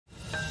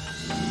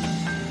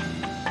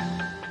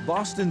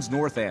Boston's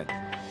North End,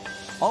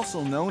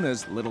 also known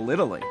as Little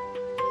Italy.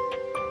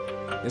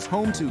 It's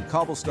home to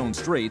cobblestone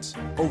streets,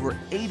 over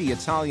 80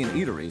 Italian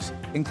eateries,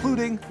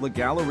 including La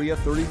Galleria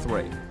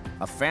 33,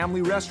 a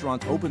family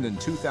restaurant opened in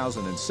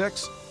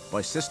 2006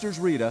 by sisters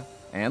Rita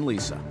and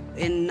Lisa.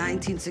 In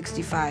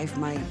 1965,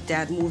 my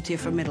dad moved here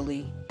from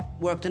Italy,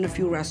 worked in a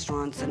few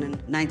restaurants, and in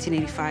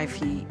 1985,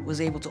 he was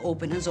able to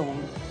open his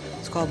own.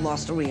 It's called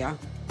L'Osteria.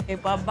 Hey,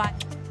 bye-bye.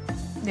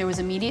 There was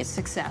immediate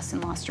success in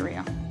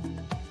L'Osteria.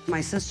 My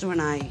sister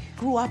and I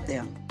grew up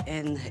there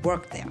and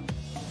worked there.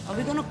 Are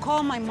we gonna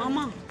call my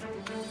mama?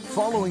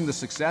 Following the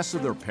success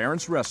of their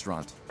parents'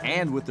 restaurant,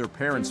 and with their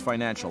parents'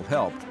 financial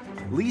help,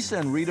 Lisa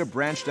and Rita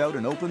branched out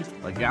and opened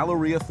La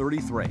Galleria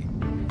 33,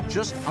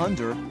 just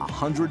under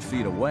 100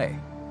 feet away.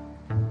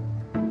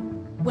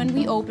 When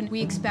we opened,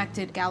 we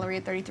expected Galleria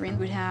 33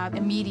 would have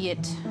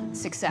immediate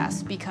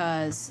success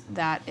because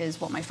that is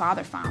what my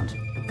father found.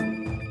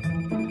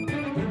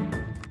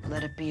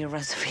 Let it be a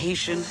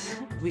reservation.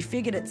 We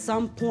figured at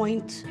some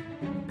point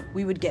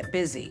we would get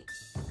busy,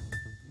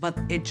 but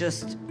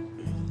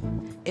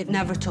it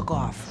never took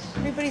off.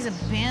 Everybody's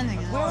abandoning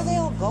us. Where are they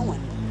all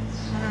going?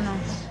 I don't know.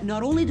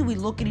 Not only do we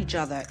look at each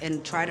other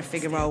and try to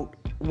figure out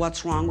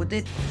what's wrong with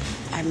it,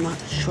 I'm not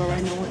sure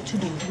I know what to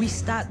do. We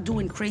start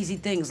doing crazy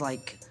things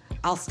like,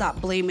 I'll stop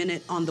blaming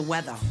it on the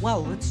weather.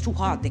 Well, it's too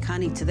hot, they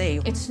can't eat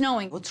today. It's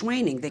snowing. It's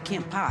raining, they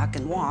can't park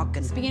and walk.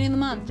 It's the beginning of the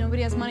month,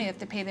 nobody has money, they have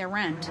to pay their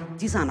rent.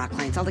 These aren't our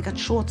clientele, they got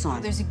shorts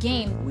on. There's a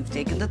game. We've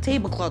taken the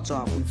tablecloths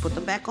off, we put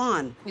them back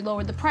on. We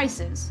lowered the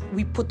prices.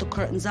 We put the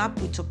curtains up,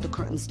 we took the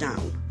curtains down.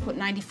 Put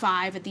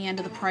 95 at the end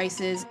of the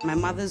prices. My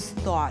mother's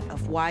thought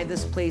of why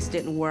this place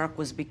didn't work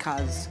was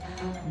because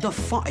the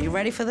font, are you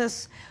ready for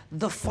this?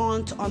 The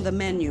font on the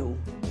menu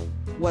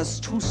was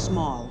too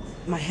small.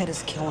 My head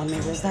is killing me.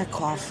 Where's that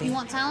coffee? You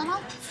want Tylenol?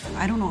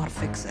 I don't know how to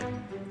fix it.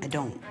 I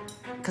don't.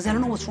 Because I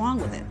don't know what's wrong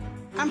with it.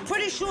 I'm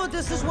pretty sure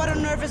this is what a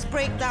nervous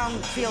breakdown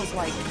feels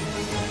like.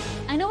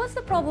 I know what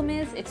the problem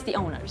is. It's the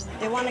owners.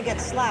 They want to get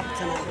slapped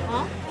tonight.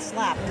 Huh?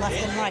 Slapped left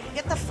and right.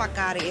 Get the fuck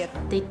out of here.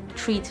 They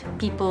treat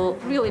people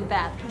really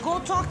bad. Go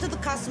talk to the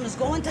customers.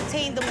 Go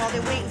entertain them while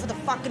they're waiting for the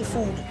fucking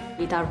food.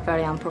 They are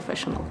very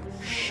unprofessional.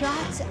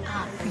 Shut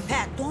up.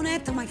 Pat, don't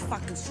add to my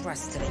fucking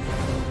stress today.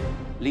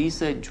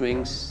 Lisa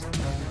drinks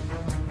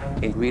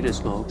and Rita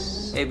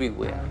smokes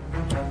everywhere.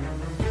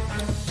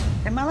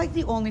 Am I like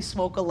the only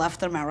smoker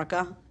left in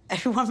America?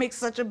 Everyone makes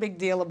such a big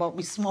deal about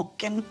me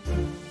smoking.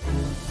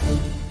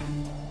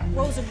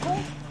 Rosa, go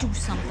do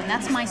something.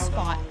 That's my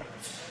spot.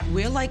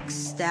 We're like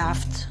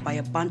staffed by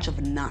a bunch of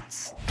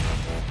nuts.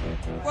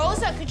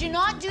 Rosa, could you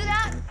not do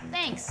that?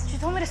 Thanks. She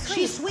told me to sweep.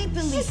 She's sweeping,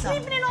 Lisa. She's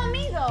sweeping it on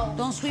me, though.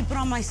 Don't sweep it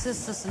on my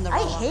sister,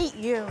 Cinderella. I hate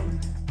you.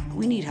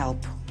 We need help.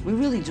 We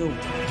really do.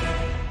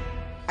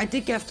 I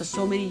think after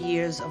so many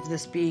years of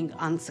this being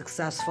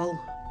unsuccessful,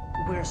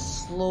 we're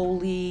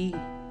slowly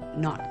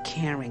not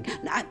caring.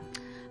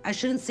 I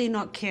shouldn't say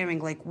not caring,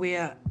 like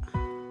we're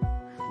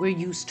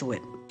used to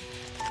it.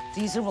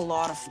 These are a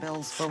lot of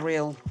bills, for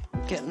real.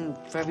 I'm getting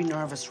very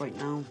nervous right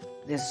now.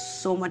 There's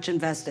so much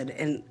invested,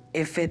 and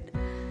if it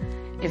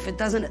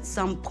doesn't at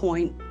some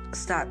point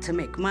start to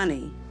make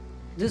money,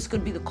 this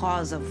could be the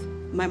cause of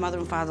my mother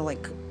and father,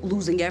 like,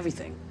 losing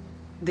everything.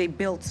 They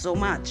built so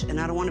much, and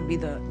I don't want to be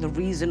the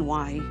reason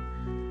why,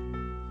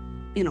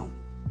 you know,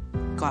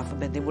 God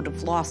forbid, they would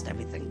have lost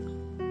everything.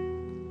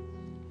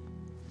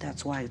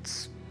 That's why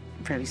it's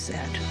very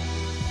sad.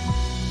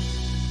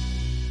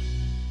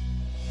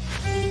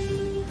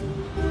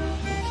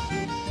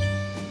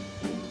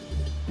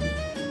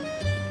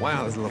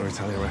 Wow, there's a lot of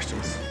Italian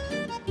restaurants.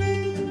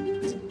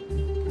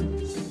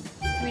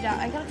 Rita,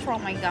 I gotta throw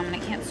out my gum and I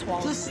can't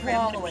swallow. Just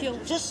swallow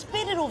it. Just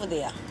spit it over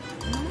there.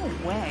 No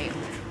way.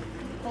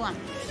 Hold on.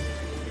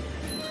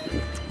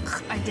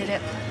 I did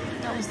it.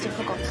 That was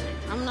difficult.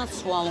 I'm not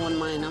swallowing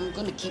mine. I'm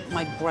gonna keep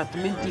my breath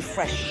minty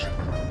fresh.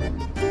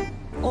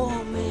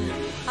 Oh, man.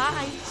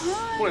 Hi.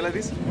 Hi. Morning,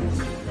 ladies.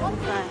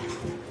 Okay.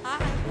 Hi.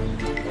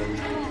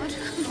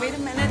 Wait a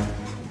minute.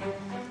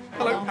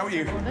 Hello, how are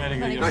you? Very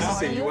good. Nice to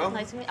see you. Well,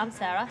 Nice to meet you. I'm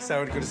Sarah.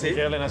 Sarah, good to see you.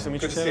 Michele, nice to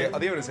meet you, Good to see you. Sarah. Are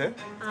the owners here?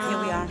 Here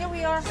we are. Here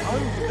we are.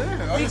 Oh,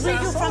 there. Oh, We you're greet you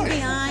from outside.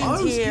 behind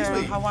Oh, here.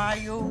 excuse me. How are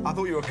you? I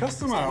thought you were a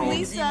customer.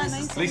 Lisa,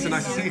 nice to Lisa, meet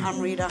nice to see you. I'm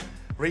Rita.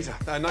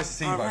 Rita, nice to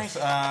see you All both. right.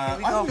 Here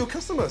we I go. thought you were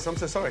customers. I'm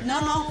so sorry.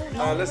 No.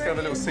 Let's go have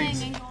a little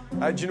seat.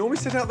 Do you normally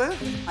sit out there?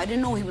 I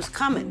didn't know he was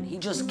coming. He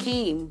just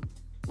came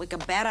like a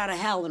bat out of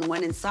hell and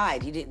went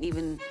inside. He didn't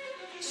even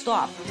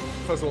stop.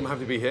 First of all, I'm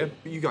happy to be here.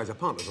 But you guys are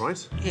partners,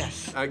 right?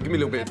 Yes. Give me a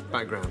little bit of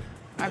background.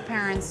 Our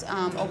parents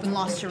opened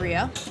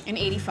L'Osteria in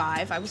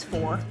 '85. I was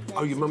 4.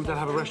 Oh, your mum and dad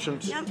have a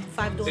restaurant? Yep,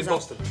 5 doors In up.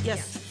 Boston?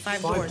 Yes,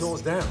 5 5 doors.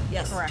 doors down?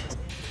 Yes. Correct.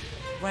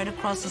 Right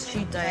across the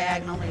street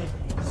diagonally.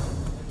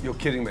 You're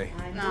kidding me.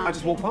 No. I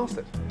just walked past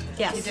it.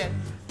 Yes. You did.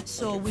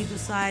 So we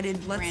decided,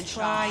 let's Branch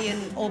try off.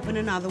 and open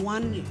another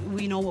one.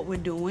 We know what we're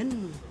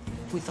doing,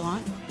 we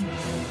thought.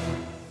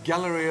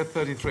 Galleria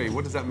 33,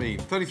 what does that mean?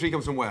 33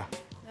 comes from where?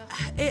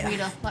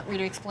 Rita, let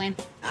Rita explain.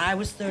 I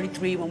was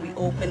 33 when we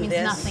opened It means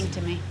this. nothing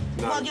to me.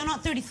 No. Well, you're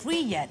not 33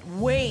 yet.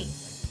 Wait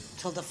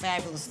till the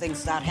fabulous things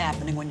start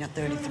happening when you're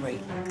 33.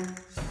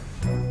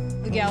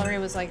 The gallery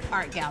was like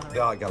art gallery.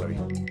 The art gallery.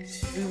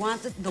 We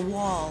wanted the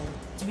wall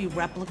to be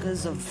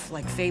replicas of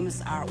like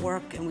famous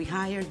artwork, and we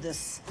hired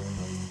this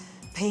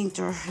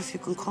painter, if you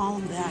can call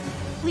him that.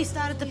 We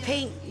started to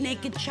paint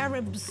naked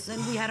cherubs,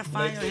 and we had to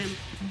fire him.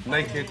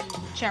 Naked.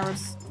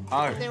 Cherubs.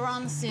 Oh. They were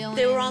on the ceiling.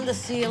 They were on the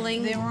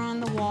ceiling. They were on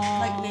the wall.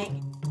 Like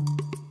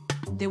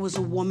naked. There was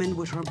a woman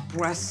with her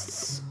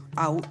breasts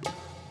out,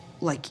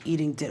 like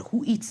eating dinner.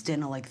 Who eats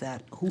dinner like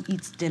that? Who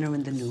eats dinner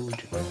in the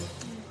nude?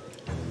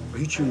 Are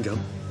you chewing gum?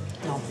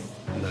 No,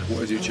 No.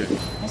 What did you chew?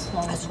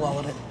 I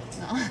swallowed it.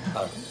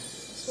 Oh.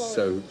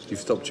 So you've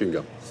stopped chewing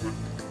gum?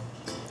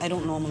 I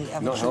don't normally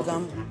ever Not chew healthy.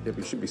 gum. Yeah, but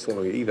you shouldn't be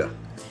swallowing it either.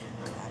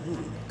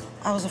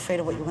 I was afraid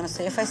of what you were gonna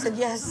say if I said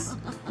yes.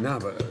 No,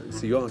 but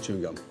so you are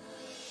chewing gum,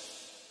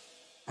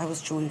 I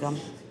was chewing gum.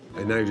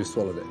 and now you just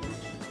swallowed it.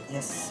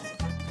 Yes.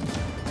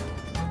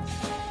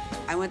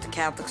 I went to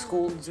Catholic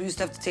school, so we used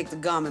to have to take the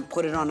gum and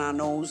put it on our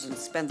nose and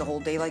spend the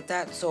whole day like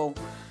that. So,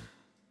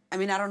 I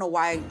mean, I don't know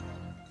why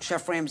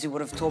Chef Ramsay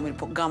would have told me to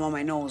put gum on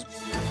my nose.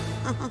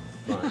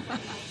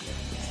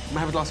 May I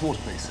have a glass of water,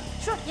 please?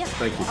 Sure, yes.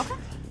 Thank you. Okay.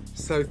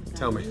 So,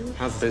 tell me,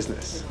 how's the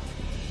business?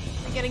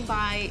 We're getting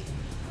by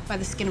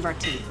the skin of our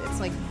teeth. It's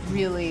like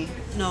really.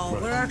 No,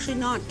 we're actually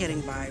not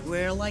getting by.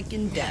 We're like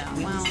in debt.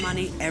 We lose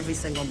money every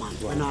single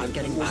month. We're not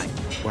getting by.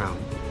 Wow.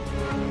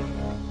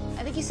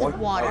 I think you said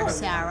water,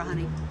 Sarah,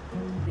 honey.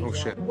 Oh,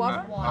 shit.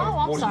 Water? Oh,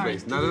 I'm water, sorry.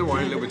 please. No, don't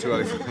worry, a little bit too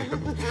early for me.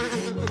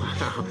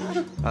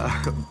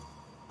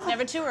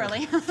 Never too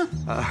early.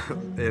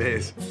 It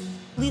is.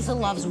 Lisa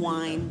loves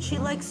wine. She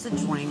likes to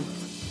drink.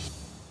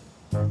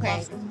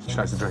 Okay. She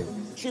likes to drink.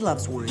 She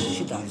loves wine.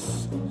 She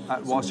does.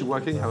 Whilst you're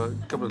working, have a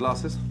couple of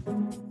glasses.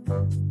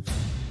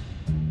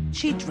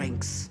 She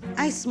drinks.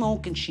 I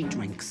smoke and she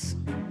drinks.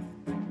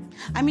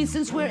 I mean,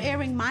 since we're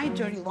airing my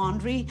dirty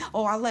laundry,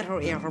 oh, I'll let her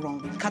air her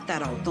own. Cut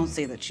that out. Don't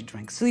say that she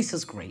drinks.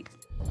 Lisa's great.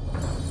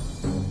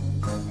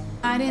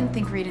 I didn't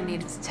think Rita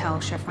needed to tell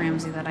Chef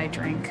Ramsay that I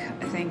drink.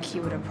 I think he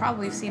would have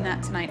probably seen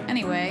that tonight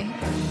anyway.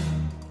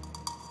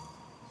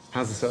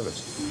 How's the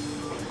service?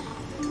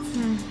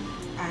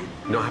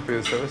 Not happy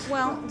with the service?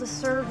 Well, the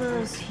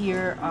servers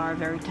here are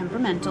very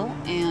temperamental,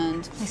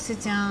 and they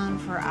sit down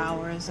for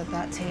hours at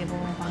that table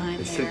behind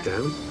They there. sit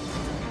down?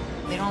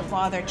 They don't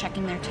bother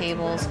checking their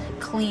tables,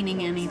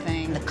 cleaning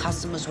anything. The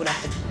customers would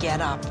have to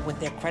get up with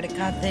their credit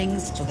card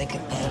things so they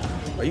could pay.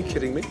 Are you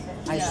kidding me?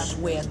 I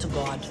swear to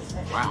God.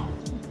 Wow.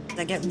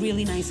 I get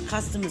really nice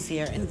customers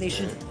here, and they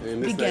should In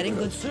be this getting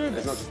good neighborhood.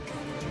 It's service.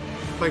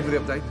 Thank you for the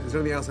update. Is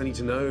there anything else I need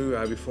to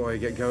know before I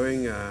get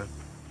going?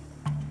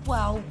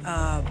 Well,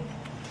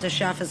 the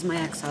chef is my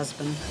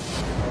ex-husband.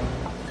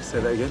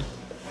 Say that again.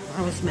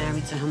 I was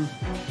married to him.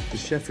 The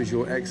chef is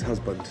your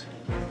ex-husband.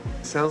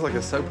 Sounds like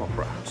a soap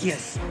opera.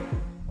 Yes.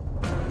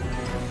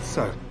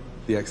 So,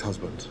 the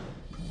ex-husband.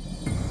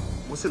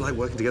 What's it like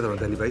working together on a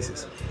daily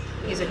basis?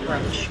 He's a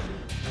grudge.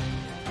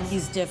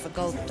 He's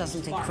difficult,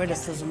 doesn't take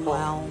criticism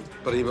well.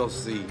 But he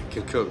obviously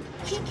can cook.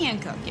 He can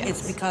cook, yes.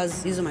 It's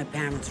because these are my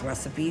parents'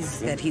 recipes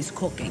that he's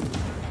cooking.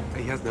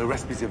 He has no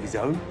recipes of his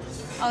own.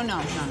 Oh,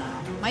 no.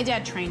 My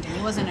dad trained him.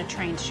 He wasn't a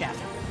trained chef.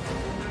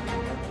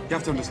 You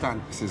have to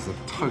understand, this is a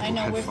total I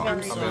know, head we're fuck.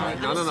 very sorry.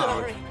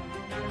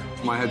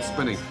 No. My head's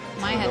spinning.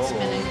 My head's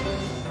spinning.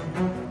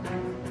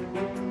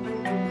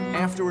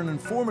 After an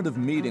informative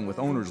meeting with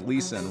owners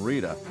Lisa and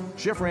Rita,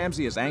 Chef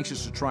Ramsay is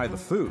anxious to try the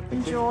food.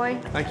 Enjoy.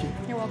 Thank you.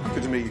 You're welcome.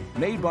 Good to meet you.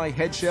 Made by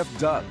head chef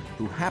Doug,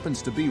 who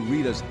happens to be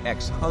Rita's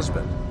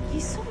ex-husband.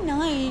 He's so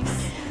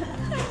nice.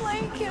 I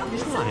like him.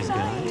 He's so nice.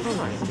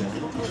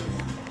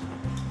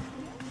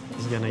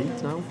 He's gonna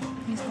eat now?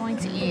 He's going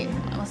to eat.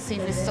 Let's see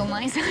if he's still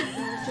nice.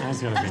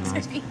 That's gonna be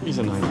nice. He's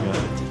a nice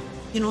guy.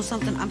 You know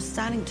something? I'm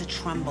starting to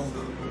tremble.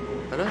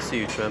 I don't see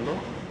you tremble.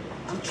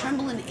 I'm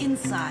trembling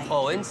inside.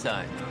 Oh,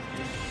 inside.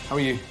 How are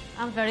you?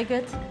 I'm very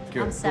good.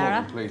 Good. I'm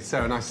Sarah. Go on, please.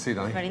 Sarah, nice to see you,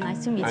 darling. Very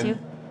nice to meet And you.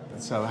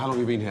 So, how long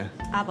have you been here?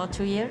 About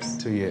 2 years.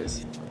 2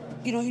 years.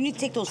 You know, you need to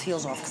take those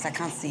heels off because I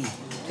can't see.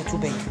 They're too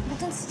big. Well,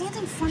 then stand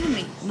in front of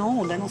me.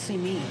 No, they don't see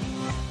me.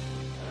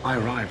 I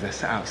arrived, they're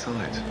sat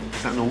outside.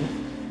 Is that normal?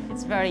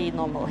 It's very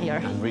normal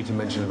here. And Rita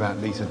mentioned about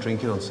Lisa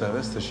drinking on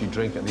service. Does she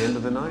drink at the end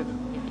of the night?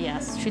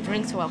 Yes, she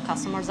drinks while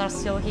customers are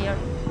still here.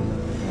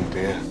 Oh,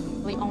 dear.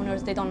 The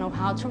owners, they don't know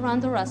how to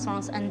run the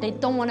restaurants, and they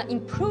don't want to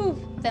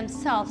improve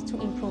themselves to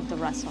improve the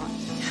restaurant.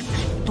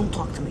 Don't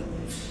talk to me.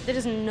 There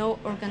is no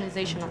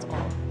organization at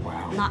all.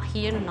 Wow. Not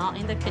here, not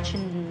in the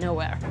kitchen,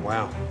 nowhere.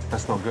 Wow,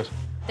 that's not good.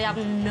 They have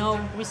no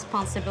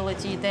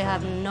responsibility. They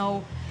have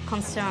no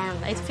concern.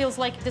 It feels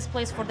like this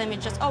place for them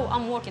is just, oh,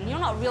 I'm working. You're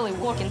not really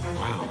working.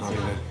 Wow, I mean,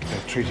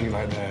 they're treating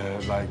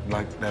it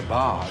like their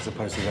bar as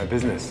opposed to their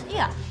business.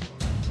 Yeah.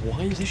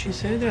 Why did she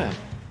say that?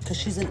 Because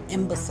she's an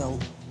imbecile.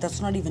 That's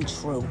not even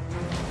true.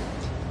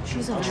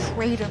 She's a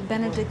traitor,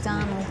 Benedict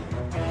Donald.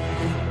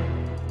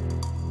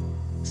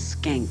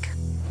 Skank.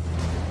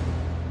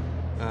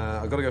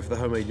 I've got to go for the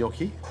homemade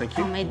gnocchi. Thank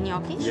you. Homemade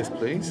gnocchi. Yes,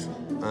 please.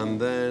 And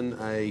then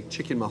a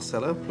chicken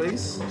marsala,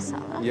 please.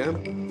 Marsala. Yeah.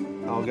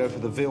 I'll go for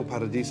the veal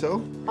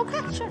paradiso.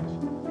 Okay, sure.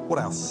 What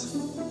else?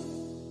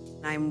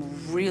 I'm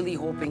really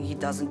hoping he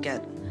doesn't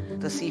get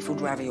the seafood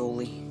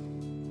ravioli.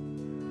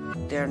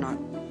 They're not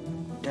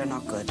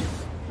good.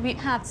 We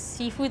have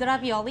seafood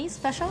ravioli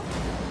special.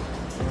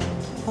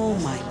 Oh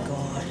my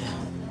God.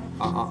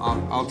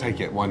 I'll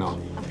take it. Why not?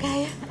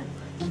 Okay.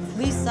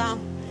 Lisa,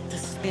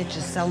 this bitch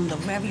is selling the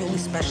ravioli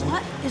special.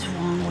 What is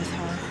wrong with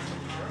her?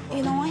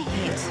 You know, I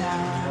hate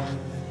Sarah.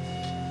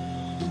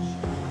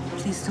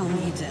 Please tell me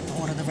he didn't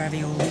order the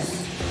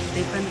raviolis.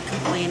 They've been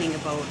complaining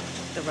about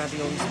the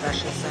ravioli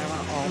special,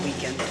 Sarah, all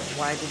weekend.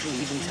 Why did you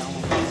even tell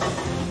them?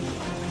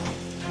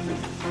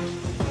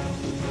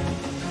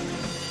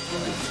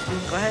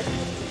 Go ahead.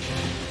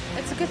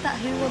 It's good that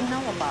he will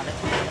know about it.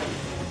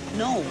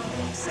 No,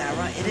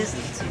 Sarah, it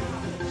isn't.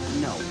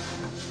 No.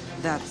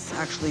 That's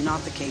actually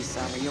not the case,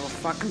 Sarah. You're a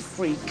fucking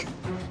freak,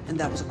 and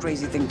that was a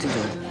crazy thing to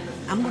do.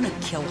 I'm gonna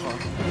kill her.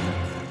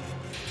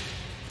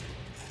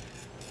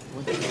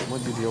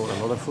 What did you order? A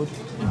lot of food?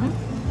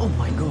 Oh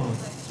my God.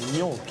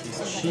 Gnocchi,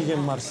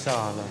 chicken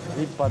marsala,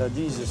 meat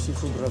paradiso,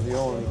 seafood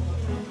ravioli.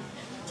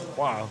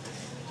 Wow.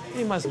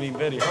 He must be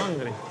very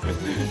hungry.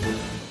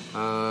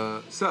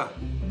 Sir,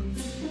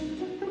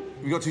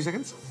 you got 2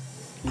 seconds?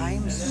 I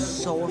am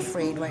so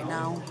afraid right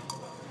now,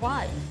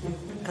 Why?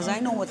 because I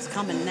know what's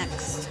coming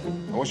next.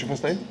 What's your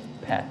first name?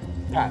 Pat.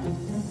 Pat.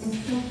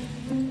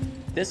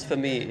 This for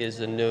me is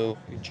a new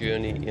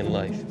journey in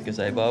life because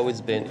I've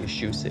always been a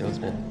shoe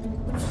salesman.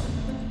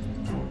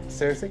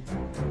 Seriously?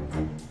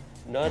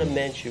 Not a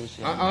men's shoe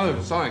salesman.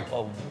 Oh, sorry.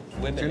 Of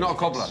women. So you're not a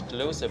cobbler?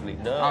 Exclusively,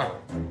 no.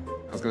 Oh,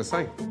 I was going to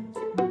say.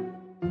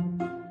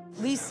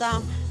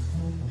 Lisa,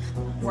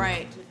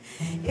 Right.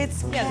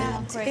 it's Yeah, they're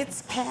Pat. not great.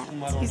 It's Pat.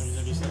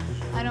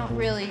 I don't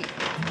really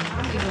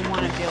even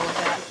want to deal with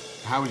that.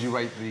 How would you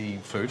rate the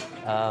food?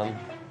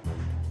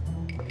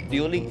 The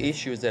only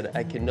issue is that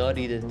I cannot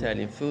eat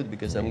Italian food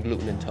because I'm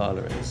gluten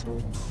intolerant.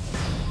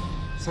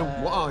 So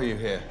what are you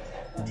here?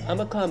 I'm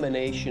a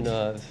combination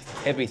of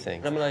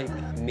everything. I'm like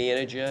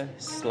manager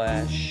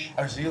slash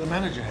Oh, so you're the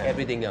manager here?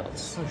 everything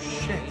else. Oh,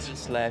 shit.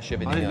 Slash I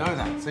everything didn't else. know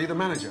that. So you're the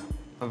manager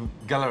of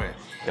Galleria?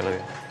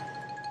 Galleria.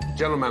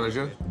 General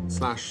manager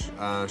slash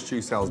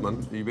shoe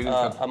salesman. You've been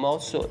I'm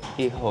also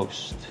a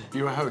host.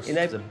 You're a host? And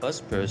as a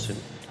bus person,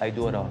 I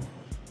do it all.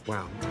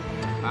 Wow.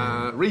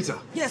 Rita.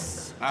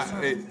 Yes,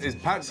 Is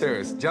Pat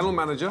serious? General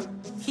manager?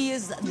 he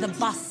is the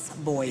bus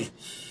boy.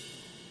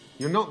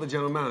 You're not the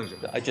general manager.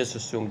 I just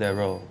assume that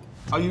role.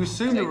 Oh, you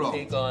assume the I role?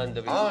 take on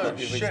the Oh, the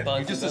shit. You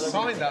responsibility. just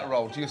assigned that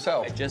role to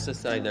yourself? I just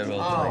assigned that role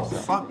to Oh,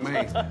 myself. fuck me.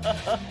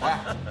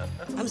 Wow.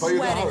 I'm So you're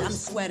the sweating. host. I'm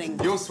sweating.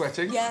 You're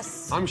sweating?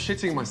 Yes. I'm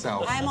shitting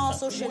myself. I'm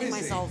also What shitting is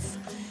he? myself.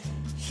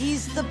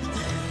 He's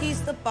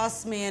the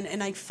bus man,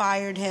 and I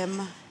fired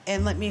him.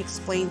 And let me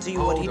explain to you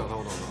what he.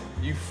 Hold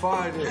on. You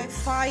fired him? I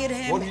fired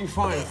him. What did you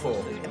fire him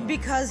for?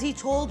 Because he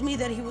told me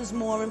that he was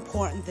more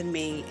important than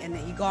me, and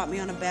he got me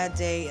on a bad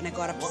day, and I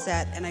got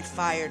upset, and I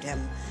fired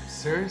him.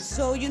 Serious?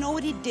 So you know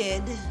what he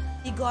did?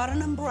 He got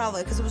an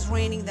umbrella, because it was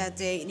raining that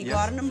day, and he Yes.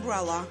 got an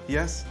umbrella.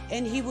 Yes.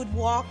 And he would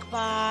walk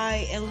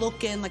by and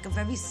look in like a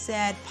very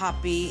sad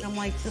puppy. I'm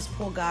like, this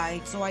poor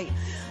guy. So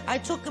I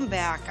took him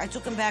back.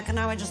 And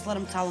now I just let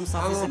him tell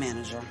himself he's the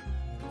manager.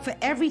 For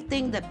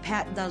everything that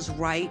Pat does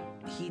right,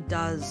 he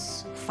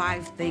does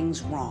 5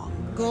 things wrong.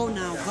 Go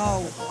now,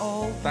 go.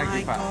 Oh Thank my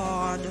you, Pat.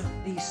 God.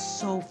 He's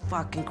so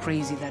fucking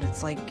crazy that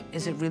it's like,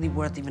 is it really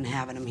worth even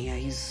having him here?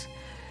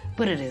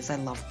 But it is. I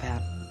love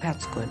Pat.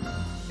 Pat's good.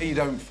 You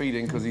don't feed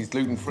him because he's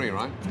gluten-free,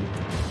 right?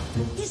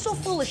 He's so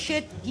full of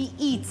shit, he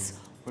eats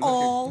Well, look,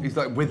 all. he's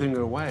like withering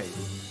away.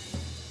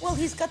 Well,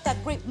 he's got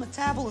that great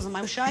metabolism.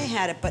 I wish I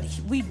had it, but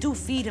we do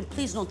feed him.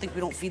 Please don't think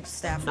we don't feed the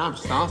staff. No, I'm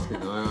just asking.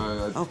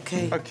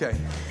 Okay. Okay.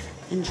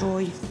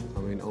 Enjoy. I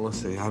mean,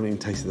 honestly, I haven't even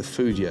tasted the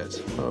food yet.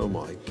 Oh,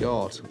 my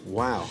God.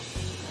 Wow.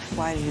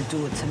 Why do you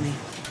do it to me?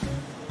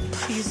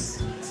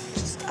 Please,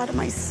 just out of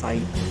my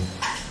sight.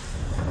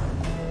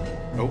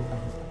 Oh,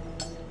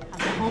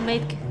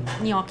 Homemade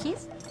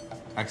gnocchis.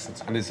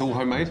 excellent. And it's all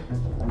homemade?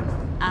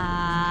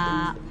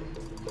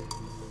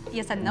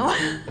 Yes and no.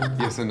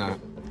 Yes and no.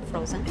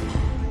 Frozen.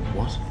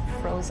 What?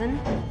 Frozen.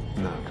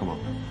 No, come on.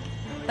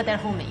 But they're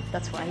homemade,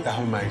 that's why. They're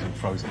homemade and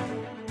frozen.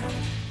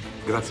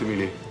 Grazie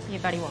mille. You're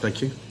very welcome.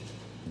 Thank you.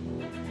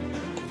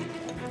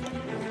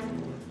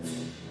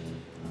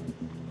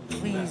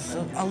 Please,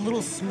 a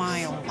little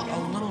smile.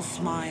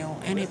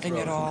 Anything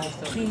at all.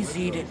 Please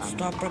eat it.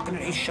 Stop ripping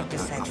it. He shook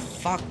his head.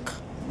 Fuck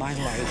my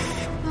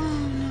life. Oh,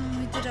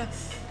 no, I did a...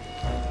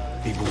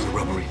 Meatballs are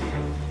rubbery,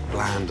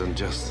 bland and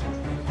just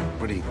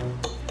really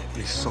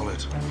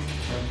solid.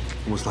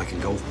 Almost like a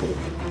golf ball.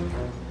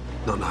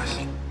 Not nice.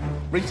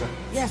 Rita.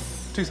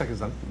 Yes. 2 seconds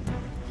then.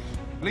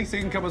 Lisa,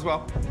 you can come as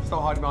well.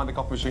 Start hiding behind the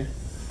coffee machine.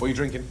 What are you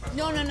drinking?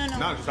 No. No,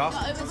 just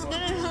ask. No, it was...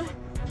 No.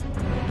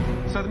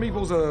 So the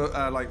meatballs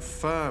are like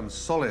firm,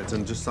 solid,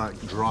 and just like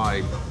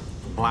dry,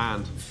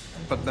 bland.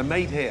 But they're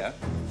made here.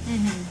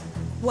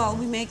 Well,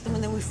 we make them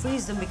and then we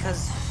freeze them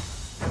because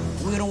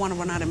We don't want to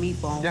run out of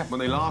meatball. Yeah, when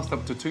they last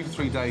up to 2 to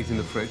 3 days in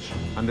the fridge,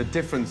 and the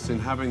difference in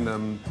having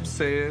them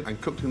seared and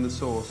cooked in the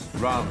sauce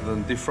rather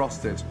than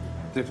defrosted,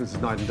 the difference is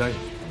night and day.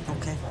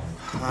 Okay.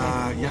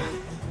 Yeah.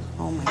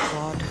 Oh, my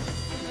God.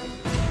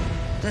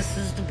 This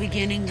is the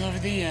beginning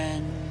of the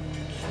end.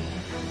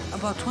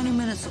 About 20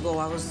 minutes ago,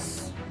 I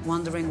was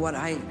wondering what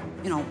I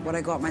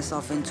got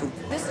myself into.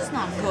 This is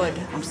not good.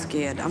 I'm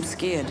scared. I'm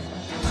scared.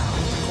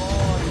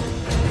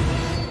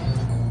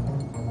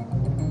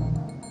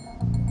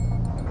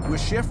 With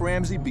Chef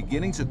Ramsay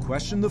beginning to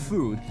question the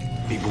food,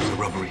 People's a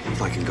rubbery.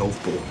 It's like a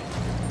golf ball.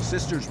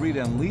 sisters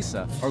Rita and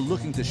Lisa are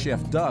looking to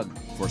Chef Doug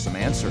for some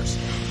answers.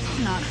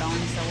 Not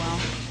going so well.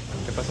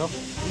 ¿Qué pasó?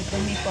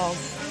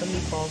 The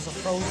meatballs are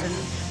frozen.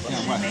 Yeah,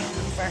 We right. make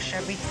them fresh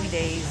every 3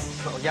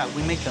 days. Oh, yeah,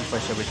 we make them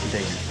fresh every 2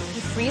 days.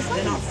 You freeze them?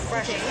 They're not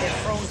fresh, they're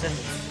frozen.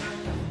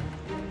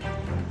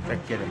 ¿Qué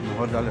quiere?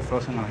 Mejor darle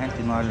frozen a la gente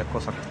y no darle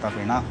cosas que está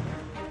arruinada.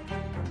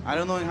 I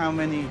don't know in how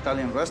many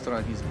Italian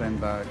restaurants he's been,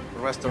 but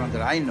the restaurant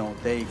that I know,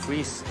 they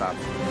freeze stuff.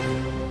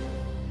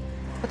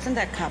 What's in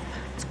that cup?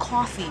 It's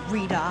coffee,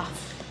 Rita.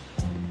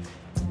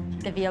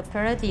 The veal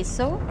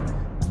paradiso,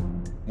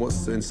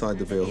 What's inside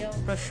the veal?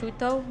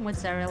 prosciutto,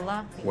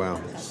 mozzarella. Wow.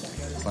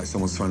 It's like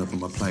someone's thrown up on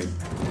my plate.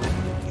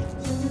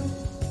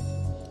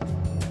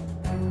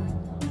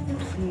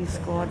 Please,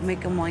 God,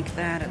 make them like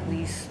that at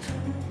least.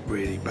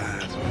 Really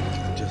bad.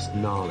 Just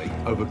gnarly.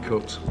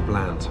 Overcooked.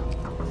 Bland.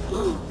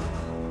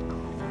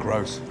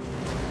 Gross.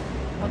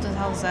 What the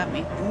hell does that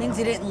mean? It means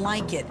you didn't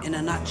like it, in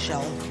a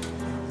nutshell.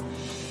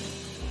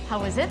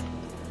 How is it?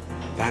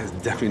 That is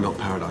definitely not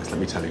paradise, let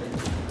me tell you.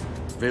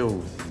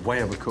 Veal, way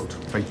overcooked.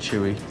 Very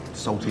chewy,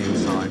 salty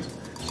inside.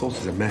 Sauce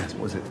is a mess.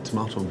 What is it?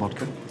 Tomato and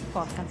vodka?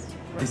 Podcast.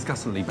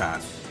 Disgustingly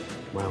bad.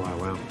 Wow, wow,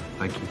 wow.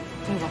 Thank you.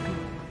 You're welcome.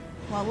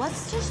 Well,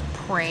 let's just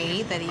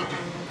pray that he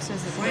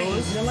says it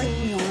goes. You're like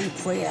beyond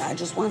prayer. I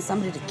just want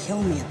somebody to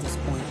kill me at this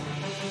point.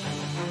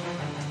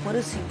 What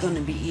is he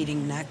gonna be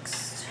eating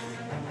next?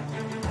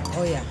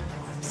 Oh yeah,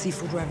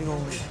 seafood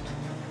ravioli.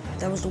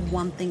 That was the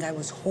one thing I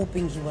was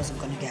hoping he wasn't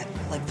gonna get.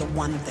 Like the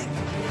one thing.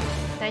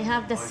 They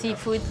have the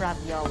seafood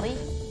ravioli.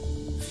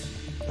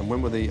 And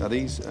when were are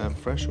these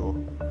fresh or?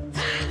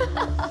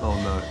 Oh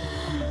no.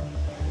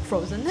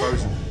 Frozen.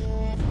 Frozen.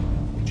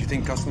 Do you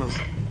think customers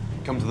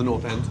come to the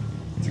North End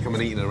to come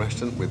and eat in a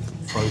restaurant with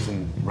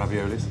frozen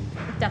raviolis?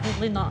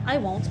 Definitely not. I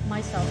won't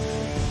myself.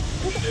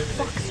 Who the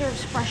fuck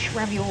serves fresh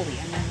ravioli?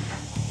 I mean,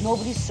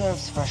 Nobody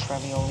serves fresh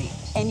ravioli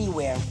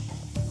anywhere.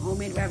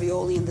 Homemade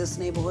ravioli in this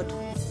neighborhood.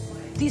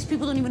 These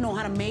people don't even know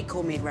how to make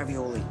homemade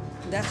ravioli.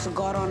 That's the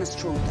God-honest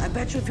truth. I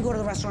bet you if you go to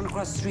the restaurant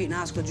across the street and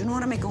ask her, do you know how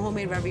to make a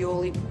homemade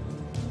ravioli?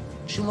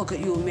 She'll look at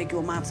you and make you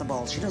a matzo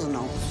ball. She doesn't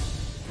know.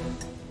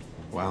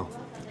 Wow.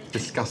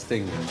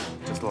 Disgusting.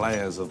 Just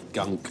layers of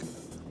gunk.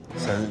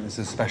 So this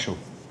is special.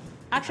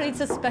 Actually,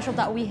 it's a special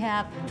that we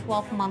have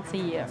 12 months a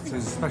year. So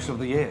it's a special of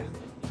the year.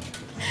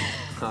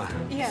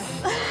 yes.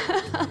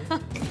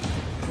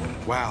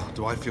 Wow,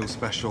 do I feel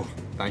special?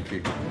 Thank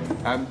you.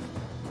 And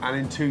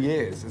in 2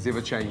 years, has he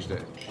ever changed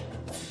it?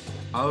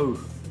 Oh,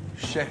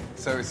 shit.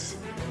 So it's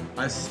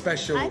a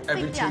special I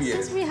every think, 2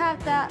 years. since we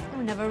have that,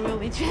 we never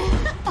really changed.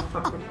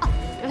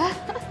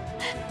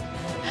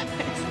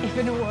 It's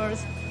even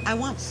worse. I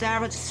want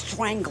Sarah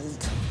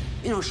strangled.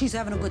 You know, she's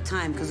having a good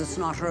time because it's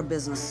not her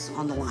business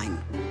on the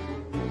line.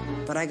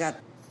 But I got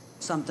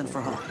something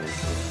for her.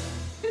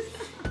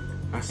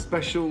 A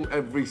special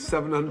every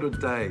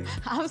 700 days.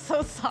 I'm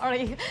so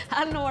sorry.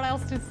 I don't know what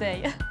else to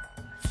say.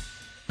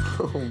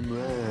 Oh,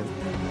 man.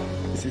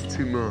 This is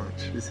too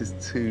much. This is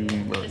too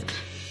much.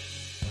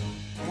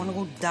 I want to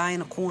go die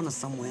in a corner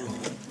somewhere.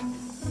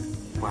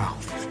 Wow.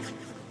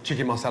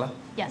 Chicken marsala?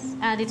 Yes,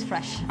 and it's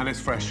fresh. And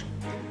it's fresh.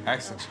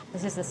 Excellent.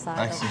 This is the side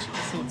Excellent.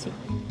 of CT.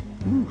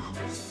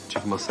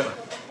 Chicken marsala.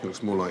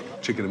 Looks more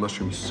like chicken and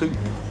mushroom soup.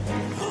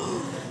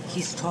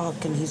 He's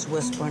talking, he's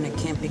whispering, it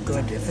can't be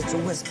good. If it's a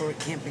whisper, it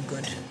can't be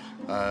good.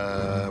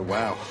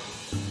 Wow.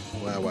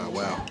 Wow, wow,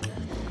 wow.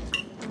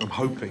 I'm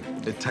hoping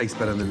it tastes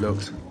better than it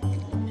looks.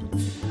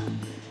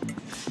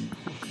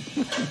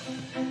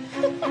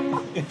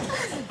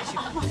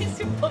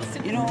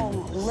 You know,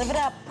 live it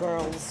up,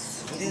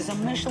 girls. There's a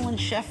Michelin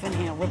chef in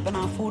here ripping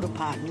our food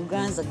apart, and you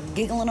guys are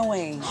giggling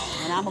away,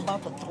 and I'm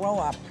about to throw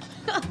up.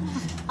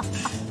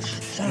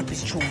 Shut up,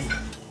 he's chewing.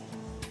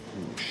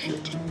 Oh,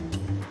 shit.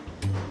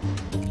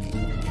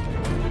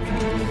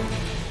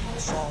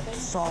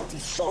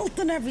 Salt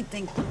and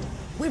everything.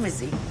 Where is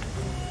he?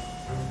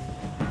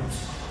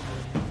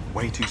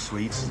 Way too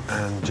sweet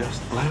and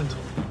just bland.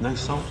 No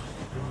salt.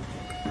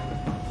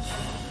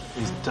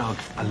 Is Doug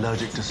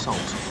allergic to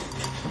salt?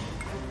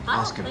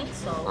 Ask him. I don't think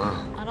so.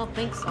 I don't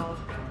think so.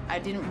 I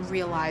didn't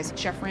realize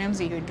Chef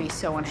Ramsay would be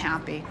so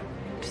unhappy.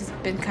 She's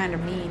been kind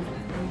of mean.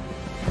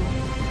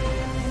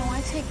 No,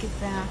 I take it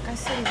back. I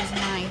said he was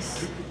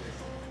nice.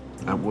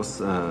 And what's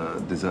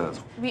dessert?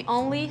 We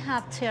only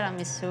have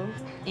tiramisu,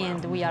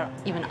 and we are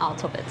even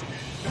out of it.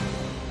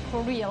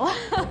 For real.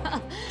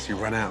 So you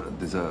ran out of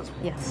dessert.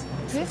 Yes.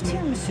 Do you have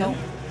tiramisu?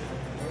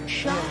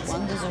 shot.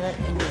 One dessert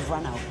and you've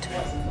run out.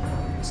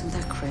 Isn't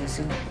that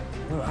crazy?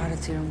 We're out of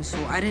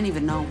tiramisu. I didn't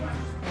even know.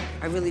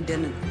 I really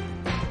didn't.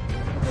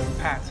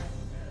 Pat.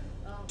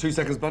 2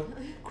 seconds, bud.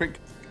 Quick.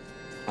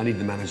 I need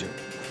the manager.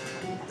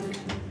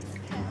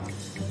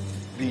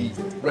 The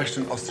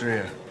restaurant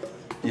Osteria.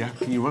 Yeah,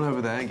 can you run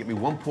over there and get me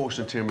 1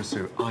 portion of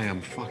tiramisu? I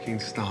am fucking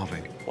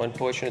starving. 1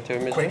 portion of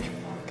tiramisu? Quick.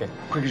 Okay.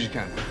 Quick as you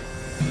can.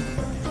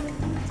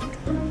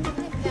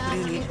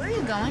 Where are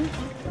you going?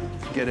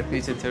 Get a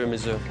piece of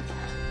tiramisu.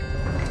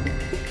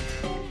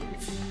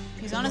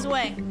 He's on his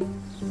way.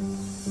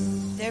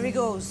 There he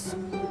goes.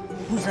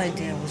 Whose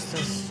idea was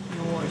this?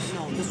 Yours.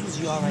 No, this was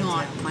your idea.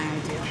 Not my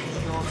idea.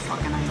 Your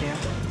fucking idea.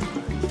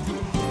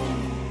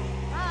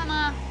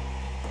 Mama.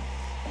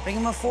 Bring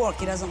him a fork.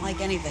 He doesn't like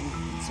anything,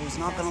 so he's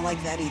not gonna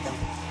like that either.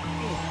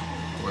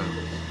 Well,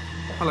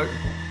 hello.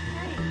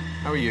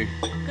 How are you?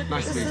 Good.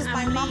 Nice to meet This you. is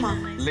my mama.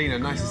 Lena,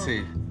 nice to see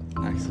you.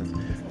 Excellent.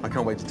 I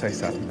can't wait to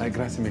taste that.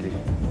 Grazie mille.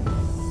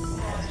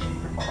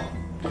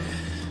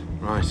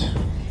 Right.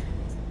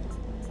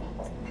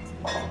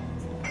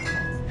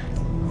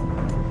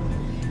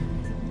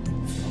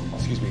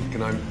 Excuse me,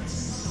 can I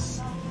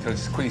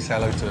just quickly say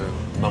hello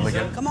to Mum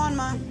again? Come on,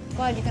 Ma.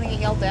 God, you're gonna get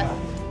yelled at.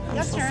 I'm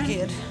Your so turn.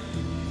 scared.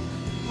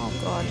 Oh,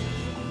 God.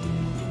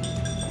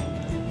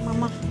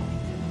 Mama.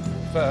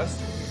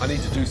 First, I need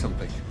to do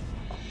something.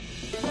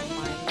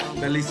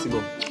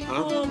 Bellissimo.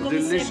 Huh?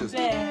 Delicious.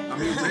 I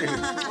mean,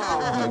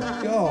 oh,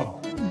 my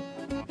God.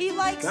 He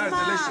likes That's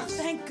Ma. delicious.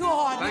 Thank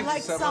God. Thank he you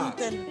likes so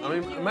something. much. I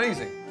mean,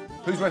 amazing.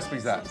 Whose recipe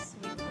is that?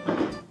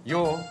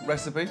 Your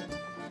recipe?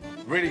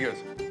 Really good.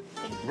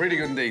 Really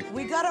good indeed.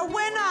 We got a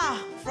winner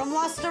from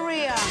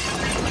L'Osteria.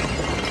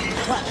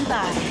 What the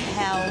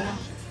hell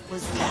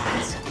was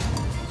that?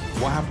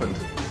 What happened?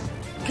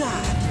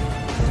 God.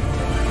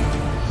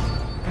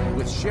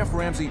 With Chef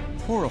Ramsay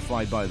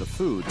horrified by the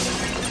food,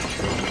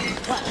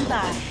 What the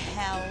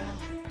hell?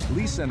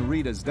 Lisa and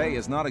Rita's day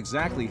is not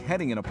exactly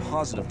heading in a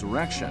positive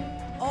direction.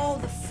 Oh,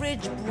 the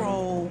fridge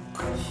broke.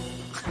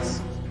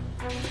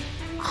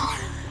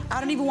 I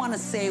don't even want to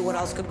say what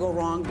else could go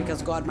wrong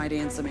because God might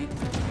answer me.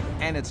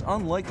 And it's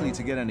unlikely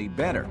to get any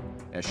better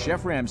as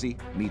Chef Ramsay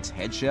meets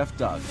head chef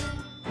Doug.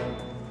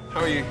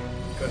 How are you?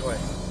 Good way.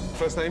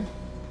 First name?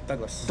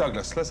 Douglas.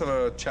 Douglas. Let's have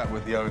a chat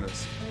with the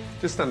owners.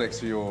 Just stand next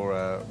to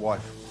your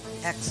wife.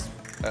 X.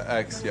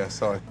 Ex, yeah,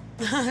 sorry.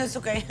 It's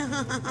okay.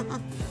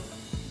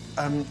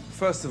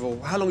 First of all,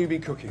 how long have you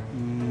been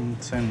cooking?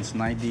 Since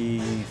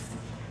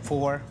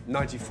 94,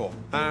 94.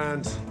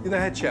 And you're the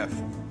head chef.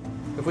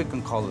 if we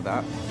can call it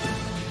that.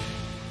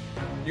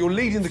 You're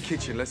leading the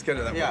kitchen, let's get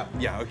it that Yeah. way.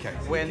 Yeah, okay.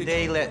 When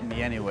they let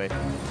me, anyway.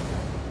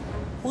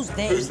 Who's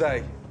they? Who's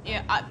they?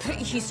 Yeah,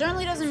 he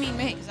certainly doesn't mean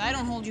me, because I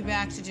don't hold you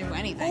back to do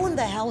anything. Who in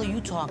the hell are you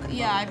talking about?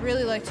 Yeah, I'd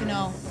really like to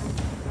know.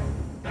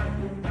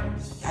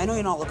 I know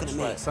you're not looking at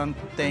me. But some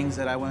things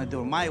that I want to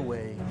do my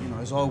way, you know,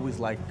 it's always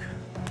like,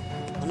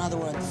 In other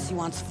words, he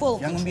wants full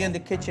I'm going to control. be in the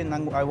kitchen,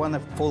 I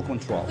want full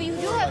control. But you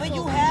do have But full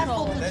you have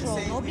full control. control.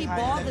 Let's say Nobody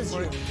behind bothers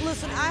that you.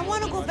 Listen, I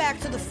want to go back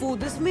to the food.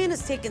 This man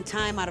is taking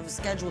time out of his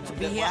schedule to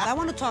be here. I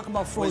want to talk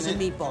about frozen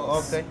it?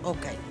 meatballs. Okay.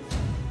 Okay.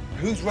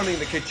 Who's running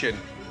the kitchen?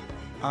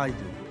 I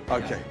do.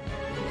 Okay.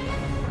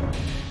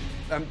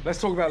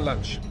 Let's talk about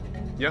lunch.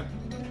 Yeah?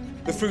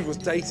 The food was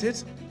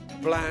dated,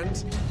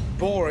 bland,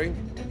 boring,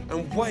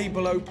 and way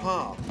below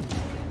par.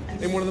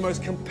 In one of the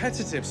most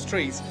competitive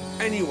streets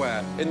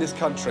anywhere in this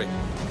country.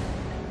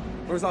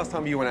 When was the last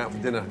time you went out for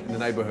dinner in the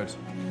neighborhood?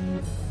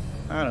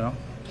 I don't know.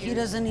 He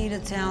doesn't eat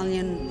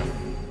Italian.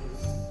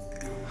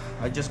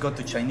 I just go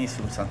to Chinese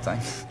food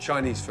sometimes.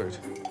 Chinese food.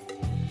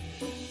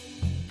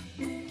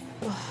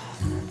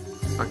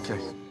 Okay.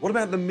 What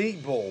about the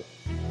meatball?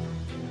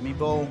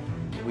 Meatball,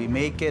 we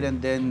make it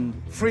and then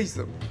Freeze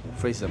them.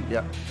 freeze them,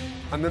 yeah.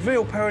 And the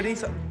veal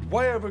paradisa,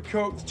 way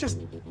overcooked, just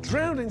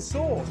drowned in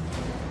sauce.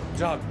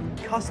 Doug,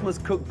 customers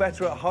cook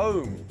better at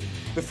home.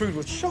 The food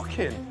was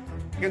shocking.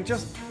 And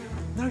just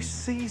no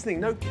seasoning,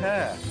 no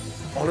care.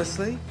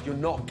 Honestly, you're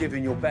not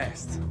giving your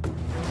best.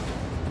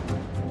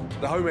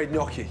 The homemade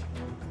gnocchi.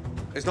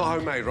 It's not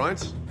homemade,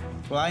 right?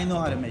 Well, I know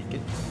how to make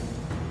it.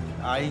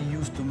 I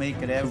used to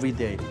make it every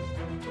day.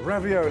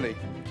 Ravioli.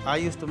 I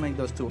used to make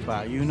those too,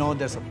 but you know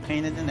there's a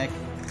pain in the neck.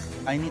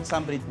 I need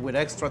somebody with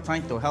extra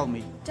time to help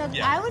me. Doug,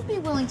 Yeah. I would be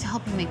willing to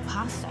help you make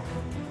pasta.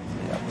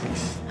 Yeah,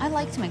 please. I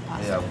like to make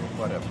pasta. Yeah,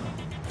 whatever.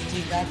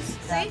 See,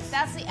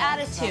 That's the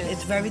attitude.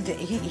 It's very.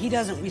 He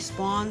doesn't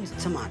respond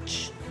to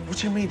much. What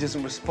do you mean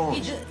doesn't respond?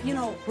 He just, you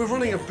know. We're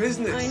running a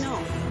business. I know.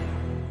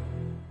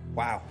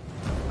 Wow.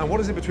 And what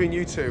is it between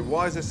you two?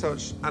 Why is there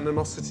such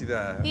animosity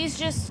there?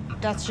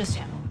 That's just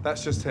him.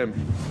 That's just him.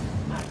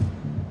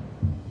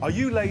 Are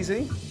you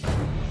lazy?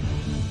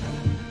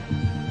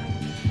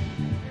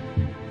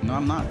 No,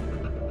 I'm not.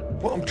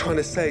 What I'm trying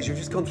to say is you've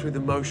just gone through the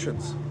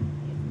motions.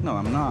 No,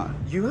 I'm not.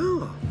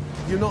 You are.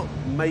 You're not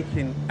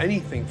making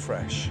anything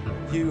fresh.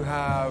 You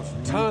have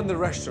turned the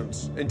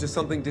restaurant into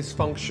something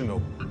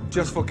dysfunctional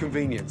just for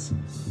convenience.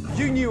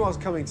 You knew I was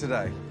coming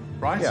today,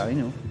 right? Yeah, I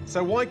knew.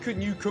 So why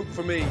couldn't you cook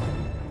for me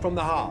from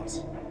the heart?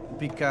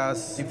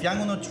 Because if I'm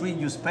gonna treat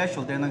you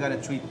special, then I gotta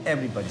treat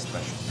everybody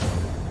special.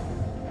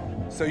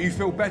 So you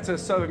feel better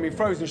serving me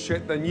frozen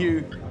shit than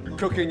you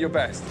cooking your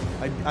best?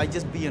 I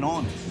just being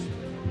honest.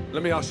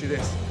 Let me ask you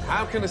this.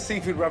 How can a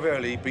seafood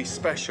ravioli be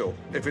special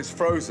if it's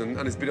frozen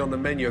and it's been on the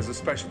menu as a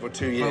special for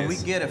 2 years? Well, we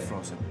get it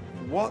frozen.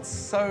 What's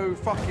so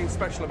fucking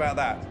special about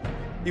that?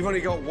 You've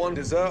only got one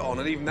dessert on,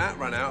 and even that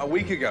ran out a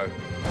week ago.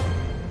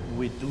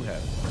 We do have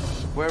it.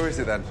 Where is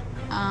it then?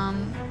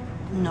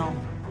 No,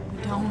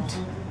 we don't.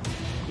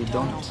 You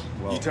don't?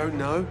 Well, You don't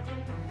know?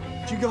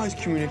 Do you guys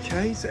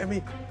communicate? I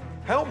mean,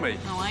 help me.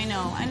 No, I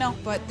know.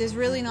 But there's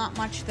really not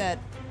much that,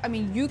 I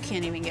mean, you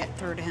can't even get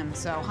through to him,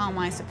 so how am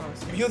I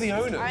supposed to? You're the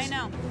owners. I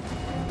know.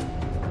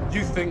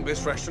 You think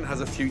this restaurant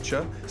has a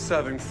future,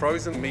 serving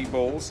frozen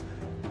meatballs?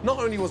 Not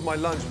only was my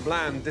lunch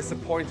bland,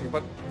 disappointing,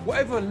 but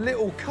whatever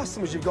little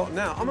customers you've got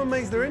now, I'm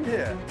amazed they're in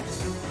here.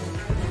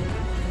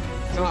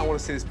 Tonight I want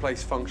to see this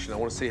place function. I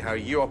want to see how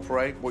you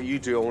operate, what you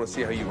do. I want to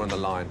see how you run the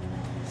line.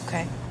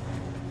 Okay.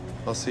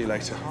 I'll see you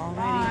later.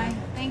 Bye.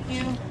 Thank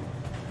you.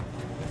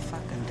 You're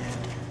fucking dead.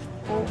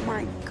 Oh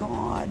my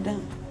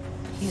God.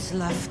 He's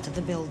left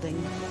the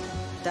building.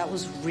 That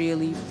was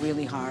really,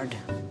 really hard.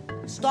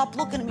 Stop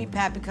looking at me,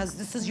 Pat, because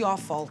this is your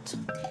fault.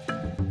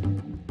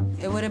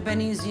 It would have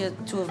been easier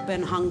to have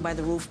been hung by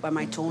the roof by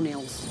my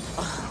toenails.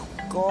 Oh,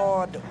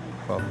 God.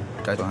 well,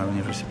 guys don't have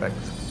any respect.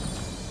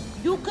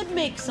 You could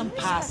make some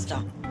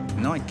pasta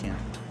No, I can't.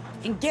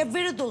 and get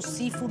rid of those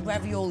seafood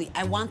ravioli.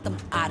 I want them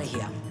out of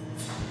here.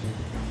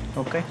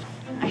 Okay.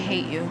 I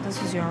hate you.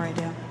 This was your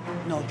idea.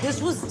 No,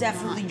 this was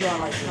definitely your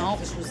idea. No.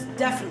 This was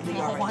definitely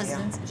your No, it idea.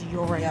 wasn't. It's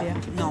your Yeah. idea.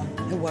 No,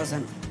 it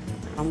wasn't.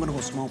 I'm gonna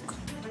go smoke.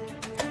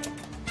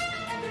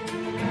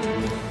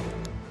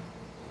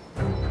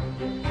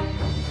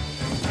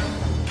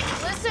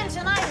 Listen,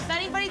 tonight, if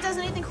anybody does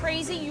anything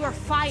crazy, you are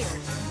fired.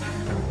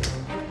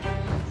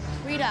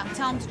 Rita,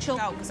 tell him to chill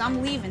out, because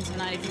I'm leaving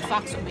tonight if he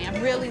fucks with me.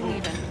 I'm really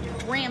leaving.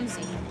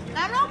 Ramsay. And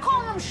I'm not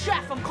calling him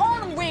Chef. I'm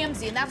calling him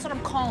Ramsay, and that's what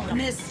I'm calling him.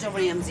 Mr.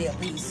 Ramsay, at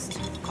least.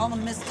 Call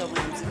him Mr.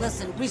 Ramsay.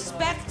 Listen,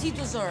 respect he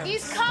deserves.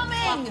 He's coming!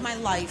 Fuck my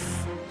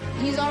life.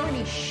 He's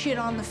already shit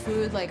on the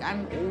food. Like,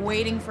 I'm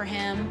waiting for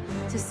him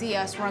to see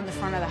us run the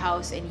front of the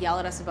house and yell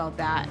at us about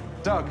that.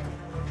 Doug,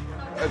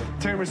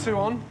 tiramisu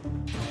on?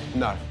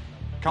 No.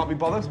 Can't be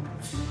bothered?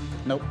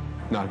 Nope.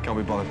 No, can't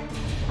be bothered.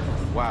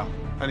 Wow.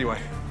 Anyway,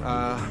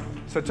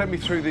 so take me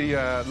through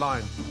the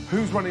line.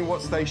 Who's running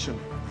what station?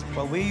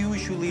 Well, we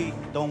usually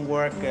don't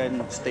work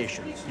in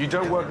stations. You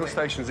don't work on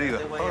stations either.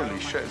 Holy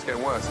shit, it's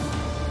getting worse.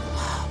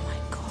 Oh, my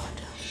God.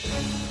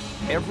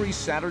 Every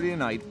Saturday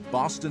night,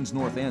 Boston's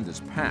North End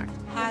is packed.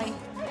 Hi.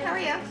 How are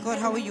you? Good,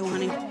 how are you,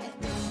 honey?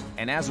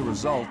 And as a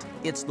result,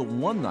 it's the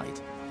one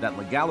night that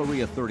La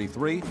Galleria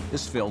 33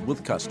 is filled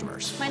with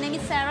customers. My name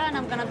is Sarah, and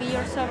I'm gonna be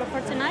your server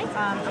for tonight.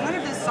 I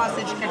wanted the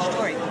sausage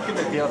cacciatore. Give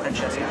me veal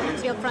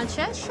francese. Veal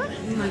Francesca, sure.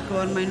 Oh, my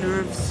God, my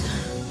nerves.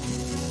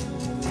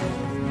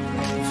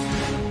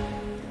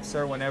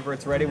 Sir, whenever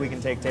it's ready, we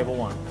can take table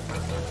 1.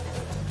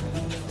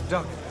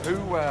 Doug,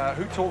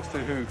 who talks to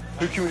who?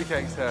 Who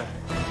communicates there?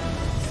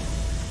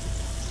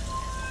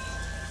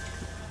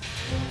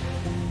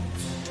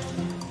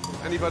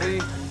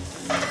 Anybody?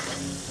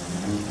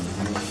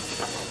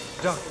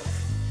 Doug,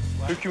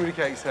 who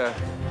communicates here?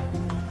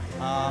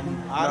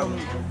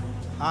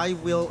 I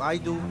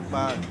do,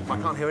 but I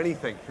can't hear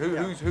anything.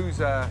 Who's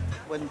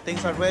when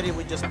things are ready,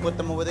 we just put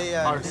them over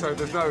there. Oh, so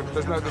there's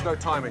no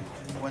timing.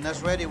 When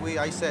that's ready,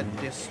 I said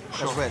this,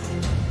 that's ready.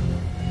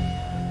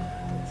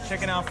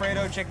 Chicken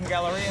Alfredo, chicken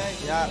Galleria.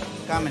 Yeah,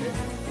 coming.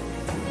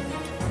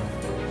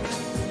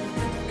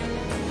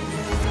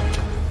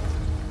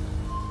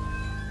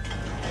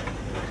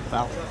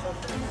 Val.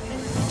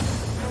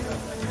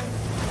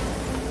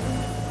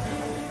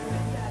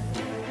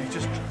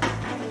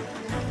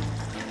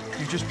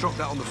 You just dropped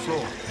that on the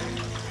floor.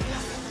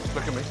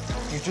 Look at me.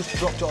 You just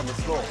dropped it on the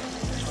floor.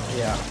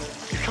 Yeah.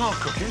 You can't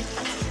cook it.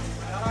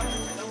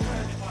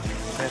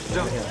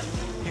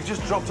 You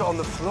just dropped it on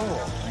the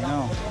floor. I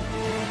know.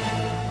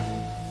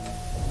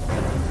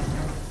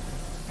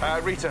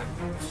 Rita,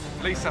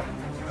 Lisa,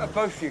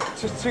 both of you,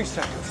 just 2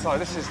 seconds. Sorry,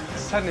 this is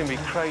sending me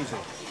crazy.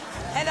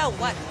 Hello,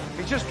 what?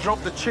 He just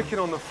dropped the chicken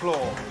on the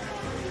floor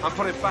and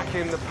put it back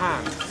in the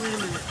pan. Wait a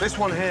minute. This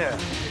one here.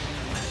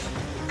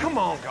 Come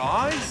on,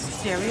 guys.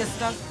 Serious,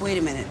 Doug? Wait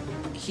a minute.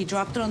 He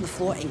dropped it on the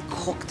floor and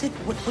cooked it?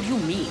 What do you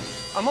mean?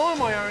 Am I on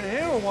my own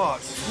here or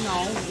what?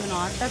 No, you're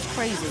not. That's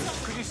crazy.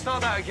 Could you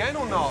start that again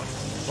or not?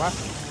 What?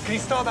 Can you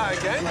start that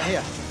again? Right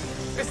here.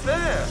 It's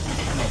there.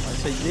 I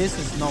say this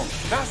is no.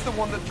 That's the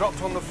one that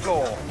dropped on the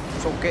floor.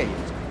 It's okay.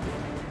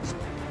 It's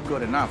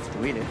good enough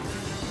to eat it.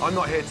 I'm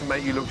not here to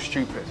make you look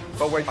stupid.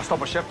 But when I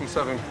stop a chef from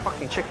serving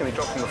fucking chicken he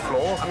dropped on the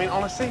floor, I mean,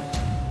 honestly,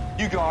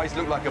 you guys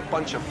look like a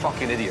bunch of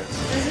fucking idiots.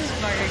 This is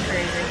fucking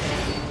crazy.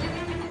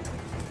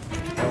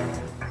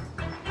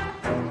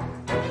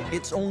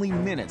 It's only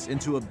minutes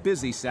into a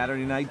busy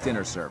Saturday night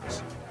dinner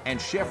service,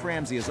 and Chef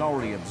Ramsay has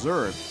already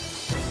observed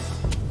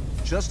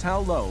just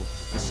how low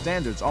the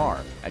standards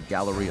are at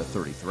Galleria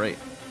 33.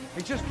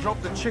 He just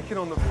dropped the chicken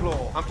on the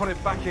floor and put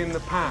it back in the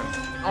pan.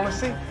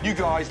 Honestly, you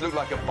guys look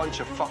like a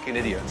bunch of fucking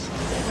idiots.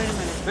 Wait a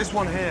minute. This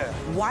one here.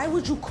 Why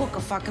would you cook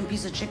a fucking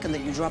piece of chicken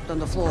that you dropped on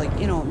the floor? Like,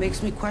 you know, it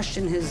makes me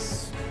question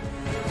his...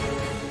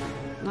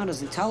 Not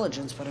his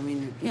intelligence, but I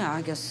mean, yeah,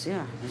 I guess,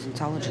 yeah, his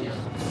intelligence.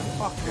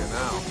 Fucking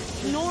hell.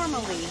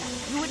 Normally,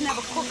 you would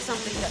never cook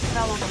something that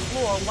fell on the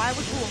floor. Why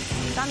would you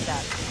have done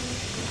that?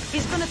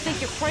 He's gonna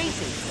think you're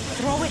crazy.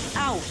 Throw it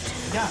out.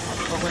 Yeah,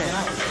 throw it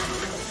out.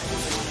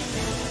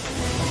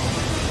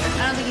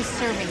 I don't think he's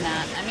serving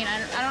that. I mean,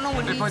 I don't know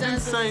what he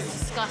does. It's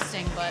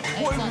disgusting, but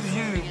What it's not with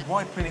you serving it.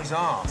 wiping his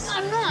ass?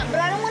 I'm not, but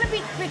I don't want to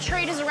be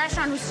portrayed as a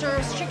restaurant who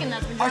serves chicken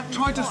that's been I dropped on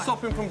tried the to floor.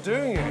 stop him from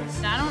doing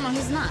it. I don't know,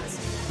 he's nuts.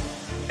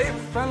 It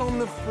fell on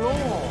the floor.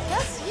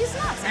 Yes, he's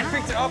nuts. He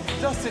picked it up,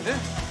 dusted it.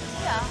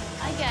 Yeah,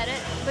 I get it,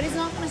 but he's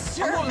not going to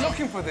serve I'm not it.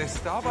 looking for this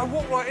stuff. I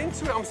walked right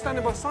into it. I'm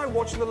standing by the side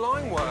watching the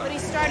line work. But he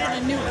started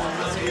a new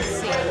one, so you can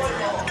see.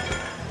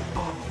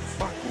 Oh,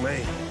 fuck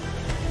me.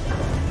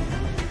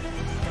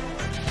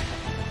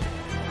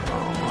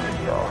 Oh,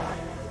 my God.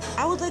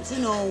 I would like to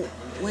know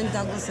when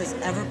Douglas has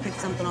ever picked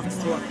something off the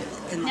floor.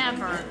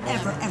 Never.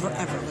 Ever, ever,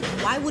 ever. Like,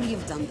 why would he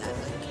have done that?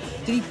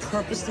 Like, did he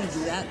purposely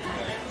do that?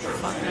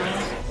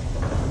 Fuck.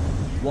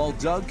 While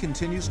Doug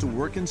continues to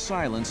work in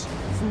silence,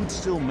 food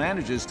still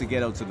manages to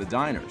get out to the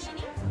diners.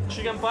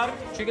 Chicken parm?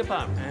 Chicken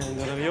parm. And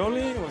the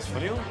ravioli was for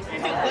you?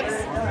 It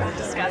looks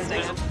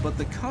disgusting. But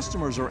the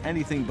customers are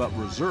anything but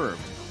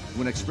reserved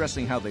when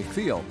expressing how they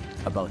feel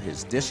about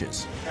his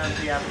dishes.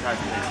 The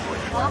appetizer tastes for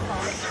you.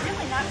 Awful. It's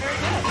really not very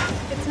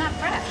good. It's not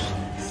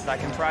fresh. I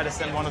can try to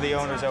send one of the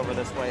owners over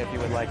this way if you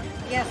would like.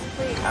 Yes,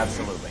 please.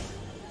 Absolutely.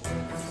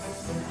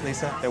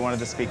 Lisa, they wanted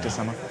to speak to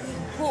someone.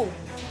 Who?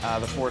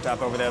 The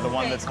foretop over there, the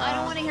one that's... I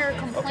don't want to hear a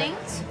complaint.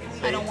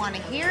 Okay. I don't want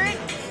to hear it.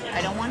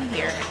 I don't want to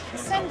hear it.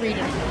 Send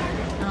Rita.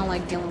 I don't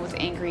like dealing with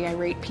angry,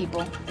 irate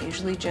people. I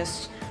usually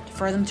just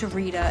defer them to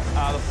Rita.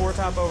 The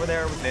foretop over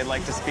there, they'd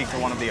like to speak to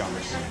one of the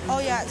owners. Oh,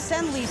 yeah,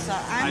 send Lisa.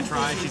 I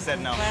tried, busy, she said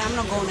no. But I'm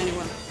not going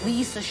anywhere.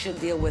 Lisa should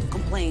deal with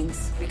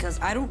complaints because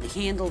I don't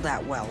handle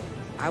that well.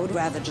 I would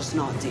rather just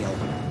not deal.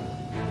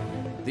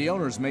 The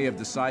owners may have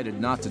decided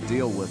not to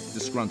deal with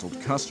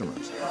disgruntled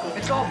customers.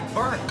 It's all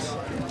burnt.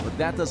 But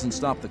that doesn't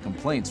stop the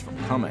complaints from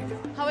coming.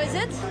 How is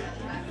it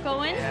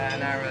going? Yeah,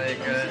 not really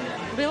good.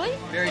 Really?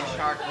 Very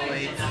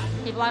chocolatey.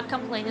 People are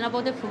complaining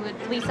about the food.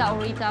 Lisa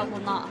or Rita will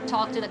not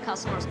talk to the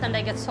customers, and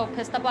they get so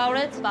pissed about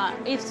it. But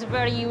it's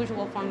very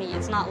usual for me.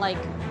 It's not like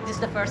this is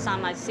the first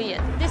time I see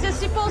it. This is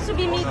supposed to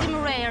be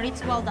medium rare.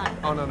 It's well done.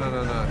 Oh, no, no,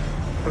 no, no.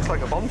 Looks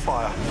like a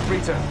bonfire.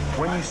 Rita,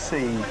 when you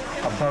see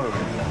a bone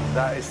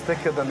that is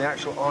thicker than the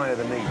actual eye of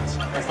the meat,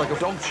 it's like a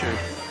dog chew.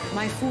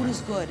 My food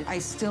is good. I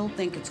still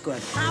think it's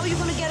good. How are you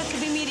going to get it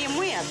to be medium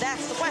rare?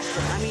 That's the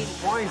question. I mean...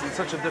 Why is it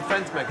such a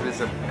defense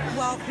mechanism?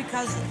 Well,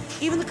 because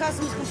even the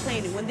customer's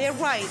complaining. When they're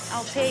right,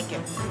 I'll take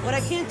it. What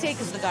I can't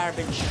take is the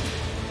garbage.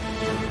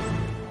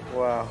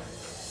 Wow.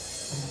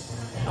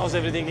 How's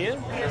everything here?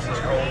 This is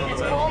cold.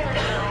 It's cold.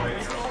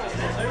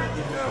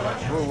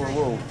 Whoa, whoa,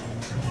 whoa.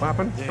 What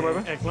happened? Come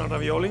over. Eggplant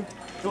ravioli.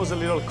 It was a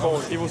little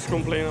cold. He was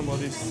complaining about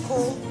this.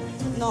 Cold?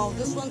 No,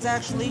 this one's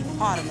actually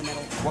hot in the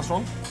middle. What's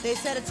wrong? They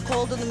said it's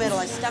cold in the middle.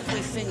 I stuck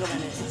my finger in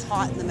it. It's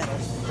hot in the middle.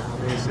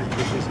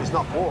 It's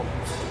not warm.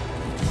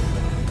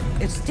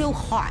 It's still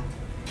hot.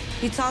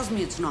 He tells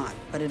me it's not,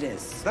 but it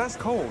is. That's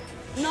cold.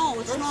 No,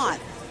 it's not.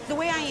 The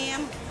way I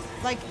am,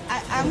 like,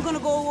 I'm gonna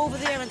go over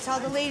there and tell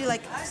the lady,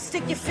 like,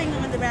 stick your finger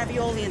in the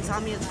ravioli and tell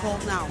me it's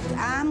cold now.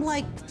 I'm,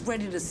 like,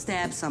 ready to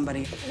stab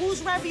somebody.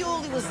 Whose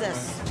ravioli was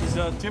this? It's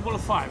a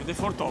 555, the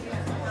foretop.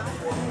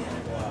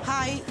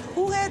 Hi,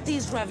 who had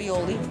these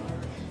ravioli?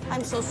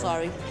 I'm so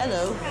sorry.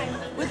 Hello.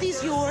 Were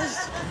these yours?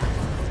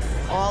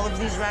 All of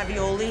these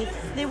ravioli?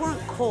 They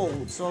weren't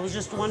cold, so I was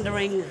just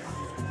wondering...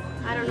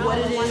 I don't know. What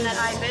The it one is. that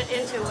I bit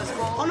into was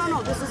cold. Oh,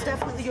 no, this is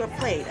definitely your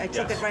plate. I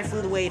took it right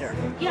from the waiter.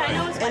 Yeah, I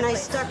know it's And my I plate.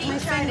 stuck He my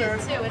tried finger.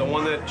 it, too. The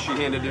one that she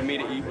handed to me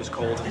to eat was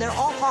cold. They're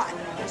all hot,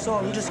 so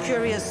I'm just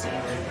curious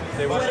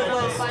They what it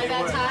was. By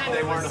that time, They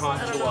it weren't was-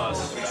 hot I don't to know.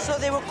 us. So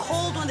they were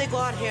cold when they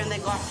got here, and they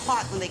got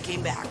hot when they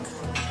came back.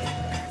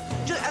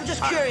 I'm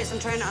just curious. I'm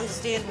trying to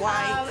understand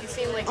why. It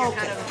seemed like you're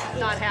kind of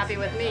not happy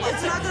with me.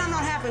 It's not that I'm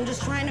not happy. I'm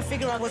just trying to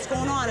figure out what's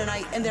going on,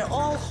 and they're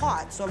all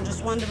hot, so I'm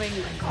just wondering.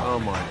 Oh,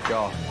 my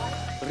God.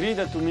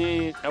 Rita, to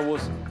me, I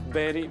was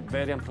very,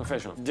 very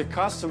unprofessional. The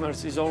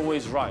customers is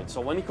always right, so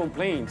when he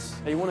complains,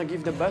 I want to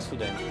give the best to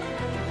them.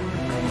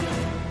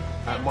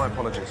 My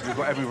apologies. You've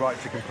got every right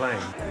to complain.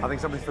 I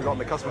think somebody's forgotten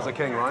the customer's are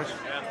king, right?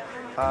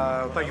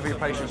 Thank you for your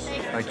patience.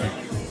 Thank you.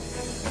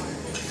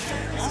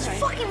 This is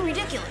fucking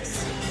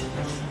ridiculous.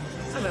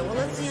 All right, well,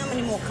 let's see how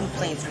many more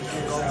complaints we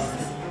can go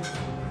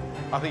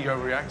on. I think you're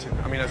overreacting.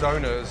 I mean, as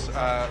owners,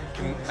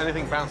 can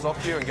anything bounce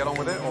off you and get on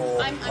with it,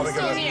 or I'm are we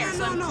still gonna- here,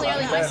 so I'm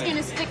clearly, my skin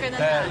is thicker than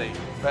Barely,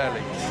 that.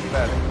 barely,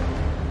 barely.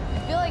 I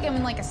feel like I'm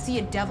in like a sea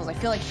of devils. I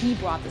feel like he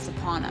brought this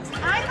upon us.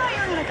 I thought you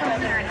were gonna come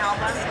in here and help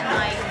us, and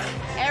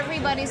like,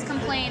 everybody's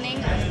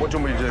complaining. What do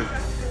you want me to do?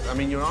 I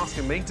mean, you're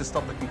asking me to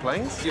stop the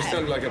complaints? You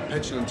sound like a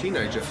petulant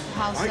teenager.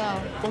 How so?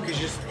 Well, because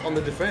you're just on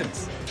the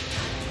defense.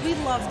 We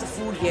love the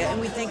food here,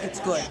 and we think it's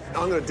good.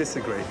 I'm going to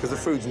disagree, because the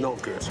food's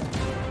not good.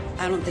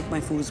 I don't think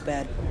my food's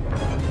bad.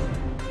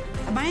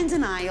 Am I in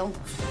denial?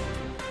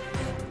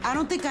 I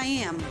don't think I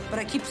am, but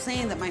I keep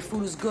saying that my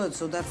food is good,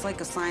 so that's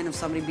like a sign of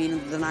somebody being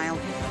in denial.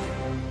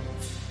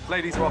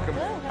 Ladies, welcome.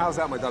 How's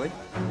that, my darling?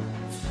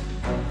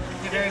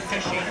 They're very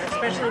fishy,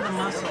 especially the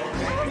mussels.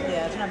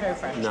 Yeah, it's not very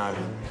fresh. No.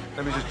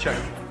 Let me just check.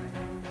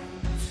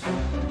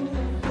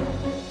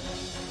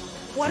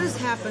 What has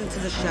happened to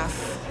the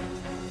chef?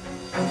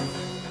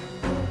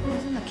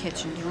 He's in the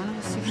kitchen. Do you want to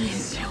go see what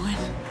he's doing?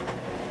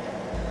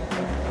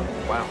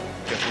 Wow,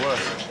 gets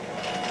worse.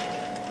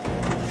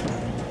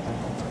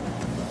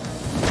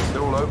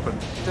 They're all open.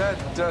 Dead,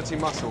 dirty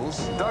mussels.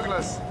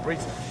 Douglas,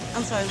 Rita.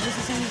 I'm sorry, what was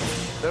he saying?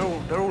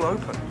 They're all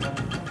open.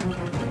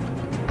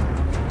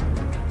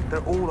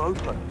 They're all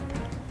open.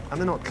 And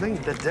they're not clean,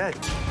 they're dead.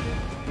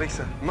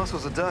 Lisa,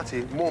 mussels are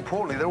dirty. More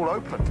importantly, they're all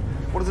open.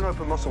 What does an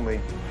open mussel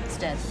mean? It's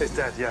dead. It's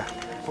dead, yeah.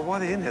 But why are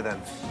they in here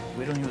then?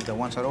 We don't use the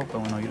ones that are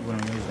open, we don't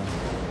use them.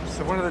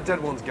 So when are the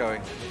dead ones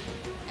going?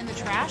 In the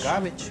trash?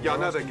 Garbage. Yeah, I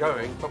know they're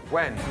going, but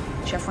when?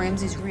 Chef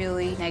Ramsay's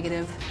really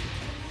negative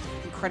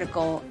and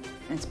critical,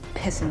 and it's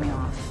pissing me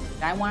off.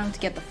 I want him to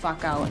get the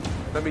fuck out.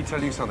 Let me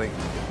tell you something.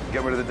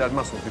 Get rid of the dead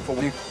mussels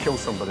before you kill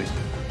somebody.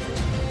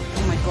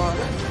 Oh, my God.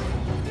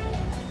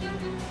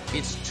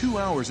 It's 2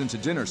 hours into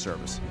dinner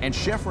service, and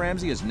Chef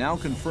Ramsay has now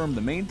confirmed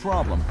the main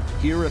problem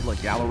here at La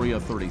Galleria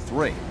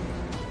 33.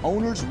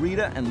 Owners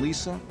Rita and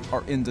Lisa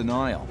are in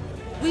denial.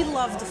 We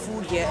love the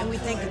food here, and we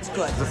think it's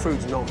good. The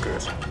food's not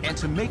good. And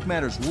to make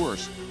matters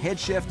worse, head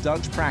chef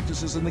Doug's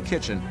practices in the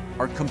kitchen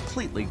are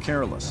completely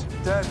careless.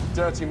 Dead,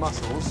 dirty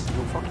mussels,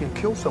 you'll fucking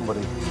kill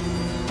somebody.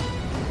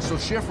 So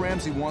Chef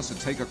Ramsay wants to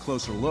take a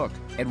closer look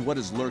at what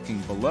is lurking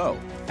below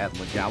at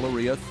La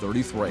Galleria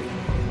 33.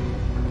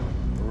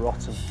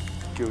 Rotten,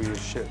 gooey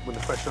as shit. When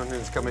the fresh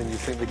onions come in, you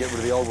think they get rid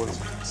of the old ones.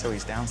 So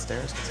he's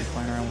downstairs because he's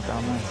playing around with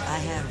downloads. I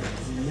have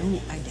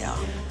no idea.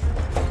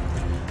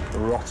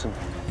 Rotten.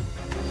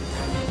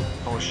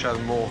 I want to show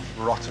them more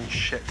rotten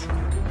shit.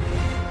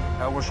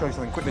 I want to show you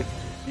something quickly.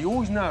 You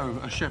always know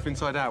a chef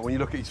inside out when you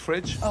look at his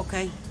fridge.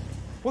 Okay.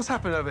 What's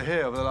happened over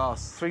here over the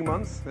last 3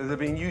 months is they've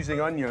been using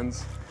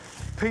onions,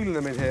 peeling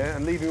them in here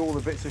and leaving all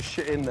the bits of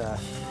shit in there.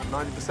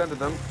 90% of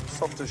them,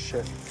 soft as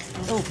shit.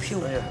 Oh,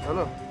 pure. Yeah, oh,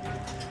 look.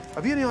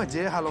 Have you any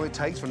idea how long it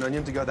takes for an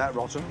onion to go that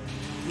rotten?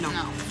 No.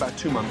 About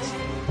 2 months.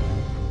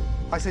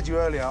 I said to you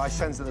earlier, I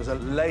sense that there's a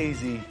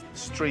lazy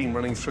stream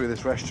running through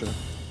this restaurant.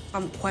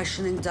 I'm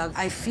questioning Doug.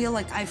 I feel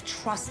like I've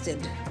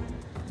trusted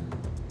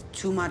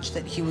too much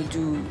that he would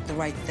do the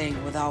right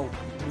thing without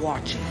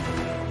watching.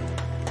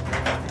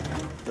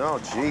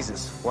 Oh,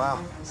 Jesus.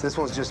 Wow. So this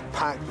one's just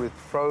packed with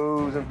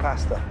frozen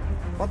pasta.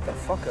 What the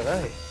fuck are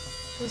they?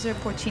 Those are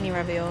porcini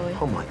ravioli.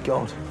 Oh, my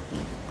God.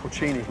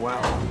 Porcini, wow.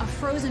 A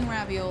frozen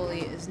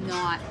ravioli is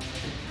not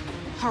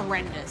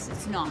horrendous.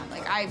 It's not.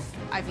 Like,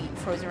 I've eaten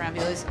frozen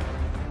raviolis.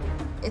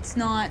 It's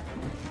not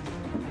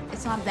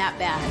that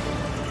bad.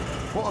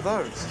 What are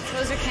those?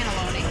 Those are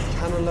cannelloni.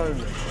 Cannelloni?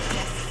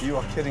 Yes. You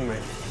are kidding me.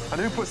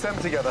 And who puts them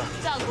together?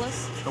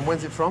 Douglas. And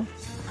when's it from?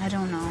 I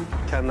don't know.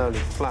 Cannelloni,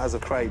 flat as a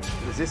crate.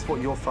 Is this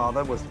what your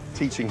father was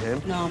teaching him?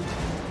 No.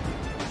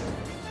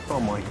 Oh,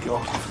 my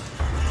God.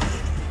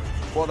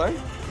 What are they?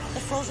 The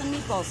frozen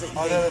meatballs that you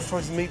Oh, made. they're the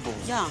frozen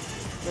meatballs? Yeah,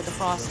 with the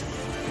frosting.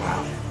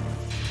 Wow.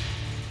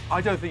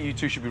 I don't think you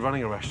two should be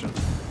running a restaurant.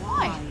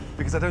 Why?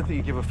 Because I don't think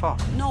you give a fuck.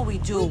 No, we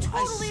do. We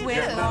totally I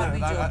swear to God, we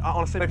do.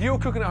 Honestly, if you're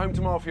cooking at home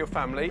tomorrow for your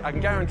family, I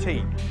can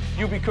guarantee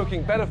you'll be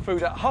cooking better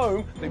food at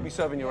home than you'll be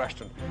serving in your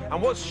restaurant.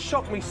 And what's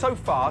shocked me so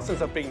far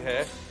since I've been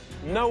here,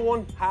 no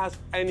one has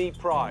any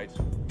pride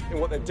in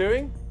what they're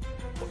doing,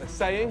 what they're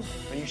saying,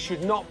 and you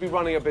should not be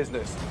running a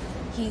business.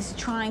 He's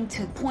trying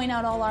to point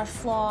out all our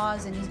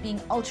flaws, and he's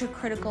being ultra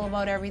critical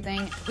about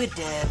everything. We're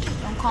dead.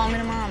 Don't call me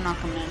tomorrow, I'm not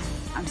coming in.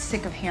 I'm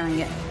sick of hearing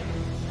it.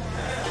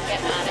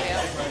 Getting out of here.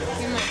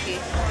 You might be.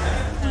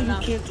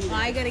 You can't do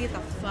that. I gotta get the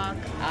fuck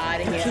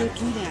out of You here. can't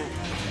do that.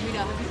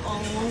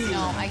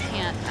 No, I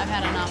can't. I've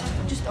had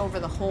enough. Just over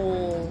the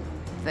whole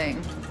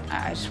thing.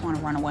 I just want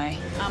to run away.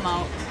 I'm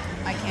out.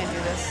 I can't do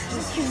this.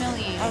 This is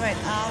humiliating. All right,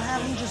 I'll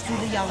have him just do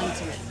the yelling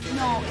to me.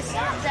 No, it's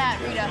not that,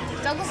 Rita.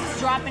 Douglas is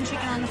dropping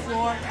chicken on the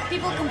floor.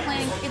 People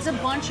complaining. It's a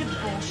bunch of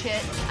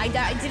bullshit. I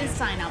didn't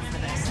sign up for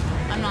this.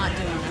 I'm not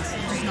doing this.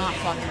 I'm just not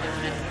fucking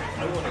doing it.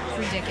 It's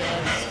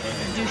ridiculous.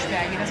 He's a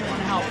douchebag. He doesn't want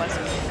to help us.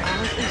 I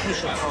don't think we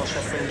should call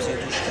Chef Ramsay a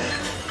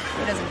douchebag.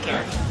 He doesn't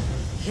care.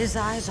 His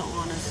eyes are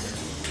on us.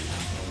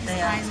 His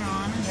eyes are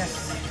on us?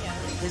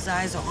 Yes. His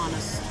eyes are on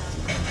us.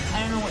 I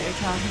don't know what you're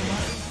talking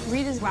about.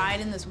 Rita's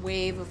riding this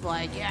wave of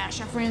like, yeah,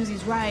 Chef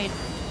Ramsay's right.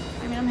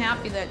 I mean, I'm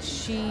happy that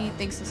she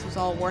thinks this was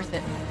all worth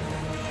it.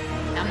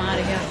 I'm out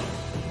of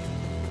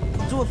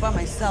here. I'll do it by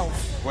myself.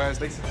 Where's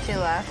Lisa? She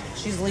left.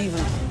 She's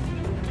leaving.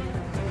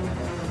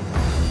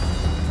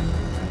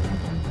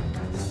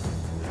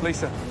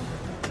 Lisa,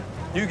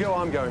 you go,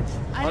 I'm going.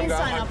 I didn't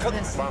sign up for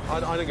this. I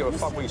don't give a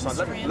fuck what you signed.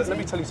 Let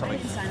me tell you something.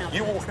 I didn't sign up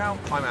You for walk out,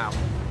 I'm out.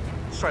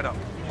 Straight up.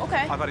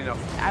 Okay. I've had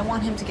enough. I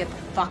want him to get the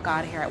fuck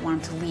out of here. I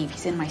want him to leave.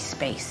 He's in my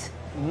space.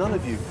 none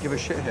of you give a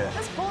shit here.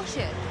 That's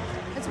bullshit.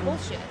 It's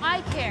bullshit.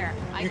 I care.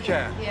 You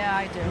care? Yeah,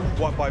 I do.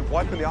 What, by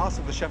wiping the ass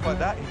of the chef like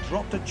that? He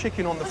dropped a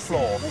chicken on the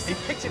floor. Listen.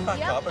 He picked it back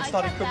Yep, up and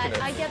started cooking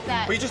it. I get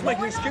that. But you're just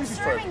making excuses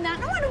for him. That.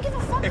 No, I don't give a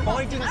fuck. If about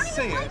I him. didn't I don't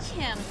see even it, like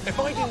him. if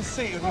I didn't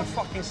see it, he would have been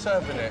fucking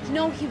serving it.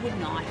 No, he would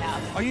not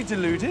have. Are you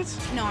deluded?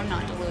 No, I'm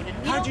not deluded.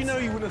 How do you know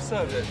he wouldn't have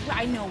served it?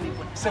 I know he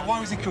wouldn't. So why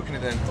was he cooking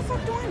it then? What the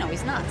fuck do I know?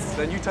 He's nuts.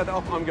 Then you take that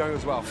up, I'm going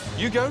as well.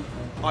 You go,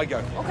 I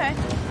go. Okay.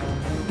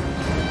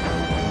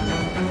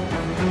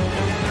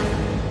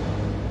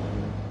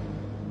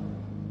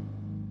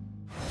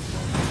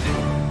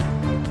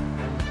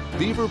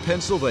 Beaver,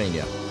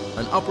 Pennsylvania,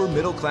 an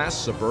upper-middle-class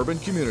suburban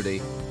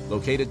community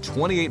located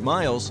 28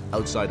 miles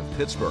outside of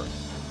Pittsburgh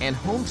and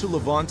home to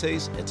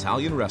Levante's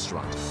Italian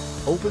restaurant,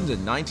 opened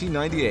in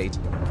 1998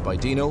 by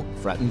Dino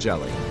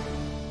Fratangeli.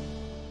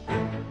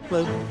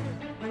 Hello.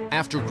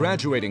 After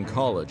graduating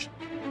college,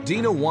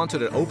 Dino wanted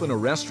to open a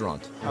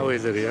restaurant. How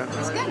is it here?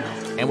 It's good.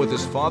 And with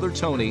his father,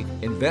 Tony,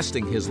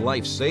 investing his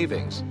life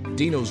savings,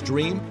 Dino's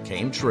dream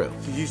came true.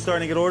 Did you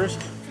starting to get orders?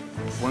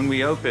 When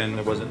we opened,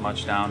 there wasn't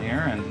much down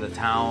here, and the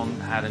town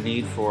had a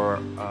need for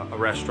a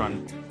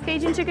restaurant.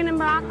 Cajun chicken and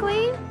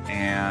broccoli.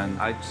 And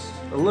I was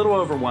a little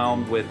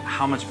overwhelmed with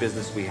how much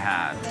business we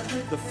had.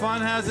 The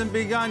fun hasn't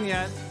begun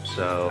yet.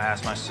 So I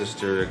asked my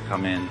sister to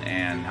come in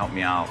and help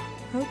me out.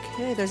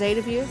 Okay, there's 8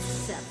 of you.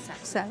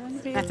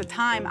 7. At the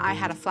time, I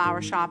had a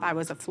flower shop. I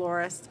was a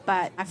florist,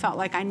 but I felt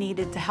like I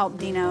needed to help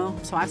Dino,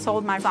 so I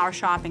sold my flower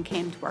shop and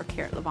came to work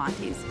here at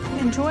Levante's.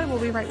 Enjoy, we'll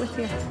be right with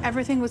you.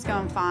 Everything was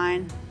going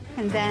fine,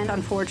 and then,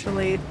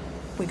 unfortunately,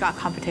 we got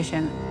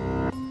competition.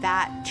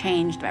 That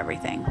changed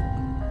everything.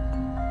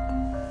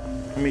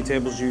 How many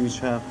tables do you each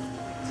have?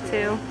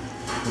 2.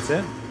 That's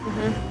it?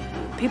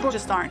 People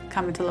just aren't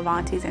coming to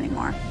Levante's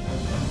anymore.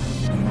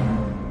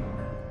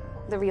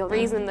 The real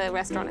reason the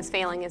restaurant is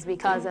failing is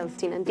because of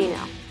Tina and Dino.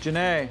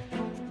 Janae,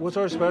 what's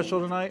our special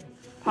tonight?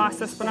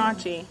 Pasta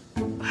spinaci.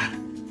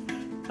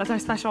 That's our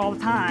special all the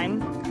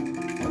time.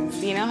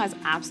 Dino has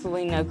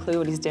absolutely no clue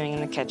what he's doing in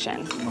the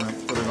kitchen. I'm gonna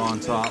put it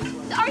on top.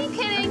 Are you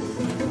kidding?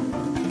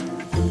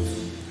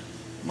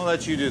 I'm gonna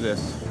let you do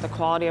this. The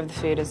quality of the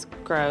food is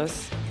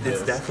gross.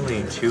 It's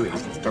definitely chewy.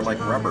 They're like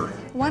rubber.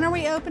 When are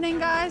we opening,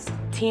 guys?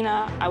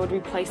 Tina, I would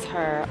replace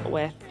her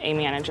with a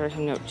manager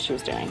who knew what she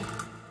was doing.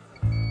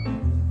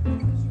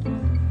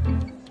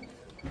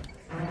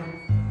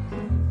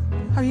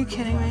 Are you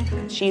kidding me?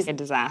 She's a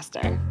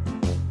disaster.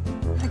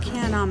 I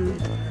can't,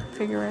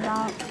 figure it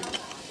out.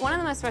 One of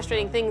the most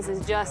frustrating things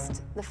is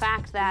just the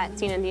fact that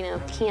Tina and Dino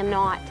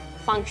cannot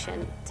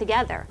function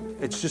together.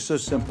 It's just so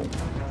simple.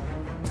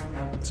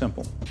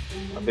 Simple.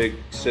 My big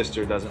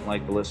sister doesn't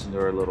like to listen to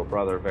her little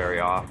brother very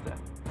often.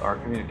 Our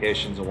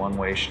communication's a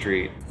one-way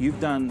street.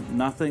 You've done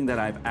nothing that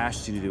I've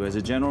asked you to do as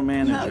a general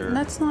manager. No,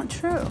 that's not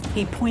true.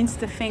 He points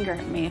the finger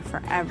at me for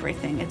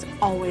everything. It's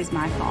always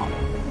my fault.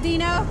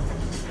 Dino?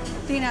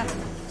 Dino.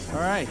 All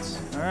right,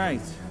 all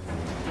right.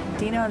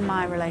 Dino and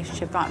my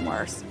relationship got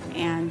worse,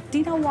 and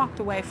Dino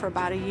walked away for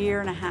about 1.5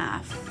 years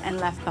and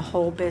left the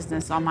whole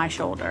business on my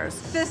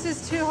shoulders. This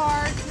is too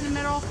hard in the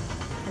middle.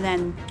 And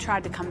then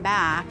tried to come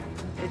back.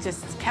 It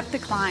just kept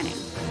declining.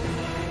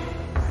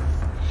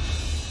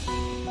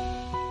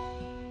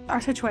 Our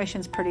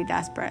situation's pretty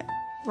desperate.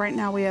 Right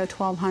now we owe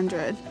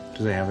 $1,200.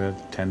 Do they have a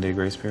 10-day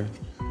grace period?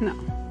 No,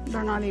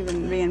 they're not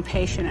even being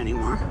patient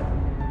anymore.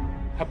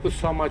 I put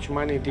so much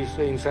money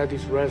inside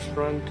this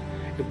restaurant.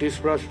 If this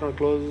restaurant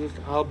closes,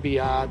 I'll be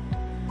at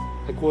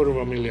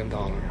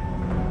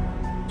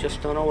 $250,000.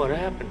 Just don't know what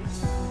happened.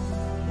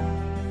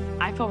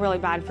 I feel really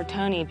bad for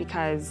Tony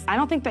because I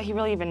don't think that he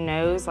really even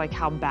knows like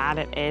how bad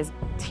it is.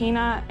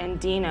 Tina and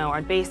Dino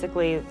are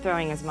basically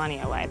throwing his money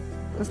away.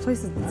 This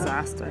place is a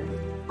disaster.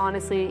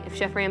 Honestly, if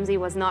Chef Ramsay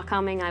was not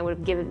coming, I would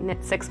have given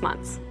it 6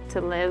 months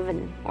to live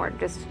or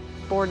just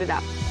board it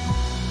up.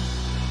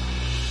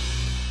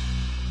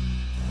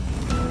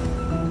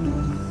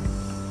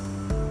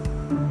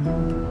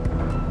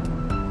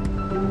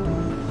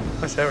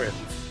 Nice area.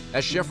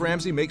 As Chef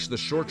Ramsay makes the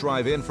short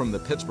drive in from the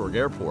Pittsburgh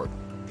airport,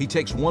 he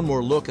takes one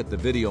more look at the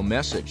video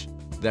message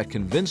that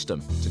convinced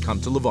him to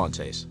come to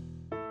Levante's.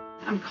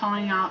 I'm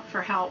calling out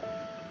for help.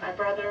 My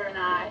brother and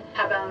I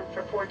have owned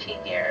for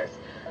 14 years.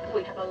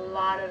 We have a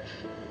lot of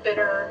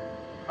bitter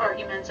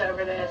arguments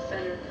over this,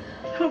 and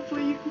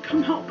hopefully you can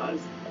come help us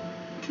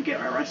to get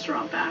our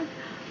restaurant back.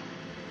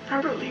 I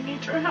really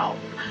need your help.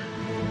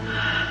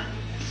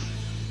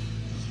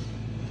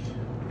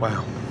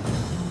 Wow.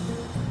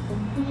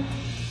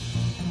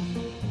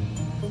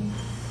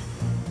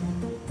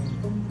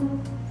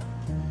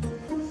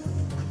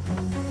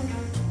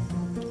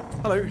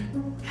 Hello.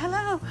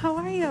 Hello, how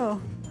are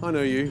you? I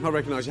know you. I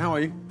recognise you. How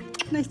are you?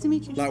 Nice to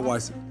meet you.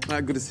 Likewise.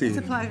 Good to see you. It's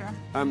a pleasure.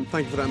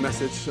 Thank you for that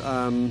message.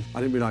 I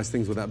didn't realise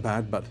things were that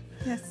bad, but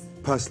Yes,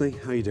 personally,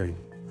 how are you doing?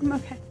 I'm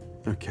okay.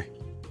 Okay.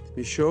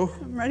 You sure?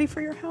 I'm ready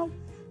for your help.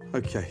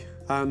 Okay.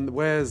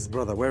 Where's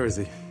brother? Where is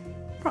he?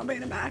 Probably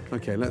in the back.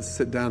 Okay, let's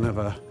sit down and have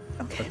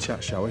a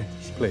chat, shall we?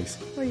 Please.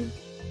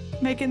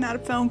 Making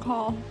that phone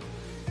call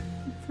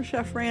for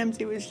Chef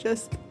Ramsay was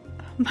just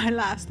my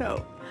last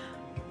hope.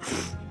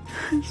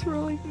 I just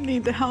really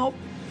need the help.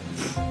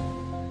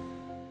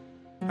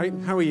 Hey,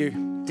 how are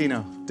you?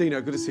 Dino.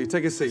 Dino, good to see you.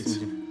 Take a seat.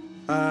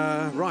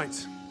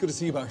 Right, good to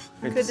see you both.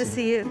 Good to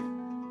see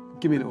you.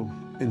 Give me a little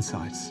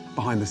insight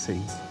behind the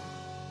scenes.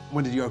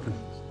 When did you open?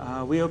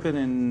 We opened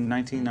in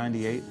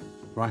 1998.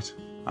 Right.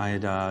 I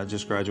had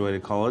just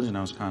graduated college, and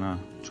I was kind of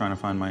trying to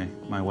find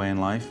my way in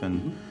life.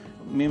 And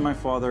me and my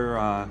father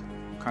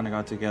kind of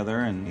got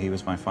together, and he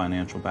was my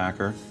financial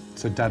backer.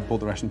 So Dad bought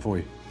the restaurant for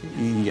you?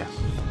 Yes.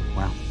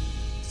 Wow.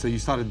 So you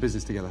started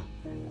business together?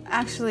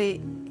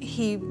 Actually,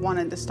 he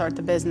wanted to start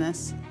the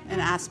business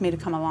and asked me to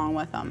come along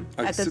with him.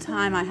 At the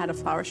time, I had a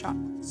flower shop.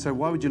 So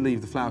why would you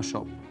leave the flower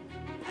shop?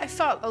 I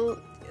felt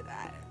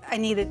I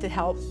needed to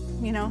help,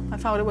 you know? I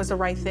felt it was the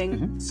right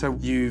thing. So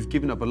you've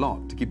given up a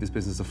lot to keep this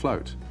business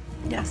afloat?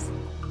 Yes.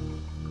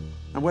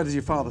 And where does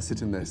your father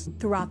sit in this?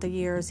 Throughout the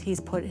years, he's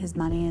put his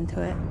money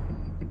into it.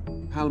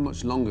 How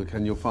much longer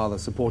can your father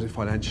support it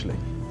financially?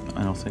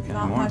 I don't think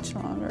Not anymore. much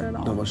longer at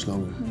all. Not much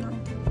longer. No.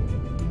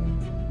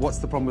 What's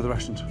the problem with the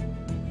restaurant?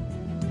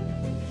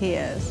 He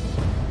is.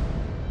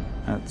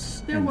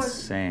 That's There was-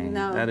 insane.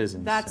 No, That is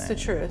insane. that's the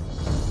truth.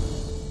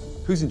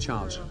 Who's in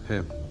charge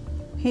here?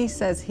 He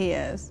says he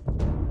is.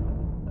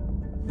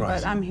 Right.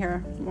 But I'm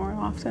here more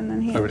often than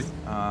he is.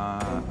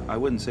 I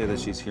wouldn't say that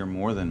she's here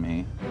more than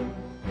me.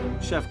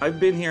 Chef, I've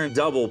been here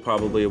double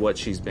probably what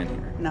she's been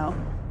here. No.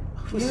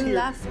 You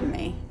left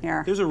me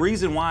here. There's a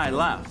reason why I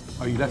left.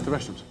 Oh, you left the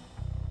restaurant?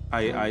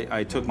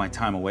 I took my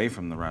time away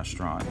from the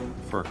restaurant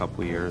for a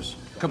couple of years.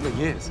 A couple of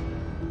years?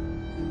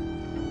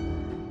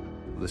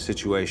 The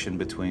situation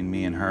between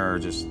me and her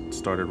just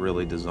started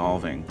really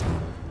dissolving.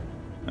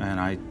 And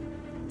I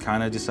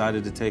kind of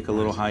decided to take a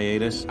little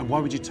hiatus. And why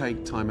would you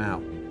take time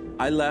out?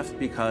 I left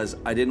because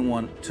I didn't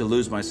want to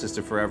lose my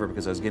sister forever,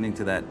 because I was getting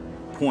to that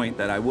point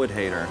that I would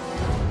hate her.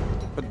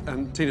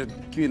 But Tina,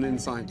 give me an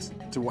insight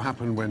to what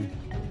happened when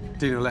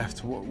Dina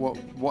left.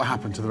 What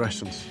happened to the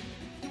restaurant?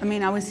 I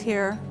mean, I was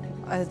here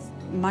as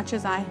much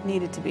as I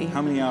needed to be.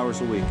 How many hours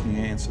a week? Can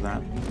you answer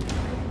that?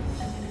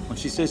 When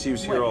she says she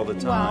was here all the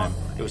time,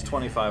 it was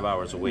 25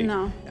 hours a week.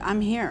 No,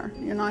 I'm here.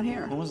 You're not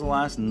here. When was the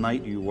last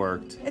night you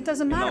worked? It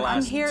doesn't matter. In the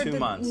last I'm here 2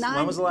 months. 9,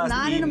 When was the last 9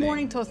 evening? in the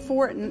morning till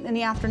 4 in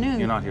the afternoon.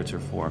 You're not here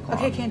till 4 o'clock.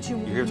 Okay, can't you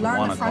You're here till learn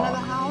 1 the front of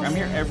o'clock. the house? I'm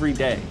here every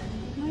day.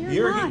 No,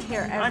 you're not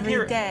here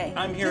every day.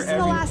 I'm here Just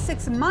every in the last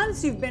 6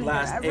 months you've been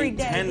last here every 8,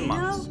 day. 10 you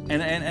months. know?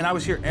 And I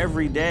was here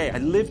every day. I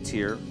lived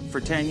here for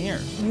 10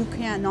 years. You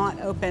cannot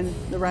open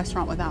the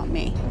restaurant without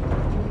me.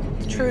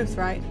 The truth,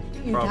 right?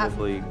 You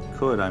Probably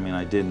could. I mean,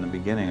 I did in the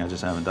beginning. I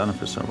just haven't done it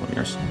for several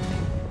years.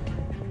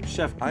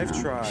 Chef, I've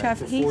tried Chef,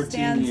 for he 14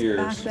 stands years.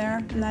 back there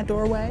in that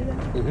doorway,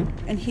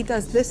 and he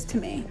does this to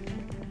me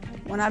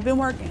when I've been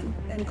working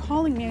and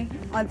calling me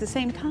at the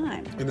same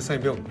time. In the same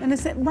building? And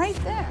it's right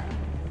there.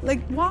 Like,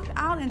 walk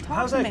out and talk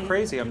How's to that me.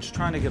 crazy? I'm just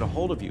trying to get a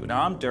hold of you.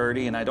 Now, I'm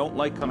dirty, and I don't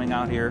like coming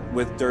out here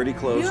with dirty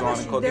clothes You know, on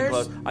and cooking there's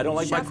clothes. I don't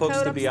like my chef cooks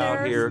coat to be out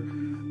upstairs. here.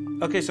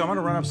 Okay, so I'm gonna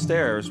run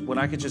upstairs when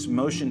I could just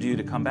motion to you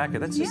to come back here.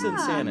 That's just Yeah.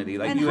 insanity.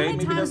 Like, And you how hate many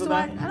me because of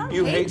times that? do I don't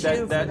You hate hate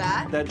you for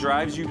that. That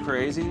drives you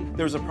crazy?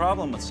 There's a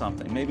problem with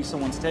something. Maybe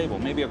someone's table.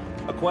 Maybe a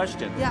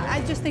question. Yeah,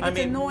 I just think I it's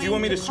mean, annoying do you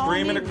want me to call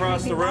scream me, it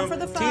across make the me run room?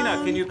 for the Tina,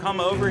 phone. can you come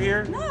over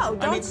here? No,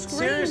 don't I mean, scream,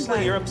 seriously,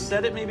 but- you're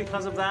upset at me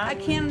because of that? I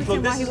can't Look,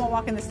 understand why this he is- won't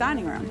walk in this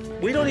dining room.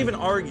 We don't even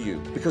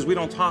argue because we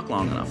don't talk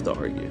long enough to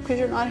argue. Because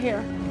you're not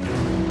here.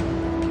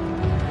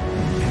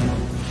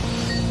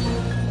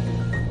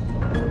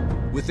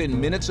 Within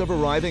minutes of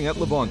arriving at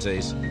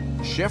Levante's,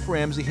 Chef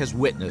Ramsay has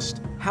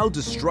witnessed how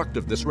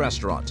destructive this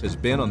restaurant has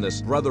been on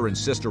this brother and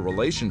sister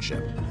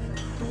relationship.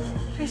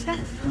 Hey, Chef,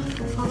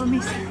 follow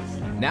me, sir.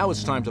 Now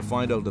it's time to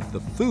find out if the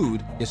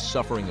food is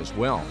suffering as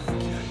well.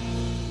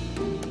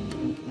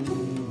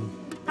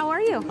 How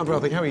are you? I'm well,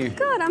 thank you. How are you?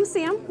 Good, I'm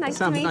Sam. Nice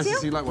Sam, to meet nice you. to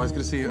see you. Likewise, good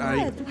to see you.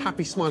 A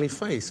happy, smiley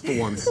face for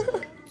once.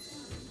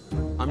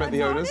 I met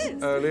the owners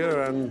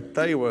earlier, and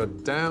they were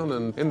down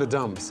and in the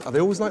dumps. Are they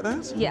always like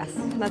that? Yes,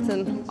 that's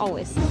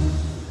always.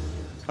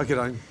 Okay,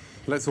 Diane,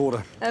 let's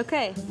order.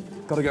 Okay.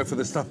 Got to go for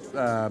the stuffed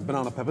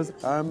banana peppers.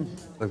 I've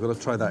got to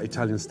try that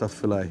Italian stuffed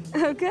fillet.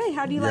 Okay,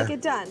 how do you like Yeah.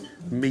 it done?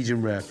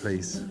 Medium rare,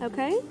 please.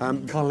 Okay.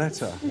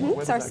 Carletta. Where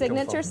It's did our that come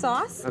signature from?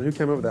 sauce. And who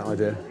came up with that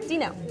idea?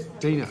 Dino.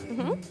 Dina.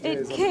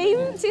 It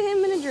came to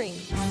him in a dream.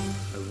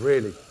 Oh,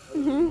 really?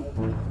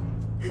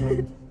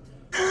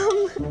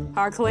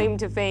 Our claim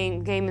to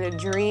fame came in a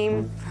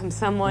dream from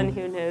someone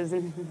who knows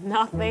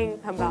nothing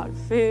about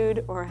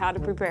food or how to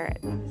prepare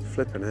it.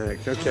 Flippin'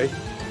 heck, okay.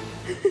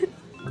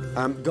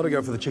 Got to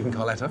go for the chicken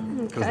Carletta,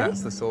 because Okay.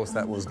 that's the sauce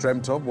that was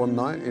dreamt of one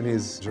night in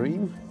his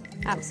dream.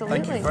 Absolutely.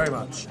 Thank you very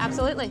much.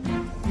 Absolutely.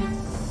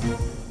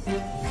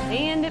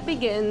 And it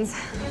begins.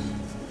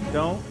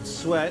 Don't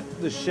sweat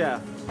the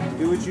chef.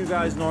 Do what you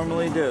guys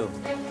normally do.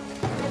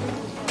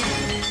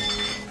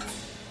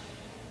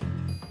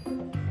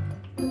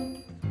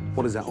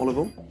 What is that, olive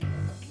oil?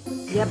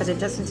 Yeah, but it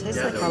doesn't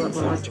taste like olive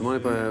oil. Do you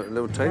mind if I have a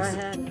little Go taste?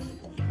 ahead.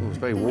 Oh, it's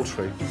very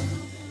watery.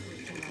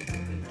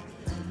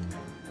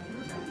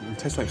 It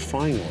tastes like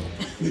frying oil.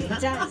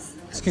 It does.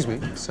 Excuse me,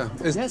 sir.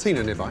 Is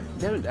Tina nearby?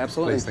 Yeah,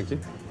 absolutely. Please, thank you.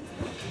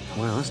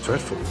 Wow, that's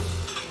dreadful.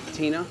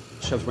 Tina,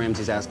 Chef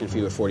Ramsay's asking for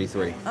you at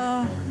 43.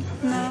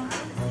 No.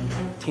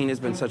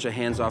 Tina's been such a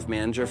hands-off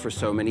manager for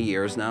so many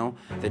years now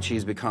that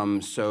she's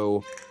become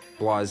so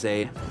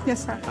blasé.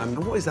 Yes, sir.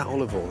 And what is that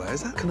olive oil there?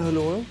 Is that canola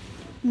oil?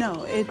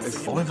 No,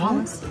 it's olive oil?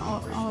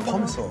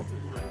 Pomace oil.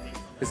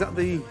 Is that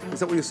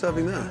what you're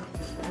serving there?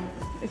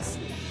 It's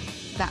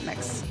that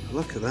mix.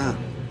 Look at that.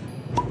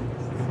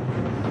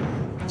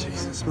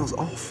 Jeez, it smells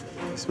off.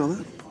 You smell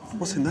that?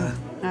 What's in there?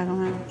 I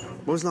don't know.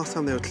 When was the last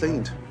time they were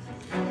cleaned?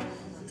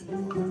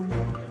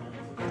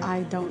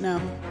 I don't know.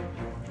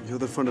 You're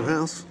the front of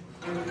house.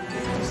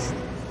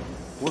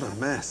 What a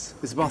mess.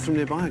 Is the bathroom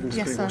nearby? I can just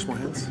Yes, quickly sir. wash my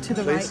hands. To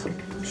the please.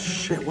 right.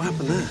 Shit, what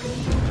happened there?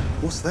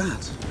 What's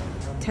that?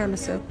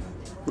 Tiramisu.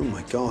 Oh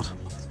my God.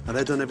 Are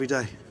they done every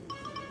day?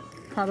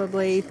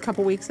 Probably a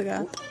couple weeks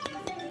ago.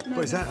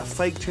 What, is that a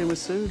fake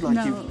tiramisu?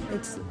 No,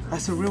 it's...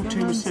 That's a real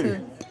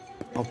tiramisu?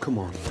 Oh, come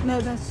on. No,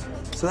 that's...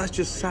 So that's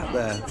just sat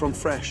there from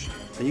fresh,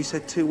 and you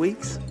said 2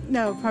 weeks?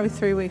 No, probably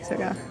 3 weeks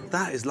ago.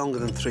 That is longer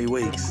than 3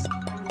 weeks.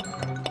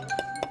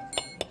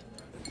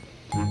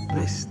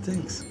 It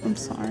stinks. I'm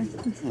sorry.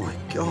 Oh my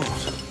God.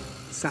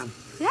 Sam.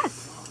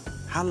 Yes.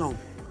 How long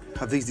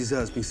have these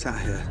desserts been sat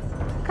here?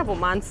 A couple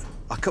months.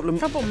 A couple of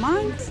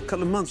months? A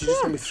couple of months? You just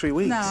told me 3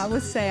 weeks. No, I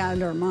would say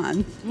under a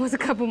month. It was a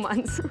couple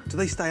months. Do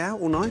they stay out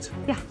all night?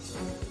 Yeah.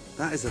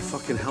 That is a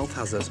fucking health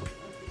hazard.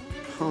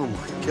 Oh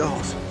my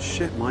God.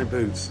 Shit my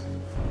boots.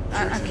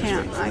 I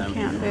can't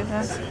do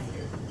this.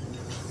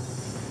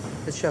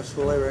 It's chef's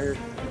fillet right here.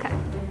 Okay.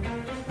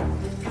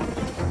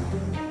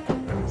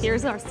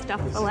 Here's our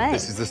stuffed fillet.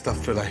 This is the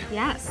stuffed fillet.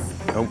 Yes.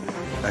 Oh,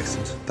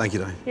 excellent. Thank you,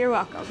 Dave. You're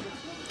welcome.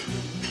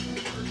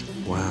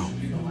 Wow.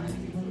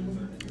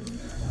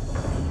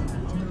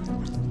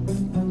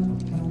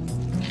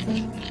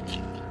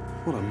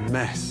 What a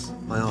mess.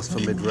 I asked for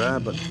mid-rare,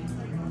 but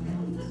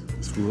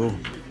it's raw.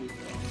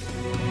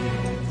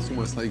 It's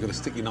almost like you've got to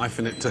stick your knife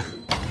in it to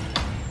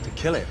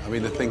kill it. I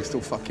mean, the thing's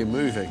still fucking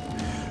moving.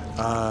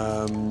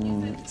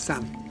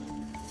 Sam,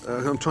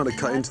 I'm trying to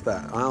cut into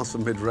that. I asked for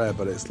mid-rare,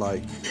 but it's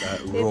like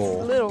raw. It's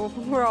a little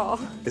raw.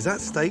 Is that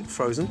steak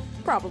frozen?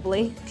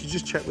 Probably. Could you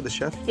just check with the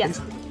chef, Yes.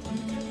 please?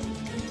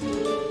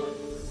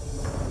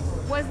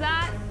 Was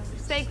that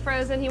steak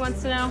frozen, he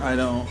wants to know? I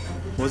don't.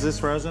 Was this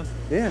frozen?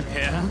 Yeah.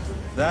 Yeah.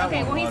 That Okay,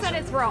 one well, he wasn't.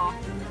 said it's raw. I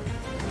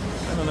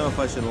don't know if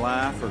I should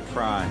laugh or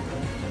cry.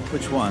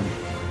 Which one?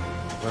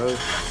 Rose?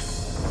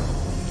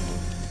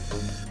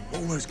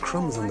 All those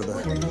crumbs under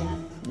there.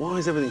 Why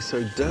is everything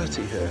so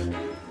dirty here?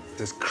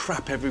 There's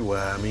crap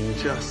everywhere. I mean,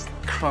 just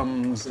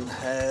crumbs and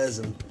hairs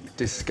and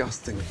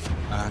disgusting.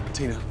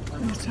 Tina,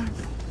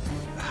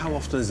 how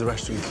often is the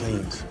restaurant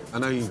cleaned? I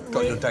know you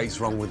got your dates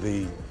wrong with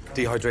the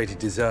dehydrated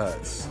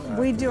desserts.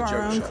 We do the our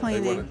joke own show. They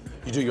cleaning. wanted-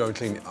 You do your own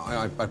cleaning.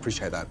 I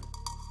appreciate that.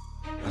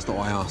 That's not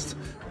what I asked.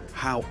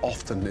 How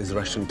often is the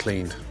restaurant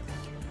cleaned?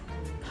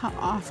 How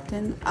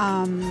often?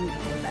 I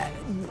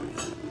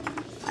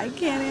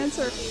can't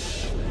answer.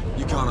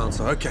 You can't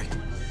answer. Okay.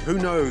 Who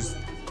knows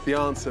the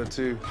answer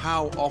to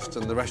how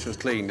often the restaurant's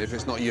cleaned if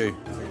it's not you?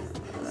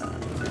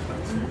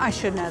 I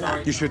should know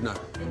that. You should know.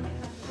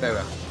 There we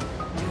are.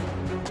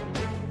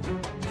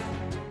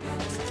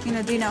 You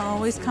know, Dino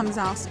always comes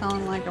out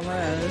smelling like a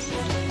rose.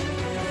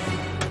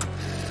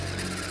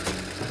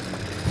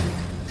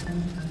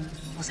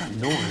 What's that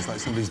noise? Like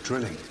somebody's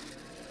drilling.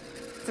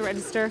 The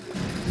register.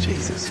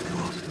 Jesus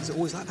God. Is it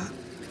always like that?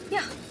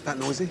 Yeah. That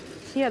noisy?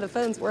 Yeah, the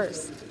phone's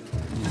worse.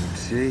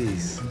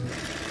 Jeez.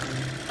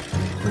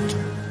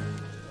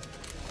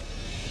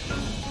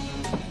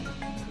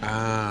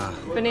 Ah,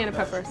 Banana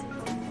peppers.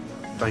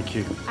 thank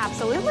you.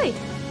 Absolutely.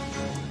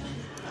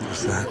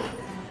 What's that?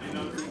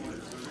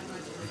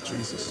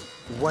 Jesus.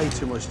 Way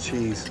too much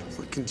cheese. It's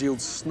like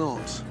congealed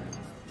snot.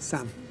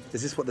 Sam,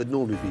 is this what they'd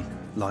normally be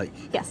like?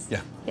 Yes.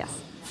 Yeah.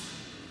 Yes.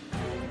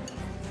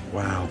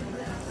 Wow.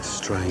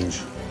 Strange.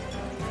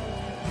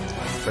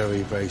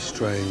 Very, very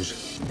strange.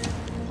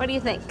 What do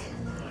you think?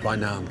 Right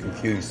now, I'm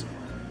confused.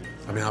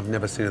 I mean, I've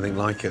never seen anything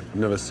like it. I've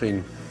never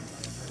seen,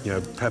 you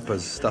know,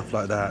 peppers, stuff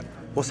like that.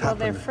 What's Well,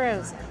 happened? they're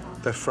frozen.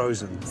 They're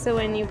frozen. So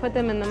when you put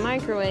them in the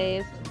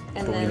microwave and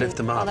But when then you lift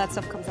them up, all that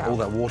stuff comes out. all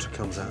that water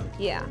comes out.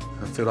 Yeah.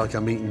 I feel like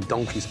I'm eating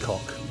donkey's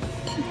cock.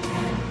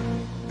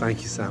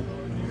 Thank you, Sam.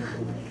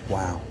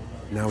 Wow.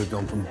 Now we've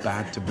gone from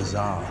bad to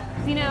bizarre.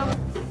 You know,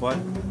 What?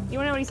 you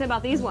wanna know what he said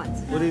about these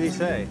ones? What did he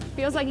say?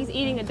 Feels like he's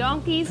eating a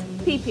donkey's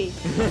pee-pee.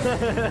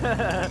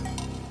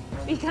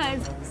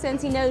 Because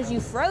since he knows you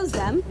froze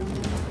them,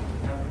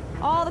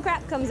 all the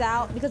crap comes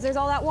out because there's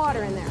all that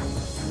water in there.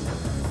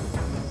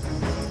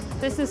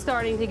 This is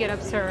starting to get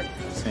absurd.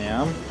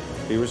 Sam,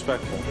 be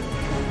respectful.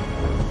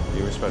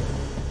 Be respectful.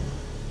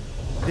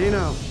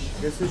 Dino,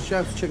 this is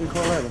Chef's chicken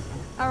Carletta.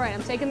 All right,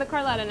 I'm taking the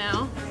Carletta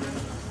now.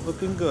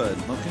 Looking good,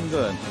 looking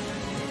good.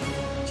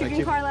 Chicken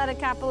you. Carletta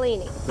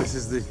Capellini. This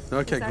is the...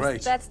 Okay,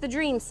 great. That's the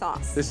dream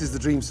sauce. This is the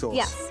dream sauce.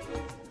 Yes.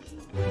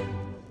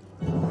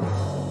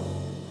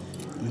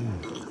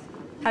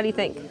 How do you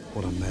think?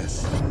 What a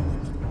mess.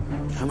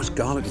 How much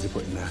garlic does he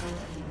put in there?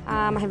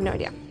 I have no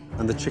idea.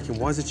 And the chicken,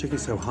 why is the chicken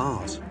so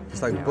hard?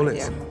 It's like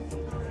bullets. idea.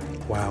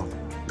 Wow,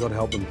 God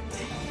help them.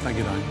 Thank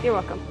you, Diane. You're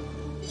welcome.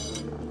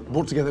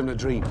 Brought together in a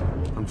dream.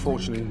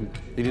 Unfortunately,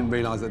 he didn't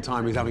realise at the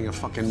time he was having a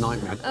fucking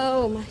nightmare.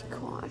 Oh my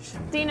gosh.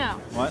 Dino.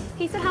 What?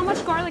 He said, how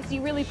much garlic do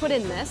you really put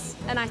in this?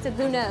 And I said,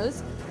 who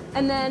knows?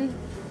 And then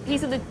he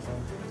said,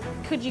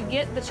 could you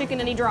get the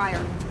chicken any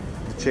drier?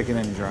 The chicken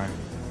any drier.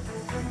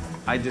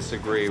 I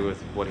disagree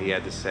with what he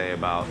had to say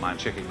about my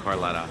chicken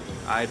Carletta.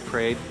 I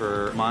prayed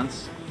for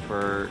months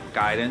for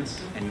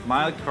guidance, and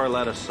my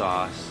Carletta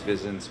sauce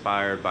is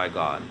inspired by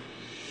God.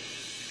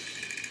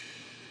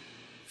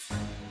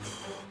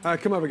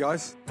 Come over,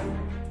 guys.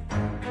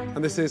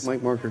 And this is...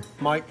 Mike Marker.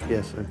 Mike?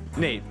 Yes, sir.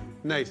 Nate.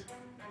 Nate.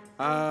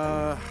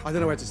 I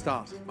don't know where to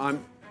start.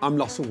 I'm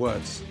lost for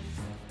words.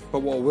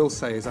 But what I will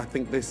say is I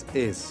think this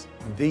is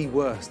the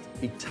worst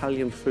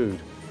Italian food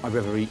I've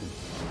ever eaten.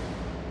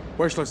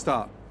 Where shall I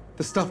start?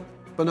 The stuffed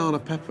banana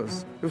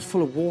peppers. It was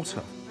full of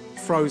water,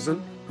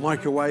 frozen,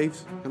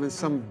 microwaved, and then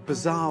some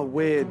bizarre,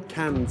 weird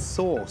canned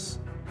sauce.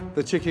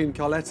 The chicken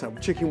Carletta.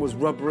 Chicken was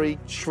rubbery,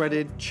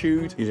 shredded,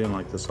 chewed. You didn't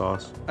like the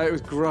sauce? It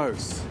was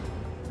gross.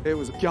 It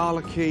was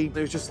garlicky. It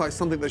was just like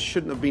something that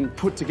shouldn't have been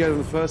put together in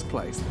the first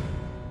place.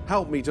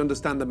 Help me to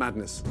understand the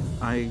madness.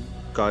 I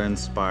got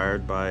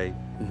inspired by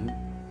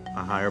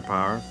a higher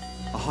power.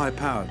 A higher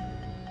power?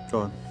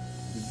 God.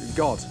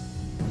 God?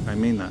 I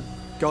mean that.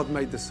 God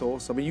made the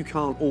sauce. I mean, you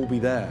can't all be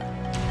there.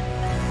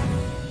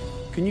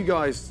 Can you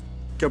guys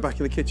go back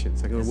in the kitchen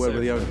so I can word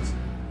with the owners?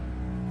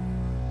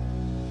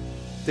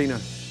 Dino,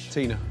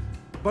 Tina,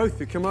 both of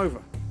you come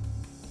over.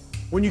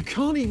 When you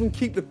can't even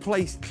keep the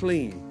place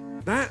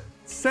clean, that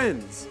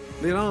sends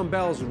the alarm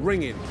bells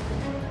ringing.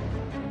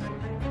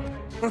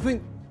 But I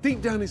think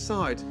deep down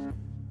inside,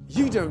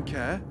 you don't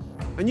care,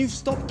 and you've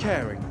stopped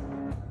caring.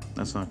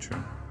 That's not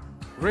true.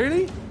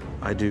 Really?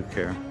 I do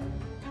care.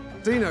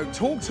 Dino,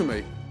 talk to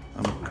me.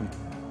 I'm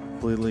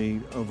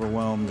completely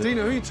overwhelmed.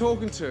 Dino, who are you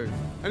talking to?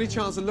 Any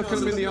chance of looking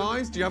them in the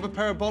eyes? Do you have a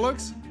pair of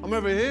bollocks? I'm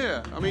over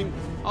here. I mean,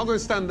 I'll go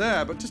stand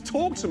there, but just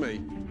talk to me.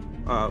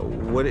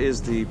 What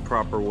is the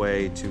proper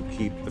way to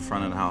keep the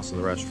front of the house of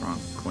the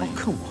restaurant clean? Oh,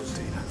 come on,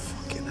 Dino.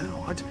 Fucking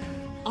hell.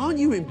 Aren't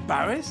you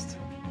embarrassed?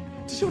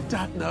 Does your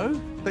dad know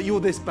that you're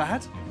this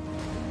bad?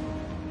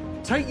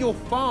 Take your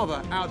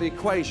father out of the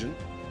equation,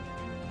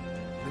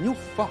 and you're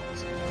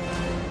fucked.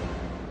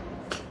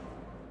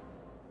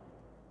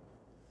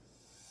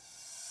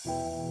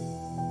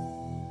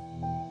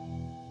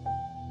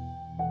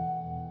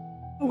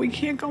 We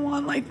can't go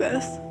on like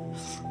this.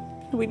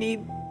 We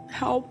need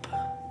help.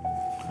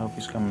 I hope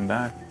he's coming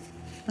back.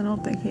 I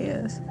don't think he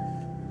is.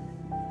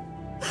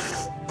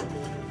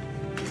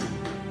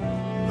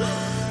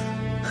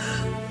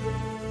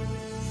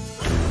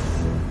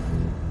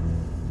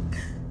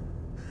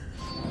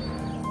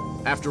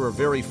 After a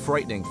very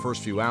frightening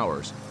first few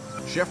hours,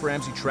 Chef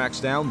Ramsay tracks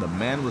down the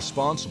man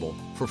responsible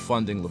for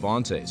funding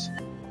Levante's.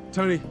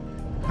 Tony,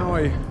 how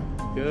are you?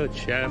 Good,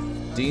 Chef.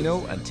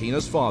 Dino and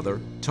Tina's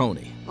father,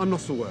 Tony. I'm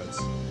lost for words.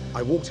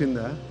 I walked in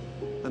there,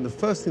 and the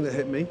first thing that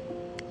hit me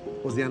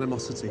was the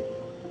animosity.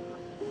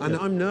 And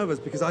I'm nervous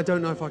because I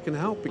don't know if I can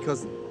help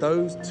because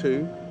those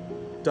two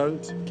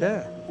don't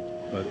care.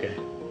 Okay.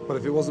 But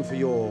if it wasn't for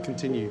your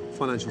continued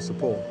financial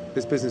support,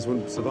 this business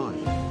wouldn't survive.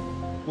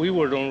 We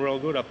were doing real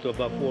good up to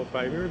about 4 or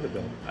 5 years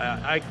ago.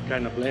 I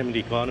kind of blame the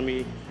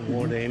economy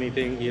more than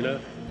anything, you know?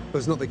 But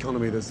it's not the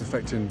economy that's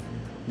affecting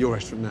your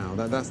restaurant now.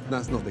 That's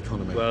not the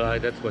economy. Well,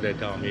 that's what they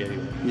tell me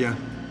anyway. Yeah.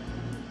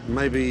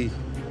 Maybe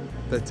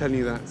they're telling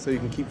you that so you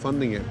can keep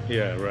funding it.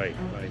 Yeah, right.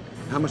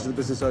 How much does the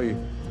business owe you?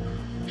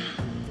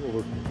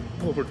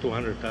 Over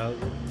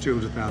 200,000.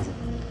 200,000.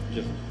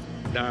 Just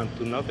down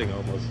to nothing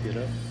almost, you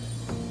know?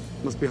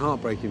 Must be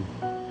heartbreaking.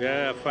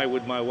 Yeah, I fight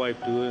with my wife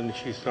too, and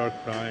she starts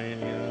crying,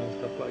 you know,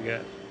 stuff like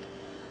that.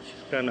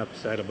 She's kind of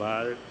upset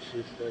about it.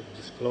 She said,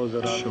 just close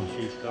it up. Sure.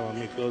 She's telling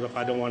me, close up.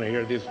 I don't want to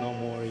hear this no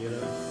more, you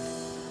know?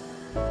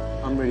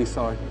 I'm really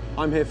sorry.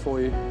 I'm here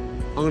for you.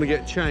 I'm going to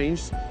get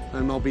changed,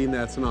 and I'll be in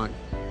there tonight.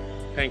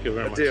 Thank you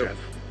very much, deal. Chef.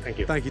 Thank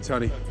you. Thank you,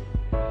 Tony.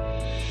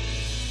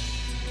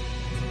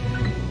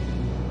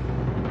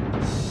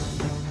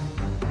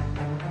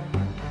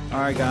 All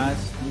right,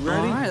 guys, you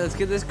ready? All right, let's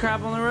get this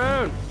crap on the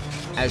road.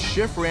 As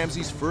Chef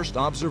Ramsay's first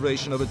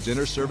observation of a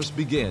dinner service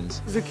begins,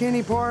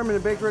 Zucchini parm and a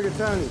baked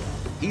rigatoni.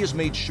 he has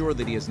made sure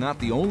that he is not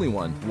the only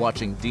one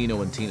watching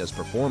Dino and Tina's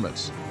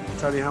performance.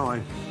 Tony, how are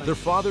you? Their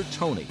father,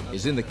 Tony,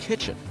 is in the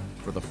kitchen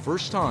for the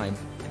first time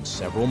in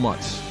several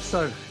months.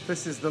 So,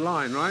 this is the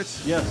line, right?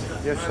 Yes.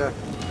 Yes, chef.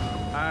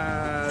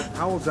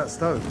 How old's that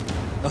stove?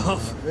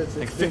 Oh,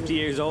 like 50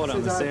 years old,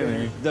 I'm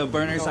assuming. The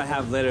burners I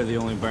have lit are the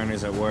only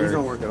burners that work. These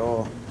don't work at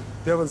all.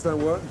 The ovens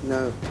don't work?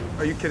 No.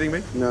 Are you kidding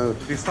me? No.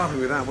 If you're starting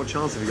with that, what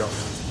chance have you got?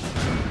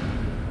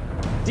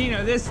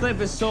 Dino, this slip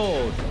is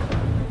sold.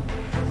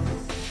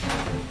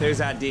 There's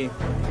that, D.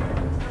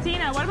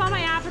 Tina, what about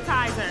my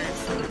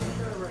appetizers?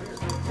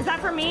 Is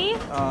that for me?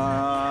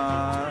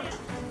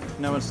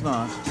 No, it's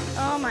not.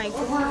 Oh my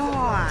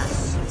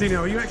gosh.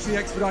 Dino, are you actually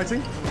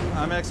expediting?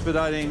 I'm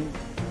expediting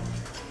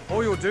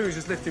All you're doing is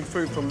just lifting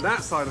food from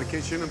that side of the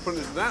kitchen and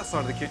putting it to that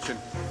side of the kitchen.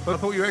 But I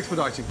thought you were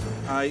expediting.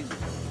 I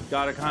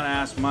gotta kind of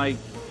ask Mike.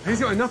 He's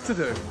got enough to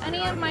do.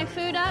 Any of my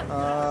food up?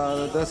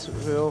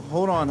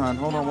 Hold on, hon.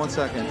 Hold on 1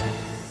 second.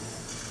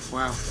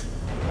 Wow.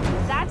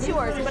 That's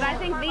yours, but I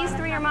think these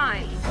 3 are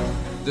mine.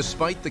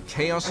 Despite the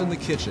chaos in the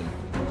kitchen,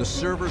 the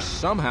servers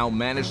somehow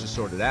managed to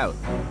sort it out.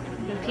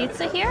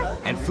 Pizza here?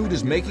 And food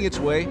is making its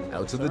way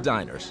out to the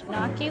diners.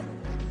 Knock you?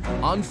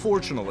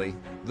 Unfortunately,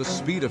 the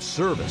speed of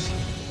service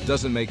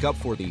doesn't make up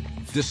for the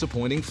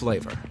disappointing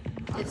flavor.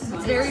 It's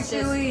very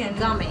chewy and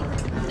gummy.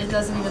 It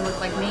doesn't even look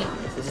like meat.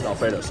 This is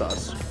Alfredo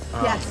sauce.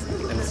 Yes.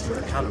 And it's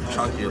kind of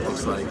chunky, it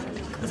looks like.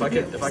 If I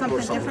could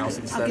order something else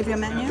instead. I'll give you a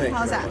menu. Thank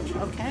How's you that? very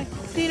much. Okay.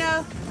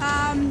 Dino,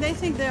 they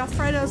think the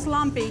Alfredo's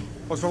lumpy.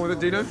 What's wrong with it,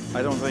 Dino?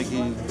 I don't think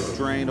he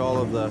drained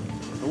all of the...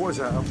 What is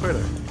that,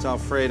 Alfredo? It's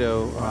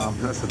Alfredo.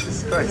 That's a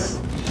disgrace.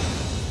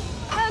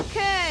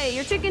 Okay,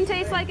 your chicken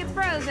tastes like it's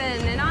frozen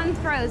and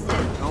unfrozen.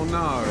 Oh,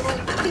 no.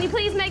 Can you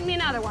please make me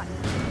another one?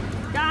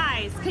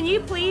 Guys, can you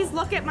please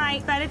look at my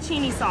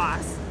fettuccine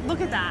sauce?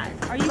 Look at that.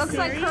 Are you Looks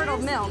like serious?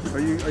 curdled milk. Are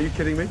you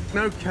kidding me?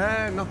 No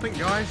care, nothing,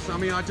 guys. I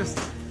mean,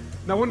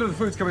 no wonder the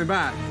food's coming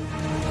back.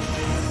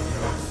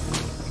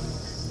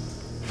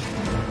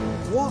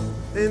 What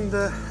in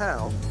the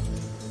hell?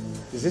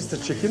 Is this the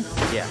chicken?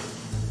 Yeah.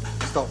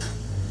 Stop.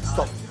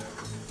 Stop.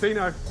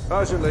 Dino,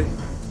 urgently.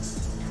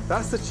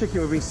 That's the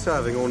chicken we've been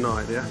serving all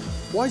night, yeah?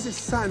 Why is it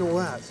sat in all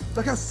that?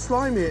 Look how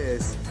slimy it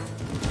is.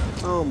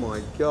 Oh,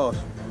 my God.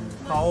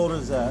 How old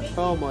is that?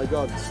 Oh, my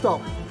God.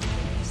 Stop.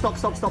 Stop,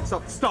 stop, stop,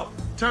 stop, stop.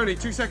 Tony,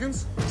 2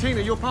 seconds.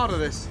 Tina, you're part of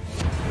this.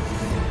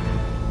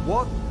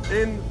 What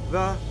in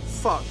the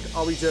fuck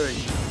are we doing?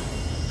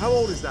 How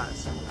old is that?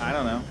 I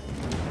don't know.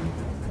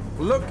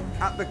 Look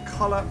at the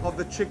color of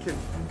the chicken.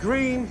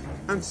 Green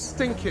and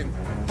stinking.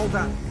 Hold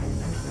that.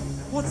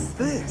 What's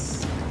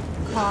this?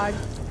 Cod.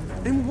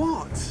 In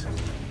what?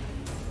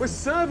 We're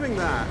serving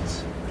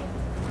that.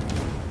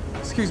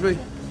 Excuse me.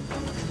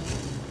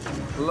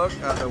 Look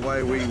at the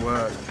way we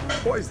work.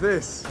 What is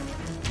this?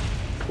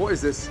 What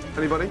is this?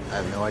 Anybody? I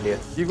have no idea.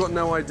 You've got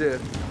no idea.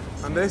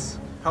 And this?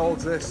 How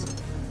old's this?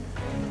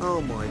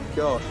 Oh my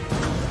God.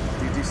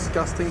 You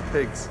disgusting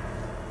pigs.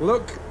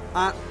 Look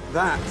at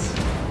that.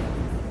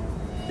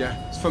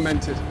 Yeah, it's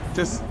fermented.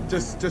 Just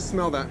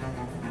smell that.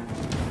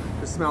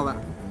 Just smell that.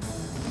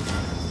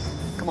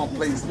 Come on,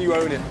 please, you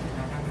own it.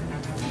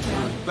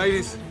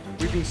 Ladies,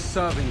 we've been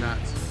serving that.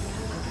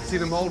 See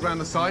the mold around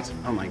the side?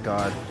 Oh my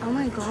God. Oh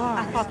my God.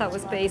 I thought that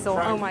was basil.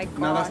 Oh my God.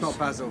 No, that's not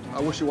basil.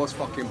 I wish it was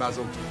fucking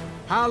basil.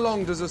 How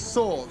long does a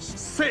sauce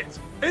sit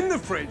in the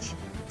fridge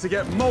to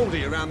get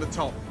moldy around the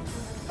top?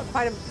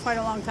 Quite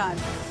a long time.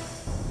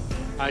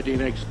 I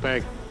didn't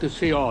expect to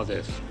see all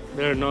this.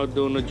 They're not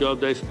doing the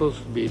job they're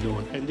supposed to be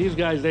doing. And these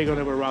guys, they're gonna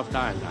have a rough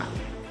time now.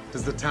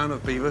 Does the town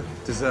of Beaver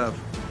deserve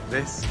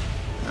this?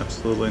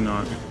 Absolutely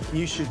not.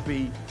 You should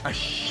be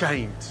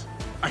ashamed.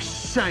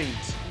 Ashamed.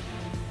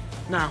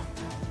 Now,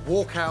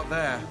 walk out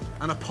there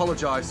and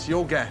apologize to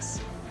your guests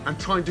and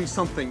try and do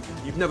something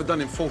you've never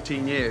done in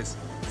 14 years.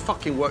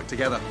 Fucking work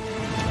together.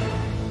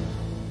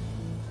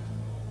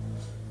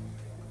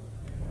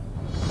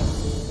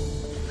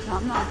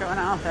 I'm not going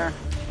out there.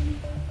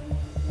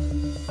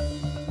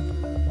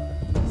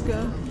 Let's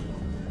go.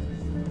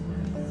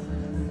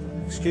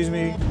 Excuse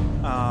me.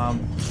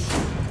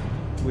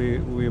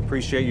 We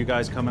appreciate you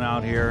guys coming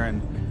out here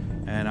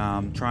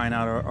and trying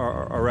out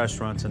our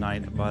restaurant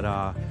tonight,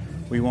 but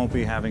we won't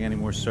be having any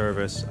more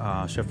service.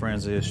 Chef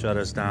Ramsay has shut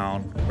us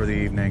down for the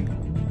evening.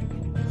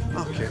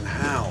 Fucking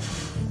hell.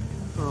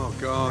 Oh,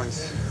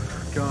 guys.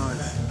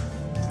 Guys.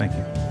 Thank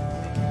you.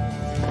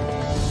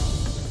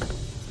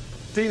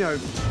 Dino,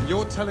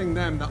 you're telling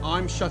them that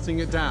I'm shutting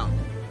it down.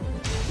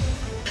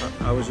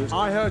 I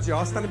heard you. I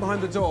was standing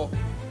behind the door.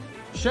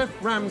 Chef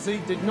Ramsay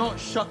did not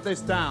shut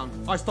this down.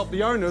 I stopped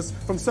the owners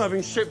from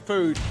serving shit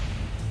food.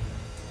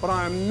 But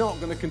I am not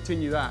going to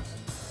continue that.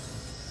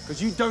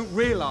 Because you don't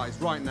realise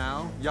right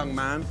now, young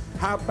man,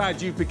 how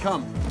bad you've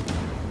become.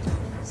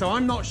 So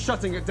I'm not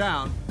shutting it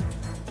down.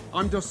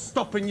 I'm just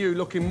stopping you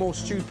looking more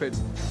stupid.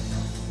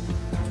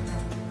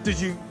 Did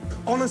you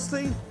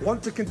honestly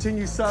want to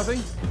continue serving?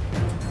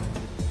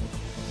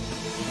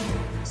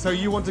 So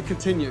you want to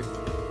continue?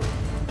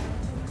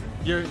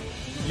 You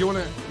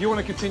want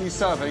to continue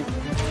serving?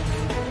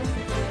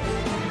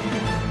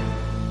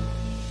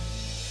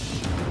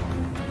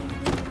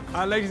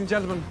 Ladies and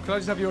gentlemen, could I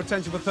just have your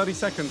attention for 30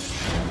 seconds?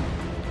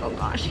 Oh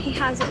gosh, he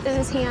has it in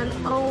his hand.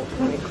 Oh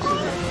my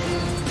God.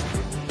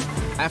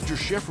 After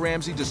Chef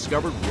Ramsay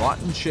discovered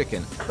rotten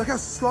chicken... Look how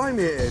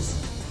slimy it is.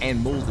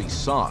 ...and moldy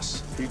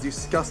sauce... You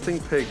disgusting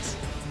pigs.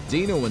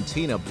 Dino and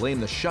Tina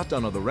blame the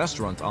shutdown of the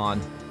restaurant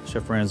on...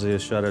 Chef Ramsay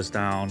has shut us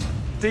down.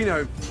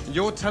 Dino,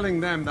 you're telling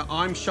them that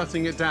I'm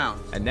shutting it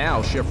down. And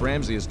now Chef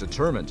Ramsay is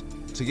determined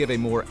to give a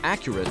more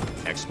accurate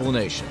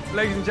explanation.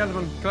 Ladies and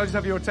gentlemen, could I just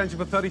have your attention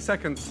for 30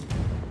 seconds?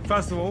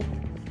 First of all,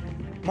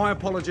 my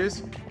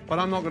apologies, but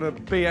I'm not going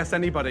to BS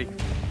anybody.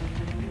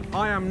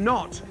 I am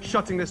not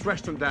shutting this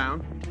restaurant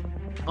down.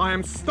 I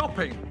am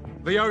stopping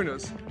the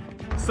owners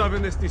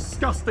serving this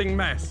disgusting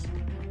mess.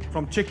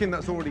 From chicken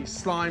that's already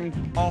slimed,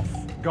 off,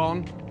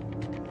 gone,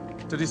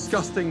 to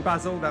disgusting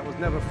basil that was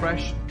never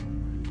fresh,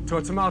 to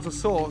a tomato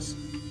sauce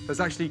that's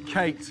actually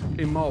caked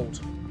in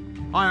mold.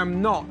 I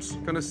am not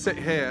going to sit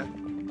here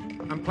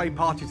and play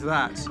party to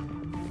that.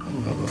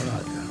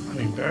 I'm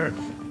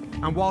embarrassed.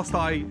 And whilst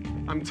I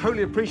am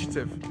totally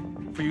appreciative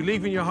for you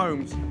leaving your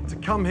homes to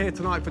come here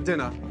tonight for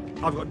dinner,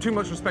 I've got too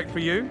much respect for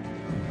you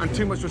and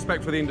too much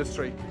respect for the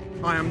industry.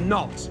 I am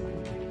not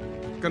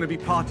going to be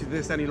party to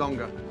this any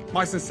longer.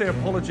 My sincere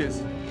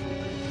apologies.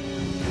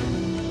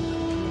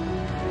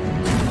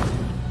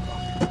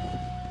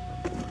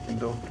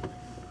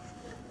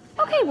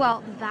 Okay,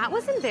 well, that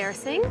was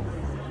embarrassing.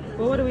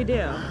 Well, what do we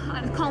do?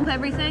 I'd comb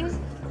everything.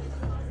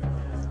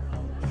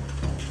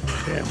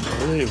 Can't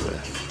believe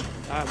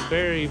it. I'm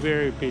very,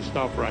 very pissed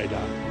off right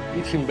now.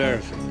 It's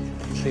embarrassing.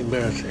 It's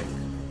embarrassing.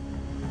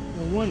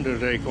 No wonder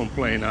they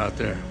complain out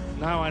there.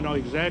 Now I know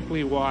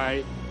exactly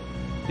why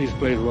this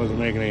place wasn't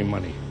making any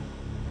money.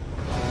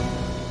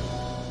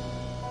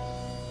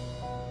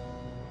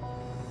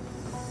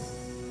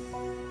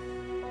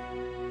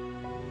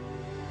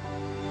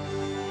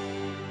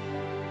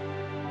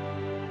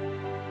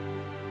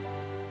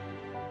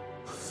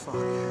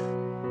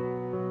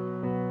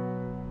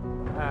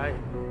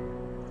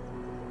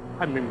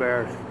 I'm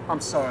embarrassed. I'm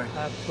sorry.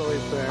 Absolutely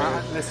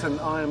embarrassed. Listen,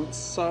 I am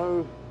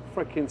so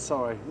freaking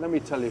sorry. Let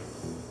me tell you.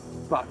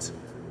 But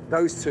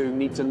those two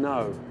need to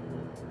know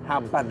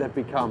how bad they've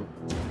become.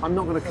 I'm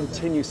not going to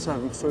continue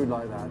serving food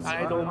like that.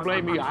 I don't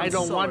blame you. I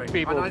don't sorry. want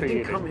people and to I eat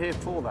didn't it. come here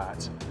for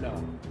that.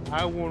 No,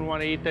 I wouldn't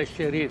want to eat that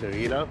shit either,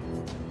 you know?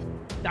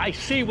 I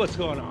see what's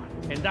going on,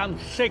 and I'm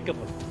sick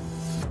of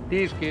it.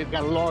 These kids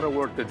got a lot of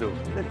work to do.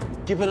 They're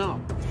giving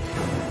up.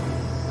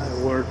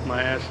 I worked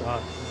my ass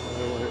off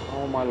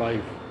all my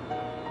life.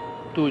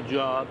 2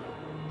 jobs.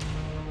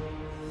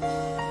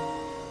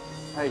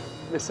 Hey,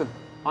 listen,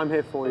 I'm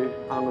here for you,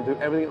 and I'm going to do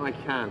everything I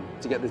can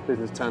to get this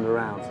business turned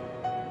around.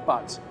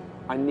 But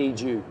I need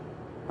you,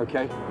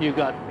 okay? You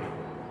got me.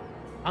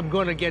 I'm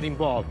going to get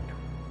involved.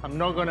 I'm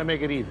not going to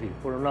make it easy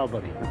for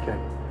nobody. Okay.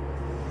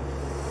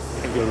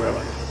 Thank you very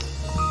much.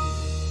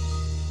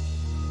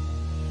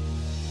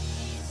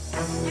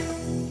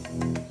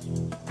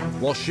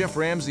 While Chef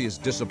Ramsay is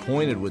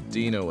disappointed with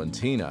Dino and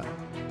Tina,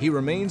 he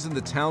remains in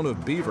the town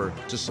of Beaver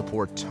to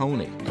support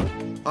Tony.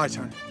 Hi,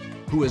 Tony.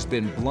 Who has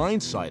been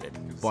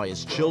blindsided by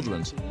his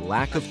children's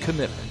lack of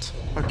commitment.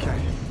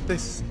 Okay,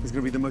 this is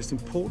going to be the most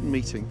important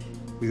meeting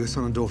with your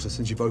son and daughter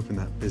since you've opened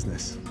that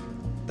business.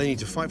 They need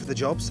to fight for the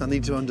jobs and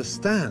need to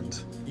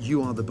understand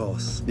you are the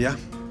boss. Yeah?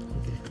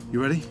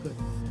 You ready? Good.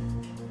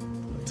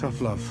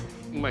 Tough love.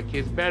 My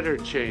kids better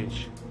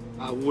change.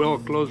 I will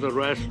close the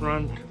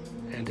restaurant,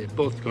 and they're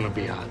both going to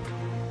be out.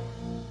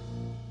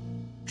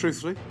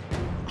 Truthfully,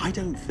 I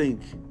don't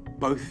think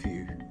both of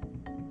you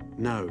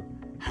know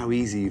how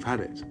easy you've had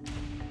it.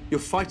 You're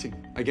fighting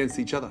against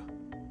each other,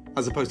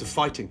 as opposed to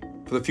fighting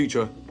for the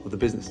future of the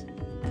business.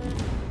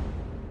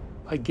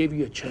 I gave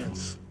you a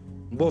chance,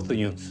 both of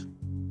you.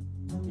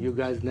 You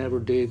guys never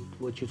did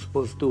what you're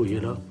supposed to do,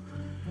 you know?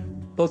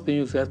 Both of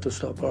you have to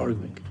stop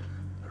arguing.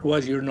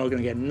 Otherwise, you're not going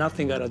to get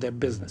nothing out of that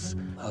business.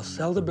 I'll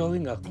sell the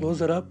building, I'll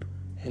close it up,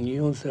 and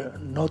you are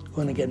not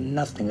going to get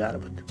nothing out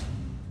of it.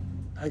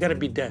 I got to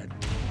be dead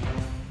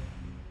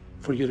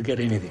for you to get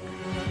anything.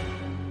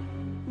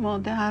 Well,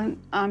 Dad,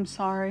 I'm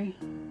sorry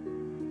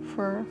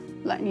for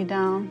letting you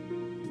down,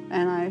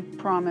 and I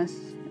promise,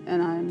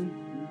 and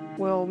I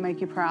will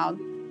make you proud.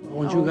 I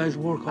want you guys to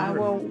work hard. I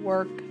will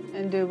work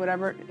and do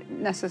whatever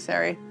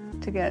necessary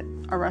to get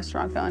our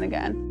restaurant going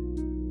again.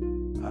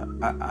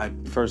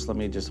 First, let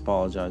me just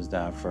apologize,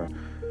 Dad, for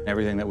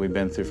everything that we've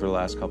been through for the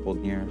last couple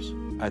of years.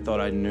 I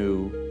thought I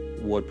knew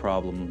what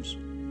problems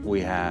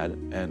we had,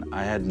 and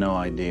I had no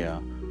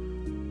idea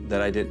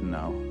that I didn't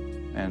know.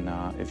 And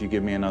if you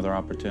give me another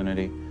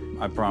opportunity,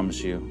 I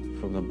promise you,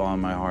 from the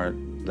bottom of my heart,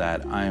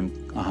 that I am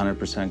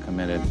 100%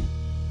 committed.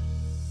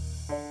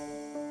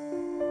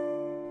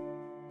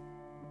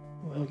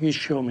 Well, you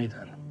show me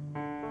then.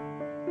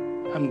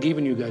 I'm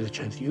giving you guys a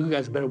chance. You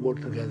guys better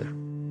work together.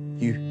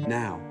 You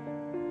now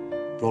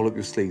roll up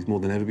your sleeves more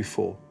than ever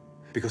before,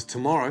 because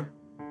tomorrow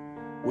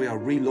we are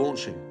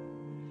relaunching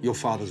your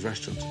father's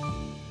restaurant.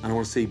 And I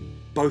want to see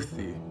both of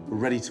you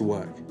ready to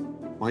work.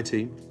 My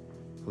team,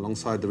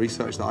 alongside the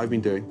research that I've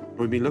been doing,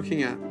 we've been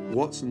looking at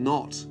what's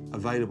not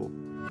available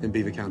in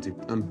Beaver County.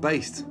 And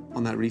based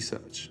on that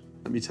research,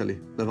 let me tell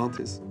you,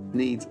 Levantes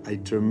needs a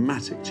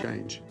dramatic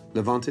change.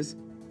 Levantes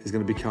is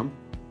going to become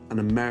an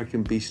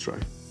American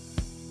bistro.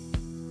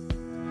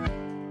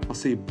 I'll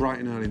see you bright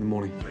and early in the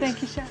morning.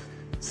 Thank you, Chef.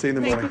 See you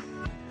in the morning.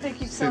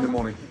 Thank you See you in the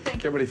morning.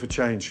 Get ready for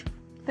change.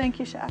 Thank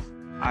you, Chef.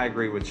 I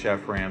agree with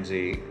Chef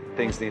Ramsay.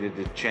 Things needed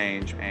to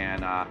change,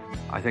 and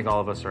I think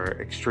all of us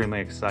are extremely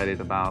excited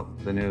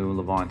about the new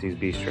Levantes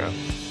Bistro.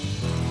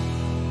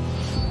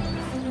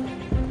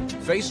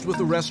 Faced with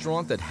a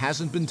restaurant that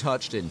hasn't been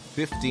touched in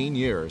 15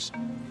 years,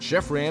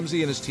 Chef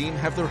Ramsay and his team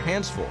have their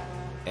hands full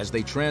as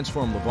they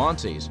transform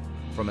Levantes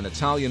from an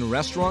Italian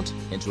restaurant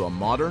into a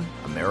modern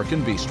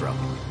American bistro.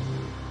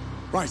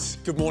 Right,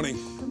 good morning.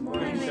 Good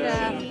morning,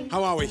 Chef.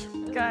 How are we?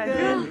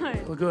 Good.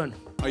 We're good.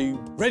 Are you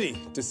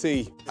ready to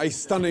see a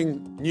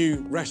stunning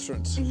new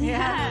restaurant?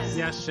 Yes.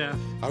 Yes, chef.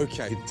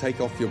 Okay,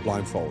 take off your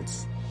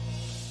blindfolds.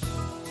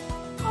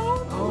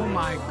 Oh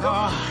my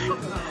God.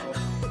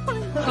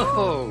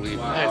 Holy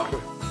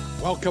mackerel.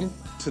 Welcome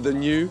to the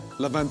new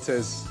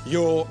Levantes,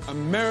 your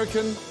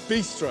American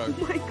bistro.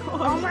 Oh my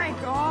God. Oh my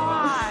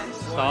gosh.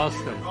 It's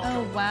awesome.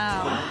 Oh,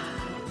 wow.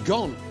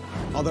 Gone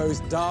are those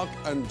dark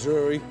and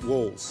dreary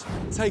walls.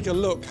 Take a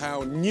look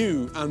how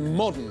new and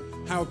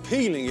modern, how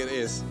appealing it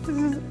is.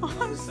 This is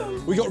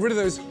awesome. We got rid of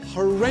those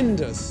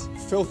horrendous,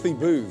 filthy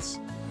booths,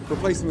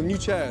 replaced them with new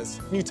chairs,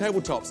 new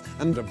tabletops,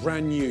 and a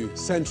brand new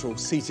central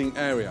seating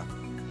area.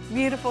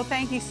 Beautiful,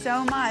 thank you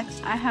so much.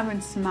 I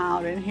haven't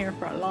smiled in here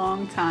for a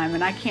long time,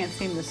 and I can't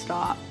seem to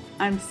stop.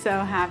 I'm so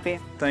happy.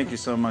 Thank you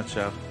so much,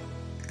 Chef.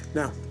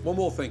 Now, one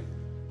more thing.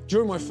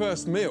 During my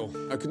first meal,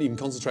 I couldn't even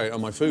concentrate on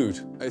my food.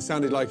 It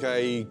sounded like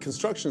a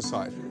construction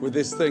site with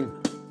this thing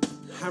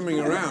hammering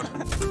around.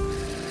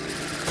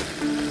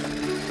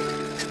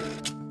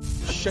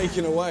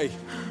 Shaking away.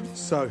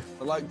 So,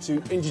 I'd like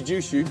to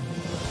introduce you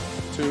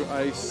to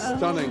a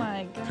stunning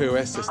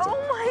POS system.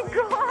 Oh my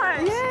gosh.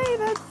 Yay,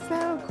 that's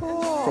so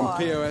cool. From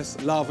POS,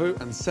 Lavu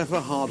and Sefer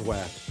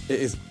Hardware. It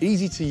is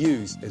easy to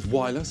use, it's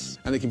wireless,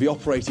 and it can be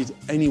operated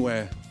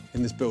anywhere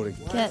in this building.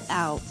 Get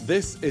out.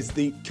 This is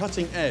the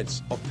cutting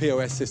edge of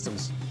POS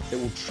systems. It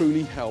will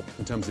truly help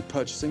in terms of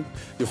purchasing,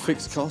 your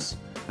fixed costs,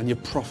 and your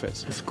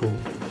profit. That's cool.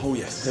 Oh,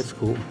 yes. That's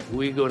cool.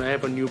 We're gonna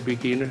have a new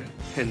beginner,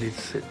 and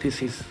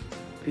this is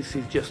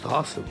just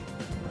awesome.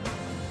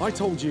 I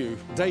told you,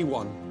 day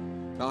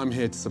one, that I'm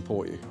here to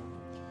support you.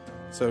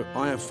 So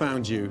I have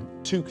found you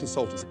 2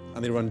 consultants,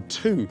 and they run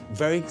 2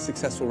 very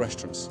successful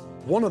restaurants.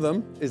 One of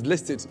them is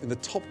listed in the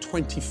top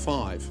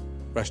 25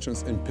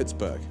 restaurants in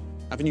Pittsburgh,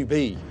 Avenue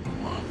B.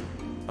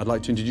 I'd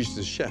like to introduce you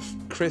to Chef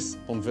Chris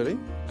Bonvilli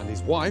and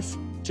his wife,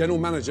 General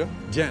Manager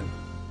Jen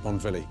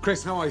Bonvilli.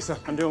 Chris, how are you, sir?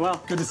 I'm doing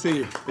well. Good to see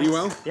you. Are you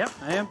well? Yep,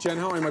 I am. Jen,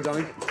 how are you, my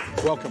darling?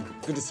 Welcome.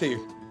 Good to see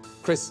you.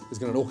 Chris is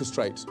going to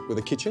orchestrate with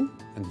the kitchen,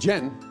 and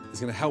Jen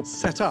is going to help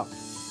set up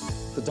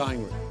the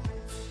dining room.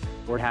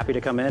 We're happy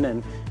to come in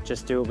and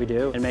just do what we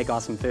do and make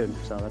awesome food.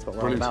 So that's what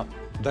we're all about.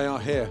 They are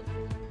here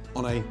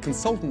on a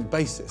consultant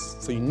basis,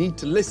 so you need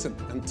to listen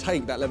and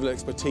take that level of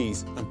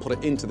expertise and put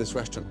it into this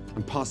restaurant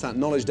and pass that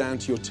knowledge down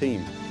to your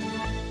team.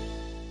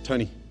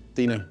 Tony,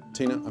 Dino,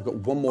 Tina, I've got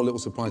one more little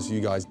surprise for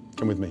you guys.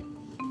 Come with me.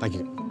 Thank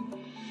you.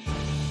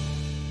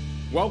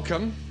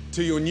 Welcome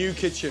to your new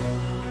kitchen.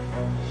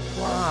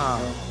 Wow.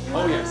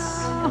 Oh, yes.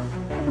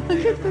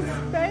 Look at the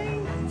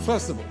space.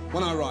 First of all,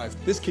 when I arrived,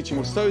 this kitchen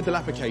was so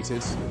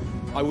dilapidated,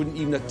 I wouldn't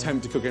even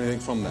attempt to cook anything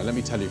from there, let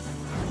me tell you.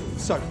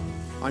 So,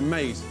 I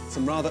made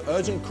some rather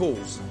urgent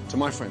calls to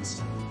my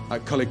friends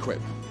at Colliquip,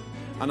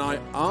 and I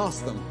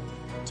asked them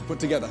to put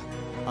together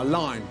a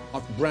line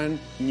of brand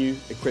new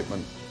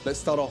equipment. Let's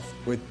start off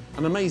with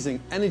an amazing,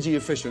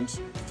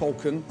 energy-efficient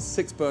Falcon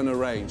 6-burner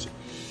range.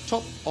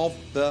 Top of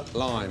the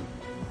line.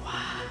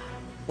 Wow.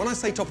 When I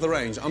say top of the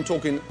range, I'm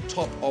talking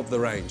top of the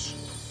range.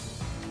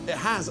 It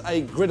has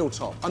a griddle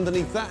top.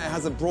 Underneath that, it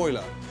has a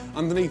broiler.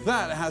 Underneath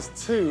that, it has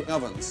 2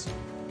 ovens.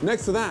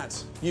 Next to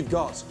that, you've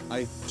got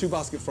a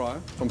 2-basket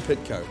fryer from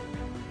Pitco.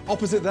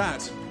 Opposite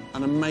that,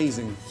 an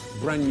amazing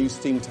brand new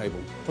steam table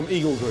from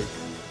Eagle Group.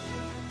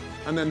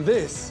 And then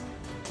this,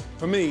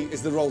 for me,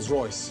 is the Rolls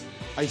Royce,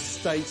 a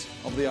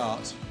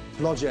state-of-the-art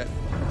Blodgett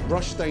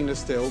brushed stainless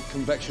steel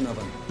convection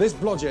oven. This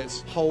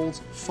Blodgett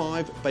holds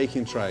 5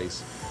 baking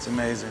trays. It's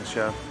amazing,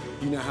 Chef.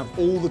 You now have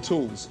all the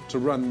tools to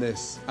run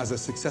this as a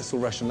successful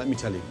restaurant, let me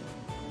tell you.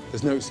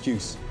 There's no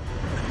excuse.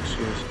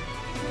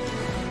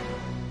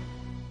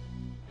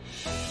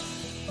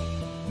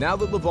 Now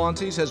that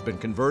Levantes has been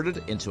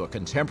converted into a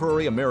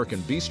contemporary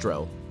American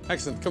bistro,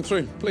 excellent, come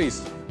through,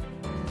 please.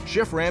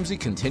 Chef Ramsay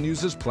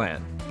continues his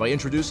plan by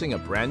introducing a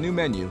brand new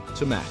menu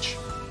to match.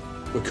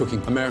 We're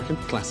cooking American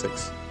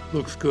classics.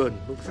 Looks good,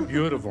 looks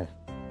beautiful.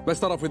 Let's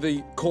start off with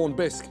the corn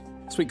bisque.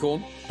 Sweet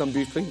corn, done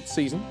beautifully,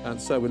 seasoned, and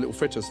served with little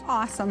fritters.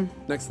 Awesome.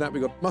 Next to that,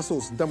 we've got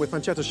mussels, done with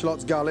pancetta,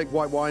 shallots, garlic,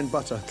 white wine,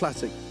 butter,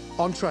 classic.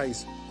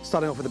 Entrees,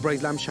 starting off with a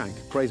braised lamb shank,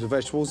 braised with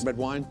vegetables, red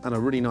wine, and a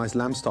really nice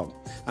lamb stock.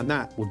 And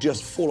that will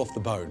just fall off the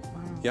bone,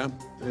 yeah?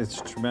 It's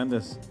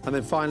tremendous. And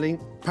then finally,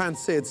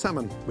 pan-seared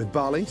salmon with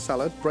barley,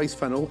 salad, braised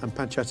fennel, and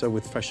pancetta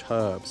with fresh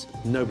herbs.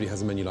 Nobody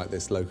has a menu like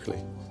this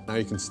locally. Now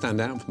you can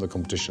stand out from the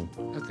competition.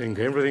 I think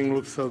everything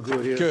looks so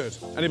good here. Good.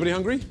 Anybody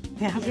hungry?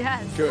 Yeah.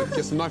 Yes. Good.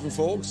 Get some knife and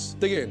forks.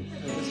 Dig in.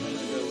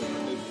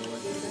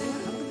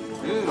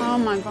 Oh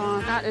my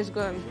God. That is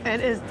good. It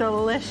is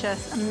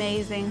delicious,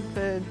 amazing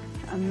food,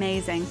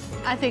 amazing.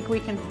 I think we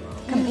can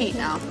compete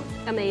now.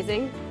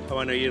 Amazing. I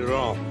want to eat it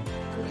all.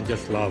 I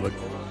just love it.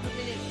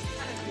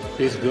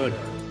 It's good.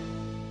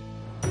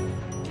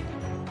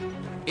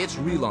 It's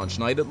relaunch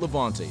night at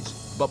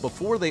Levantes, but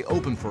before they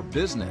open for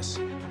business,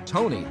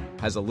 Tony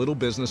has a little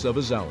business of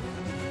his own.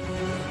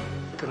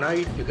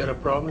 Tonight, you gotta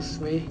promise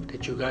me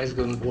that you guys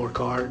gonna work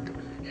hard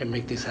and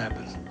make this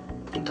happen.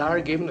 I'm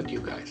tired of giving it to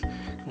you guys.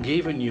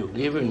 Giving you.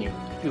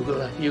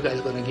 You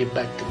guys gonna give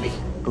back to me.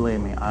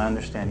 Believe me, I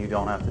understand. You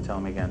don't have to tell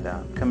me again,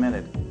 Dad.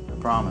 Committed.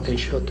 I promise. They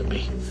show to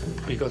me.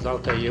 Because I'll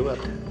tell you what,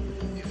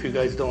 if you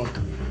guys don't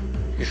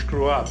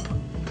screw up,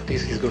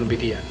 this is gonna be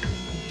the end.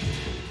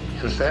 You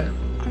understand?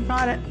 I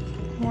got it.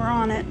 We're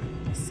on it.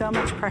 So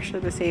much pressure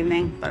this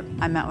evening, but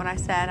I meant what I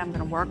said. I'm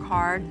gonna work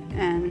hard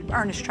and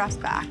earn his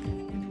trust back.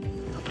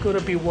 I'm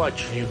gonna be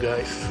watching you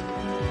guys.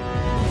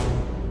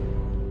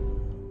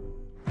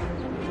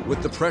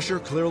 With the pressure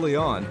clearly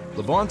on,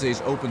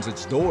 Levante's opens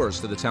its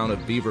doors to the town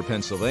of Beaver,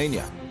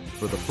 Pennsylvania,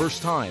 for the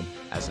first time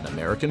as an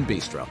American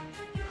bistro.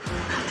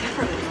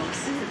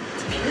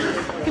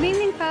 Good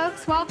evening,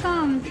 folks.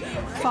 Welcome.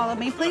 Follow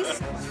me,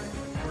 please.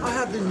 I'll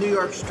have the New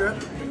York strip.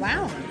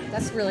 Wow,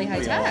 that's really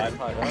high tech.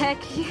 Heck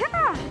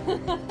yeah!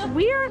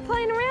 We aren't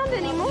playing around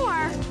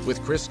anymore.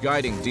 With Chris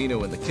guiding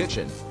Dino in the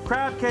kitchen.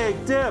 Crab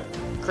cake, dip.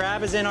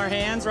 Crab is in our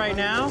hands right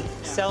now,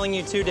 selling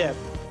you 2 dip.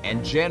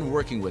 And Jen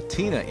working with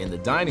Tina in the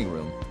dining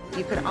room.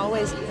 You could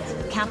always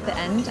cap the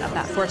end of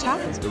that foretop.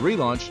 The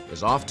relaunch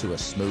is off to a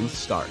smooth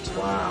start.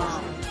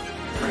 Wow.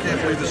 I can't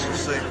believe this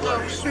is the same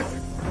place.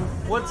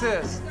 What's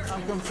this?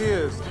 I'm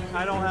confused.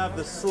 I don't have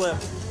the slip.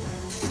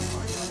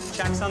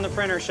 Checks on the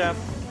printer, Chef.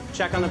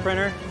 Check on the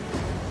printer.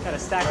 Got a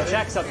stack of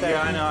checks up there.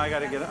 Yeah, I know. I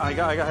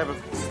gotta have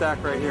a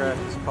stack right here. I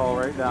have to call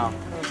right now.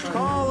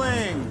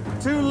 Calling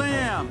 2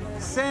 lamb,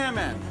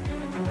 salmon.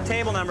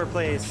 Table number,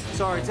 please.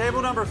 Sorry,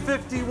 table number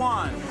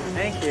 51.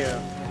 Thank you.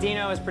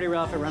 Dino is pretty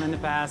rough at running the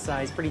pass.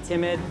 He's pretty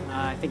timid.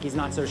 I think he's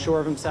not so sure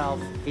of himself.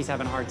 He's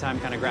having a hard time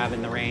kind of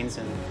grabbing the reins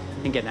and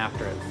getting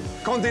after it.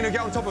 Come on, Dino,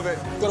 get on top of it.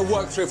 Got to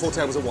work 3 or 4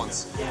 tables at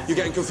once. Yeah. You're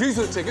getting confused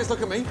with the tickets.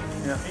 Look at me.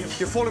 Yeah.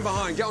 You're falling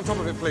behind. Get on top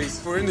of it,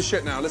 please. We're in the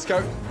shit now. Let's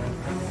go.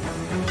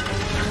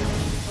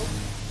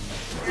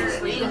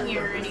 Waiting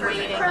here and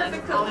waiting,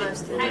 like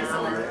almost.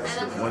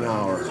 Excellent. 1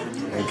 hour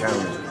and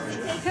counting.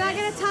 Can I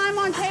get a time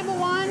on table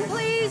 1,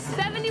 please?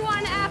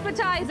 71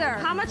 appetizer.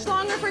 How much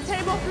longer for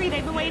table 3?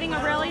 They've been waiting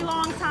a really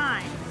long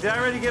time. Did I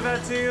already give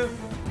that to you?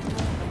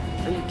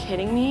 Are you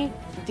kidding me?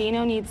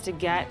 Dino needs to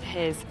get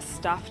his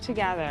stuff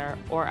together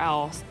or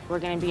else we're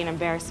going to be an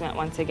embarrassment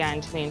once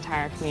again to the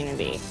entire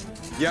community.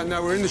 Yeah,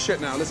 no, we're in the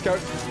shit now. Let's go.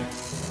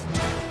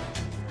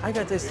 I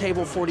got this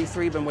table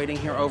 43, been waiting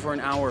here over an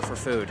hour for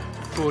food.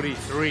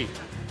 43.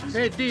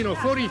 Hey, Dino,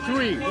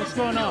 43. What's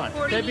going on?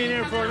 They've been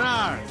here for an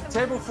hour.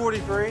 Table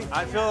 43.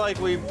 I feel like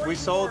we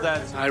sold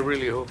that. I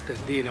really hope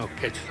that Dino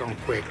catches on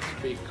quick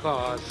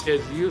because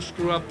if you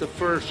screw up the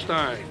first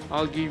time,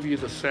 I'll give you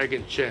the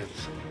second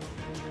chance.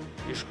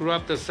 You screw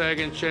up the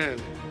second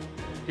chance,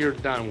 you're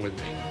done with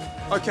me.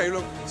 Okay,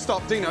 look,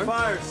 stop, Dino.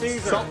 Fire,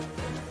 Caesar. Stop.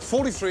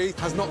 43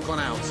 has not gone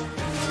out.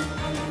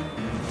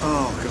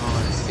 Oh,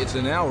 God. It's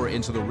an hour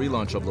into the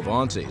relaunch of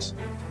Levante's,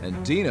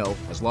 and Dino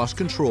has lost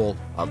control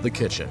of the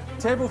kitchen.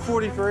 Table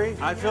 43.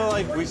 I feel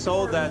like we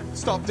sold that.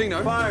 Stop,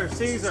 Dino. Fire,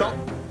 Caesar. Stop.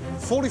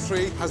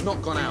 43 has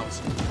not gone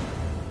out.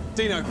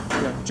 Dino,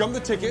 jump the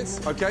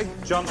tickets, okay?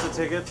 Jump the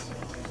tickets.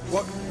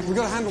 What? We've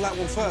got to handle that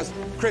one first.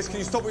 Chris, can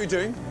you stop what you're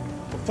doing?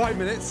 For 5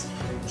 minutes.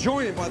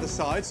 Join it by the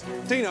sides.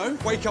 Dino,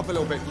 wake up a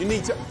little bit. You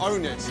need to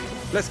own it.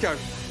 Let's go.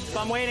 So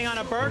I'm waiting on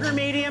a burger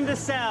medium to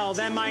sell.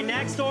 Then my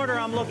next order,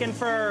 I'm looking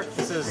for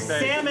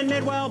salmon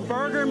midwell,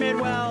 burger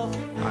midwell.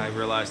 I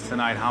realized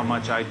tonight how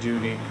much I do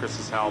need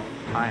Chris's help.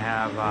 I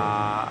have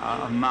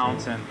a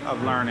mountain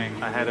of learning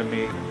ahead of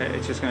me.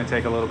 It's just going to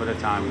take a little bit of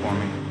time for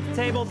me.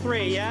 Table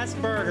 3, yes,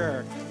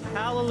 burger.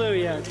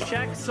 Hallelujah,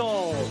 check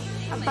sold.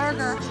 A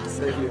burger.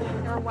 Save you.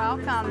 You're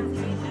welcome.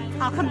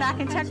 I'll come back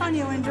and check on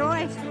you.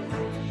 Enjoy.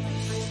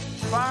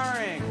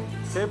 Firing.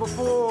 Table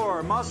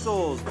 4,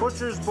 mussels,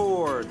 butcher's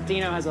board.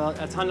 Dino has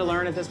a ton to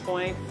learn at this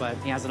point, but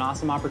he has an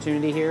awesome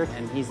opportunity here,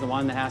 and he's the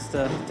one that has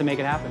to make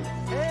it happen.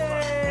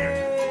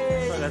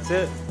 Hey! So that's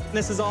it.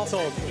 This is all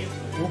sold.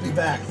 We'll be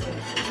back.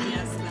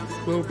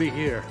 We'll be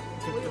here.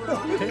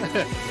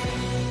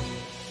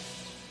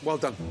 Well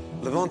done.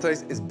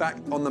 Levante's is back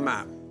on the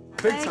map.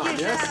 Big time,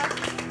 yes?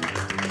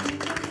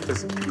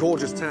 This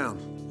gorgeous town.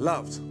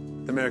 Loved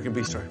the American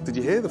Bistro. Did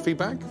you hear the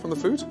feedback from the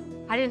food?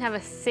 I didn't have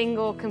a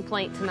single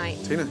complaint tonight.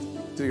 Tina,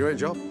 did a great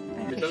job.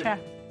 Thank you, Chef.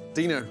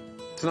 Dino,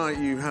 tonight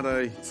you had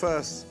a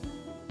first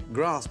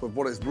grasp of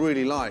what it's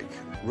really like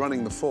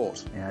running the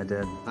fort. Yeah, I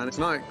did. And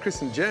tonight,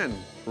 Chris and Jen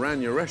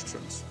ran your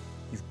restaurants.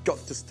 You've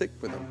got to stick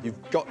with them.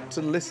 You've got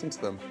to listen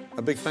to them.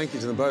 A big thank you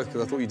to them both,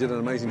 because I thought you did an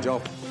amazing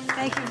job.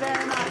 Thank you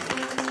very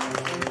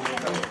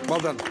much. Well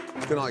done.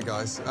 Good night,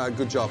 guys.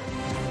 Good job.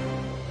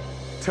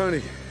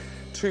 Tony,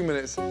 2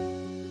 minutes.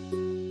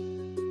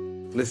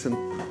 Listen,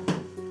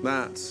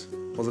 that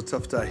was a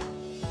tough day.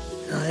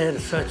 I had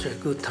such a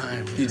good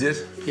time. You did?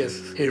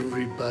 Yes,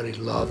 everybody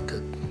loved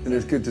it. And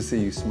it's good to see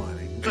you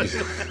smiling.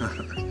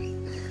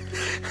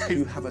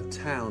 You have a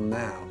town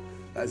now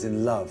that is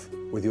in love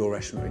with your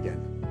restaurant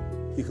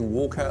again. You can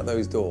walk out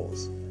those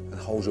doors and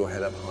hold your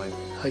head up high.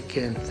 I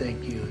can't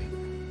thank you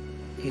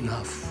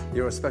enough.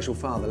 You're a special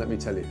father, let me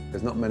tell you.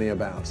 There's not many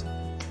about.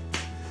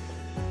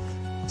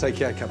 Take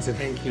care, Captain.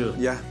 Thank you.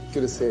 Yeah,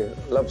 good to see you.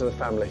 Love to the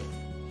family.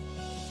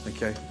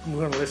 Okay. I'm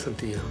going to listen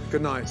to you.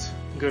 Good night.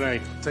 Good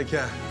night. Take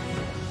care.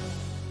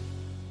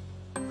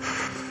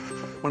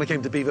 When I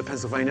came to Beaver,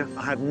 Pennsylvania,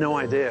 I had no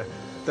idea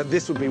that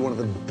this would be one of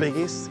the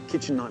biggest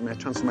kitchen nightmare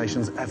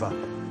transformations ever.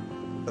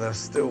 But there are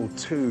still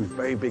two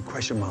very big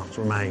question marks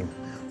remain.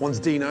 One's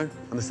Dino,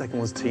 and the second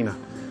one's Tina.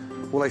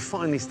 Will they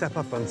finally step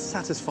up and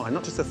satisfy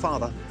not just their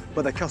father,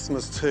 but their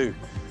customers too?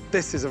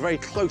 This is a very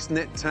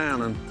close-knit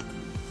town, and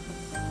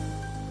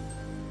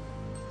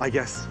I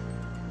guess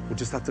we'll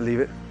just have to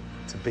leave it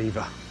to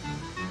Beaver.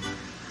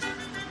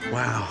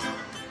 Wow.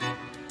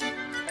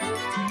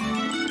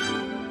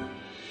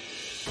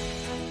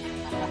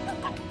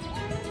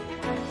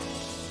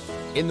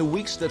 In the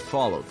weeks that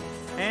followed,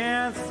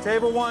 And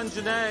table one,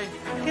 Janae.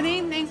 Good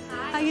evening.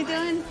 How you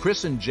doing?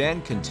 Chris and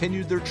Jen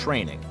continued their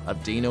training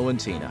of Dino and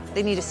Tina.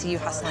 They need to see you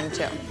hustling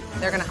too.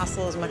 They're gonna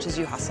hustle as much as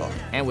you hustle.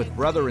 And with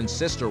brother and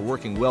sister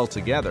working well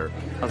together,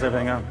 How's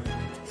everything going?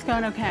 It's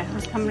going okay. I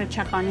was coming to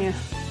check on you.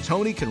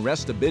 Tony can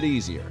rest a bit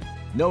easier,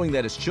 knowing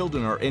that his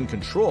children are in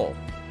control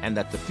and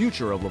that the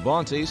future of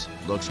Levante's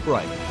looks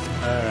bright.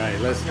 All right,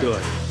 let's do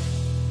it.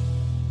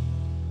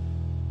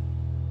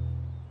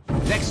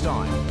 Next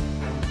time,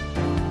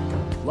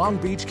 Long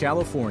Beach,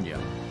 California,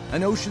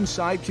 an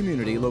oceanside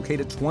community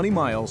located 20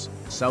 miles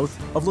south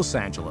of Los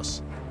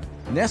Angeles.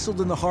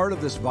 Nestled in the heart of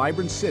this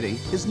vibrant city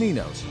is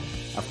Nino's,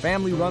 a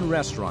family-run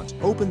restaurant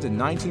opened in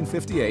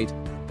 1958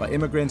 by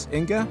immigrants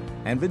Inga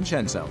and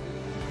Vincenzo.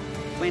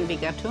 When we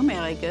got to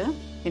America,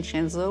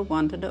 Vincenzo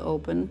wanted to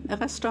open a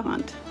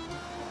restaurant,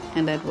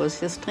 and that was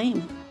his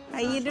dream. How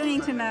are you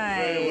doing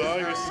tonight? Very well,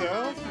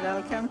 yourself?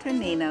 Welcome to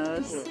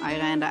Nino's. I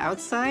ran the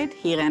outside,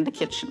 he ran the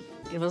kitchen.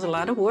 It was a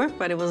lot of work,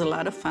 but it was a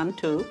lot of fun,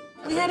 too.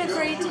 We had a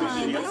great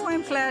time. Oh,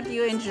 I'm glad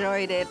you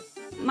enjoyed it.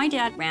 My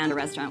dad ran a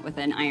restaurant with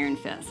an iron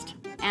fist,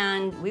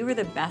 and we were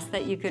the best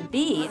that you could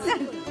be.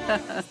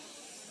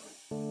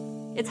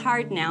 It's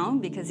hard now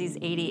because he's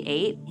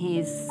 88.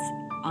 He's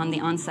on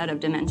the onset of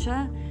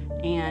dementia,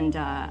 and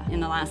in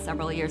the last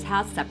several years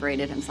has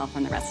separated himself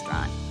from the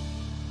restaurant.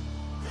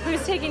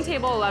 Who's taking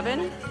table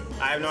 11?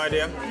 I have no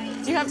idea.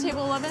 Do you have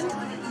table 11?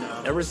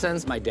 Ever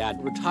since my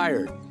dad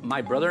retired,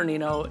 my brother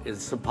Nino is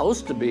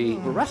supposed to be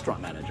the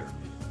restaurant manager.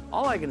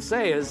 All I can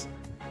say is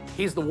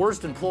he's the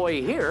worst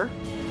employee here.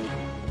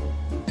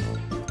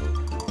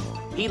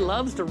 He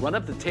loves to run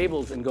up the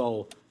tables and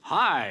go,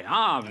 "Hi,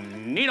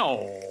 I'm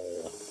Nino."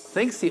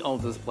 Thinks he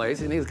owns this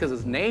place, and it's because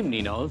his name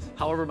Nino's.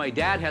 However, my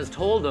dad has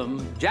told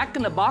him, Jack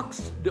in the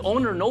Box, the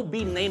owner no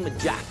be named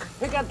Jack.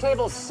 Pick up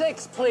table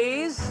 6,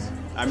 please.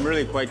 I'm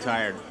really quite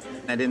tired.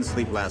 I didn't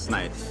sleep last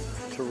night.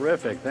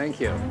 Terrific, thank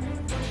you.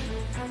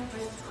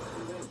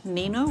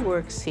 Nino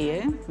works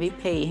here. We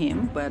pay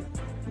him, but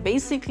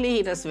basically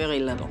he does very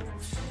little.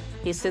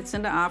 He sits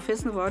in the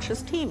office and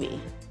watches TV.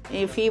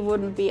 If he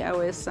wouldn't be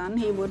our son,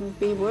 he wouldn't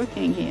be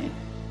working here.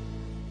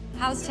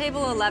 How's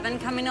table 11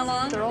 coming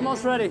along? They're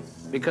almost ready.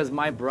 Because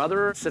my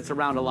brother sits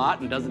around a lot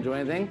and doesn't do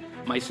anything,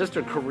 my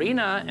sister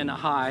Karina and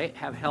I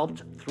have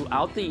helped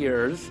throughout the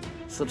years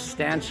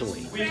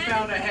substantially. We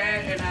found a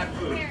hair in that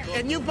food.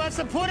 And you must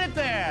have put it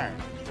there.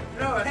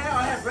 No, hell,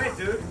 I have great,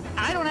 dude.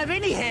 I don't have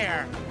any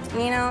hair.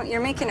 Nino,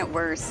 you're making it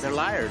worse. They're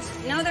liars.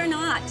 No, they're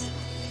not.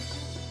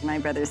 My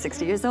brother's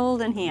 60 years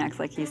old, and he acts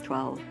like he's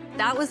 12.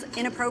 That was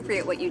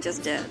inappropriate, what you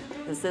just did.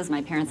 This is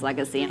my parents'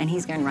 legacy, and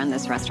he's going to run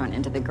this restaurant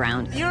into the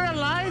ground. You're a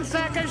lying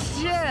sack of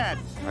shit.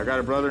 I got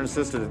a brother and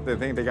sister that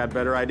think they got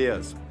better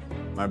ideas.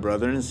 My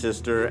brother and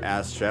sister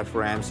asked Chef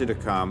Ramsay to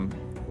come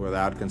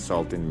without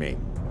consulting me,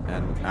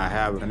 and I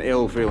have an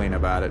ill feeling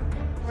about it.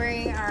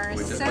 We are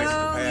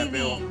so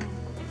leaving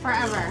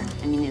forever.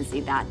 I mean, is he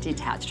that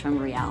detached from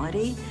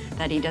reality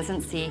that he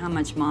doesn't see how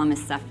much mom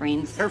is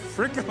suffering? They're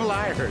freaking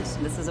liars.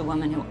 This is a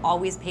woman who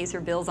always pays her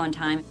bills on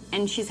time,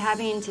 and she's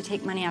having to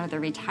take money out of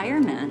the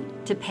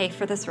retirement to pay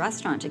for this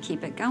restaurant to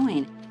keep it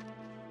going.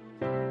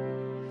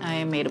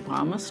 I made a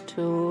promise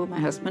to my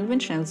husband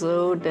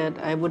Vincenzo that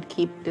I would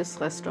keep this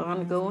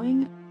restaurant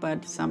going,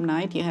 but some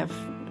night you have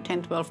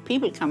 10, 12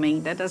 people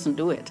coming. That doesn't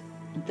do it.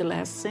 The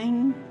last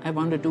thing I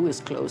want to do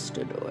is close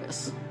the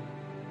doors.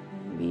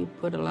 We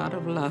put a lot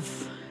of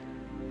love.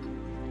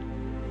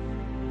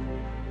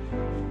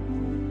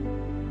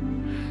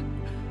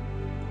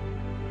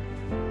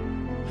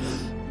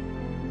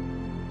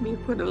 We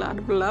put a lot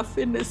of love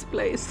in this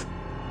place.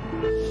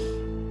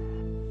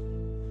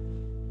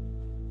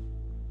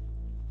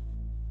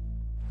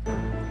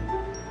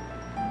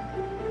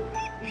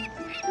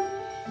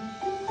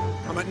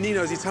 I'm at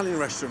Nino's Italian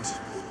restaurant,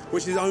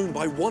 which is owned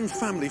by one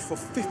family for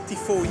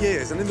 54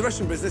 years. And in the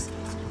restaurant business,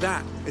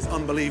 that is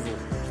unbelievable.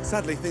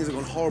 Sadly, things have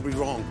gone horribly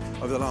wrong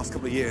over the last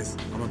couple of years.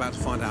 I'm about to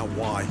find out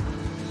why.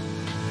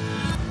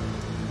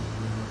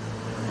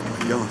 Oh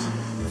my God.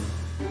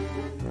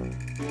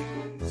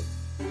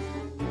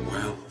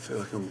 Wow, I feel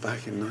like I'm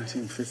back in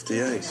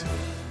 1958.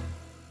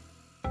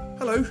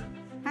 Hello.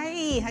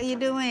 Hi, how you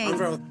doing? I'm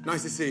very well.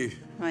 Nice to see you.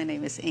 My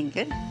name is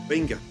Inge.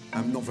 Inga.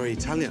 I'm not very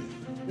Italian.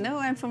 No,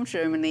 I'm from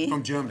Germany.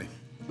 From Germany.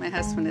 My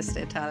husband is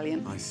the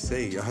Italian. I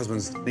see. Your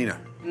husband's Nino.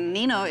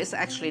 Nino is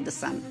actually the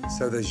son.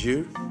 So there's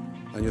you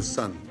and your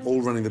son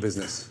all running the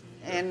business.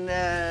 And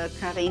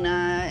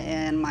Karina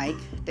and Mike,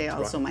 they're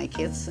also my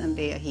kids, and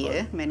they are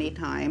here many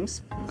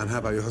times. And how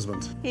about your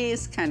husband?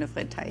 He's kind of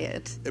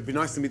retired. It'd be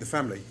nice to meet the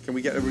family. Can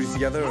we get everybody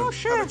together and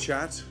have a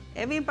chat?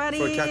 Everybody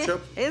For a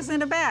catch-up? is in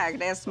the bag.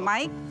 There's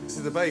Mike. This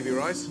is the baby,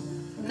 right?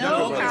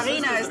 No,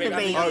 Karina is the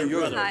baby. Oh,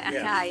 you're the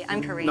Hi,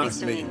 I'm Karina. Nice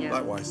to meet you.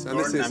 Likewise. And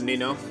this is I'm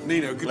Nino.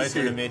 Nino, good Pleasure to see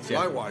you. to meet you.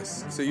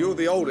 Likewise. So you're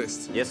the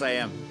oldest? Yes, I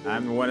am.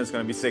 I'm the one that's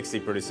going to be 60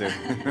 pretty soon.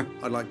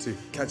 I'd like to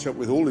catch up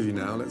with all of you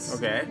now. Let's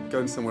go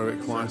in somewhere a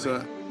bit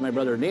quieter. My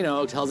brother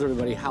Nino tells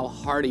everybody how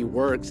hard he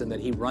works and that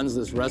he runs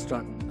this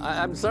restaurant.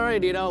 I'm sorry,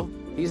 Nino.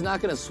 He's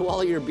not going to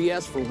swallow your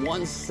BS for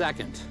 1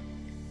 second.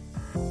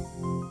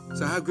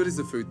 So how good is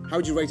the food? How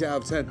would you rate it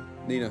out of 10,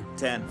 Nino?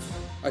 10.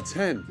 A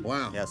 10?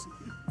 Wow. Yes.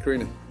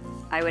 Karina?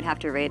 I would have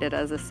to rate it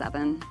as a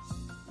 7.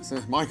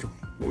 So, Michael,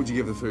 what would you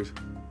give the food?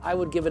 I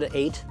would give it an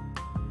 8.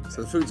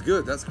 So the food's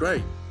good, that's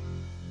great.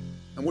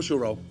 And what's your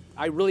role?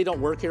 I really don't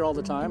work here all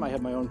the time. I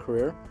have my own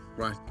career.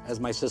 Right.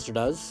 As my sister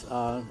does.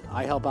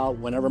 I help out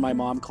whenever my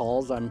mom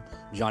calls. I'm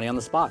Johnny on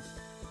the spot.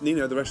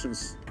 Nino, the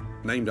restaurant's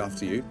named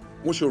after you.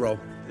 What's your role?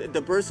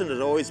 The person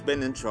that's always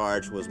been in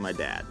charge was my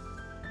dad.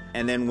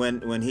 And then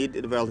when he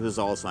developed his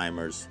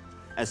Alzheimer's,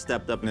 I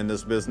stepped up in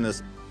this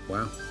business.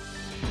 Wow.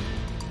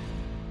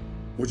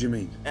 What do you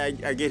mean? I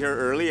get here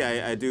early.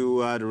 I do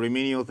the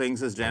remedial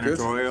things as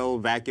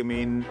janitorial,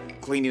 vacuuming,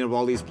 cleaning of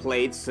all these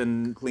plates,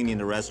 and cleaning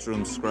the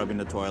restrooms, scrubbing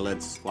the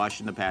toilets,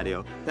 washing the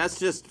patio. That's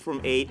just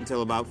from 8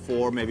 until about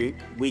 4, maybe.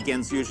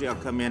 Weekends, usually I'll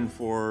come in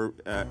for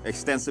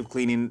extensive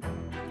cleaning.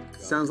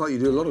 Sounds like you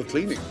do a lot of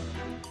cleaning.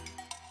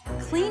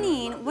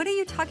 Cleaning? What are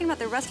you talking about?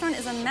 The restaurant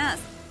is a mess.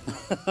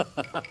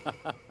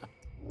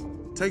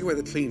 Take away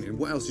the cleaning.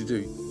 What else do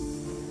you do?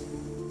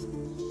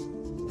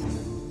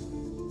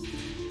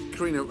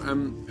 Karina,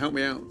 help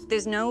me out.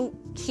 There's no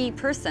key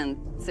person.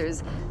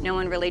 There's no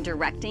one really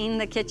directing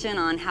the kitchen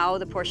on how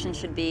the portion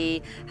should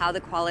be, how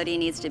the quality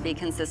needs to be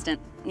consistent.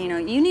 You know,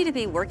 you need to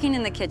be working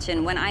in the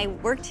kitchen. When I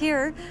worked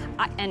here,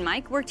 and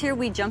Mike worked here,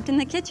 we jumped in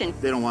the kitchen.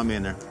 They don't want me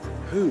in there.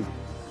 Who?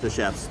 The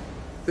chefs.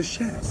 The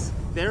chefs?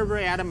 They're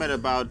very adamant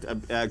about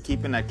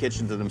keeping that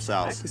kitchen to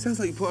themselves. It sounds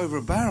like you put over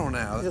a barrel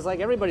now. It's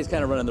like everybody's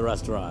kind of running the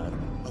restaurant.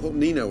 I thought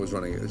Nino was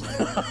running it.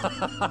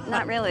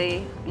 Not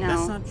really, no.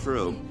 That's not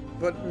true.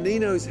 But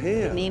Nino's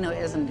here. Nino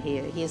isn't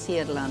here. He's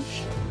here at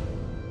lunch.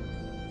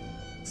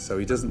 So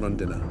he doesn't run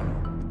dinner.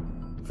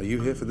 Are you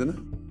here for dinner?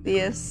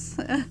 Yes.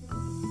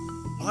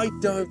 I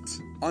don't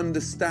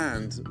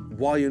understand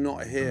why you're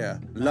not here.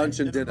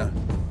 Lunch and dinner.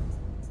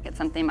 It's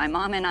something my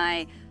mom and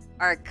I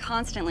are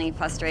constantly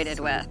frustrated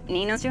with.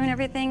 Nino's doing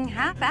everything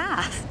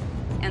half-assed.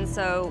 And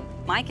so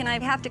Mike and I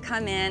have to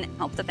come in,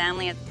 help the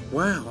family.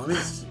 Wow, I mean,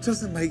 it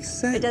doesn't make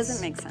sense. It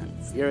doesn't make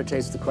sense.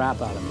 Irritates the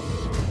crap out of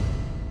me.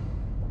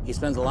 He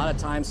spends a lot of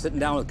time sitting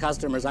down with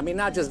customers. I mean,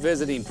 not just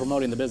visiting,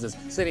 promoting the business,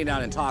 sitting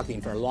down and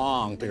talking for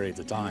long periods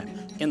of time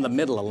in the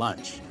middle of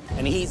lunch.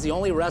 And he's the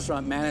only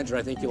restaurant manager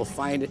I think you'll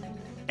find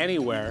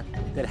anywhere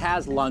that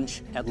has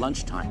lunch at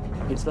lunchtime.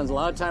 He spends a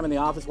lot of time in the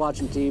office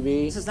watching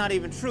TV. This is not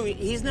even true.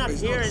 He's not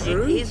here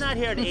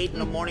at 8 in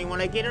the morning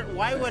when I get here.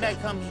 Why would I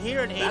come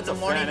here at 8 in the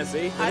morning? That's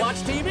a fantasy. Watch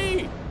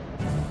TV.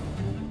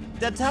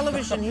 The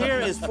television here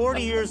is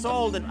 40 years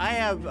old, and I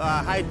have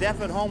high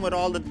def at home with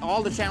all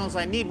the channels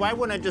I need. Why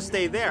wouldn't I just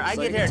stay there? I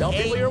So get you here can at tell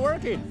 8. people you're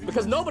working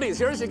because nobody's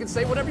here, so you can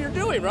say whatever you're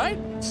doing, right?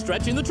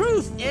 Stretching the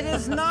truth. It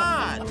is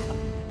not.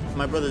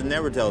 My brother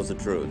never tells the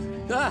truth.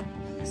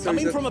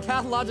 Coming from a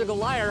pathological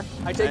liar,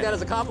 I take that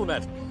as a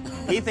compliment.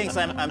 He thinks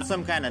I'm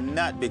some kind of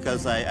nut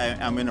because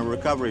I'm in a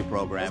recovery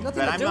program.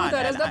 Nothing to do with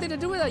that. It has nothing to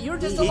do with that. You're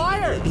just a He-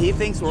 liar. He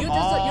thinks we're You're just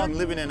all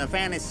living in a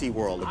fantasy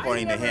world,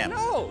 according to him.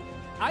 No,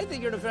 I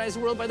think you're in a fantasy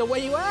world by the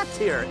way you act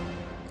here.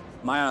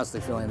 My honest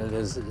feeling it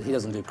is he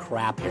doesn't do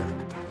crap here.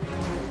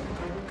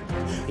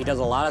 He does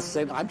a lot of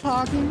saying, I'm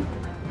talking.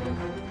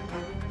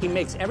 He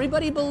makes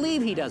everybody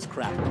believe he does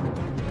crap.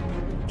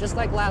 Just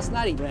like last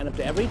night, he ran up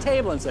to every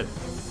table and said,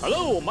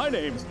 hello, my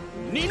name's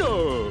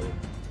Nino.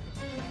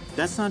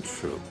 That's not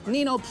true.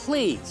 Nino,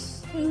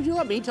 please. Would you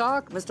let me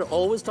talk? Mr.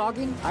 O was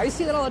talking. I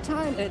see that all the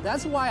time. And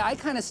that's why I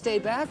kind of stay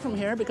back from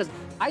here because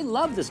I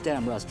love this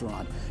damn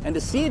restaurant. And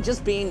to see it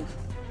just being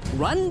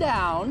run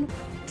down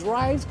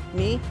drives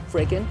me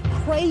freaking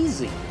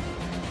crazy.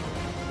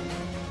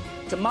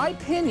 To my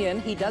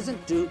opinion, he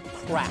doesn't do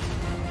crap.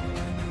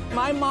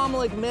 My mom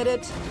will admit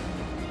it.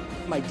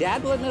 My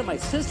dad will admit it. My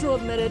sister will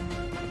admit it.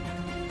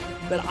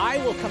 But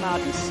I will come out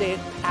and say it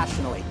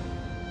passionately.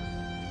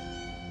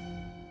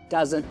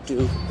 Doesn't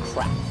do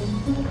crap.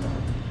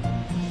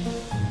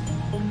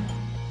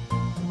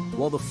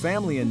 While the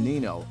family and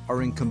Nino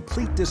are in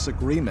complete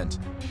disagreement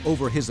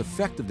over his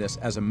effectiveness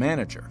as a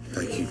manager.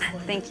 Thank you.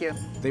 Thank you.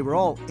 They were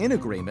all in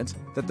agreement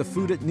that the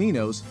food at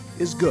Nino's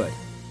is good.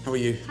 How are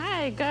you?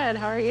 Hi, good.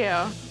 How are you?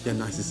 Yeah,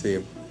 nice to see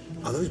you.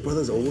 Are those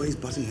brothers always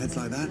butting heads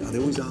like that? Are they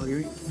always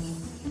arguing?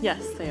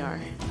 Yes, they are.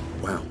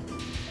 Wow.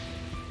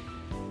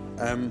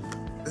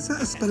 Is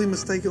that a spelling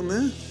mistake on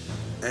there?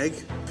 Egg,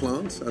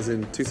 plant, as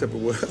in two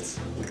separate words?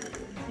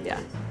 Yeah.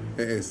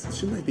 It is.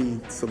 Shouldn't they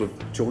be sort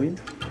of joined?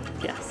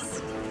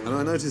 Yes. And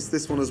I noticed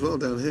this one as well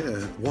down here.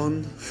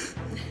 One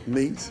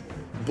meat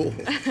ball.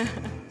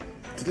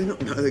 Do they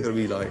not know they're going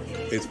to be like,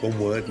 it's one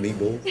word,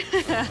 meatball?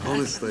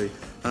 Honestly.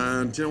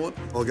 And do you know what?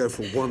 I'll go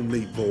for one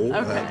meatball,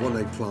 Okay. one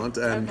eggplant,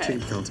 and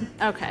chicken piccata.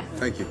 Okay.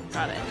 Thank you.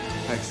 Got it.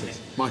 Excellent.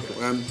 Michael,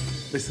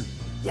 listen.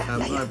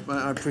 Yeah.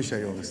 I appreciate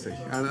your honesty.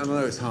 And I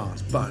know it's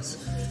hard, but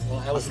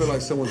I feel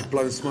like someone's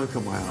blown smoke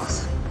on my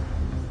ass.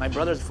 My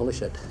brother's full of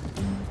shit.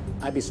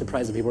 I'd be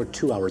surprised if he worked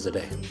 2 hours a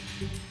day.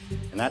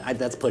 And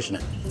that's pushing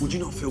it. Would you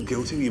not feel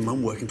guilty with your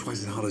mum working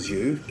twice as hard as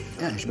you?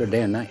 Yeah, she's better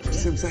day and night.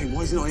 That's what I'm saying.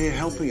 Why is he not here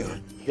helping her?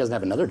 He doesn't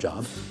have another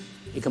job.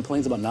 He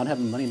complains about not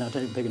having money, not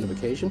taking a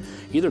vacation.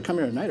 Either come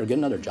here at night or get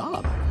another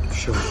job.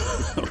 Sure.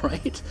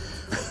 Right?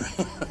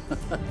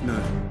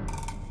 No.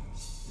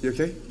 You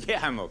okay? Yeah,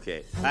 I'm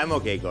okay. I'm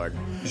okay, Gordon.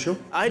 You sure?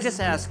 I just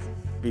ask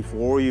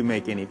before you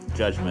make any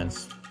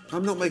judgments.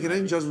 I'm not making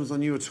any judgments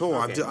on you at all.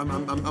 Okay.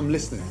 I'm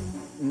listening.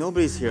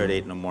 Nobody's here at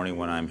 8 in the morning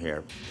when I'm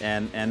here,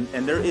 and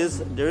there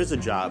is a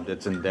job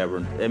that's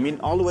endeavoring. I mean,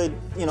 all the way,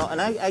 you know,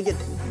 and I get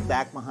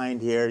back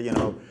behind here, you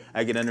know,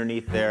 I get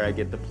underneath there, I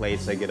get the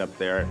plates, I get up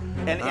there,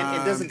 and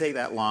it doesn't take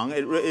that long.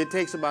 It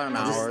takes about an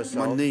hour or so,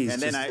 my knees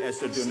and then just I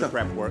start doing the stuck.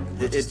 prep work.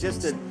 It's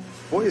just that.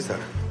 What is that?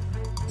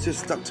 It's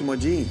just stuck to my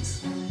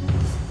jeans.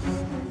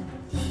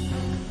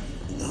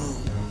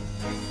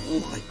 Oh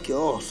my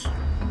God.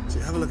 So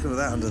have a look at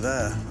that under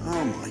there.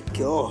 Oh my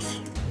God.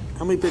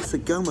 How many bits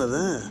of gum are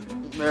there?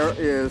 There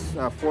is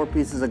 4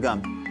 pieces of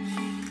gum.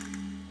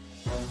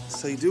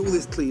 So you do all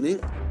this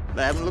cleaning?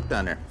 I haven't looked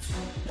down there.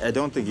 I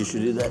don't think you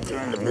should do that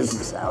during the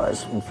business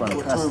hours in front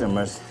of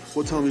customers.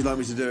 What time would you like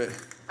me to do it?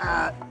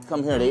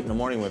 Come here at 8 in the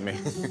morning with me.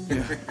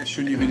 Yeah.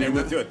 Shouldn't you be doing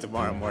We'll that? do it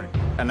tomorrow morning.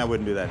 And I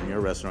wouldn't do that in your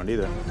restaurant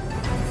either.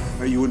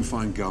 Oh, you wouldn't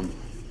find gum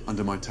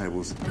under my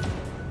tables.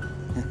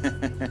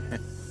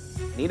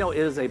 Nino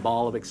is a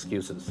ball of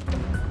excuses.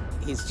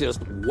 He's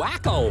just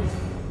wacko.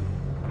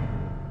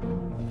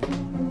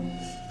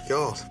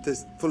 God,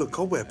 this full of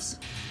cobwebs.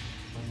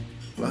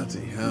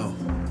 Bloody hell.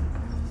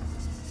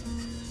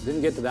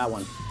 Didn't get to that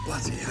one.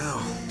 Bloody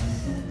hell.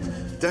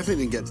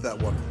 Definitely didn't get to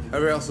that one.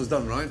 Everything else was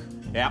done, right?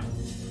 Yeah.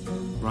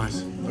 Right.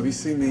 Have you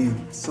seen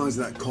the size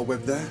of that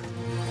cobweb there?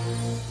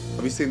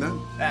 Have you seen that?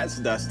 That's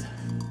dust.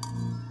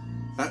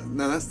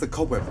 No, that's the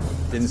cobweb.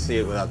 Didn't see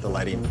it without the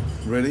lighting.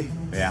 Really?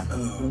 Yeah.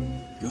 Oh,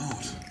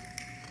 God.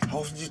 How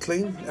often do you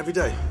clean? Every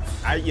day?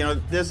 You know,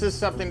 this is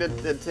something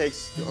that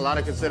takes a lot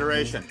of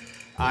consideration.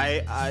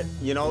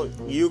 You know,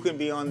 you can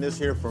be on this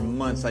here for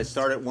months. I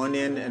start at one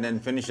end and then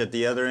finish at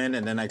the other end,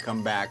 and then I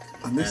come back.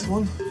 And this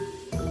one?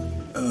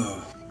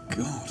 Oh,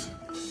 God.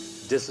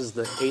 This is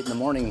the 8 in the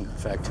morning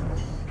effect.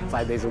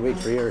 5 days a week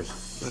for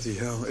years. Bloody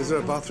hell. Is there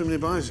a bathroom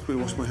nearby? Just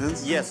quickly wash my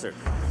hands? Yes, sir.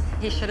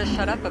 He should have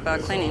shut up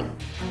about cleaning.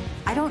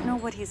 I don't know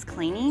what he's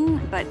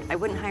cleaning, but I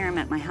wouldn't hire him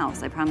at my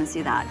house, I promise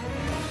you that.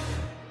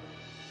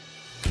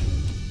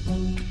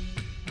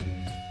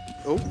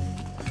 Oh,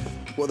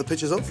 what are the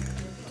pictures of?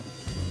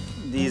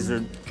 These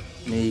are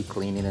me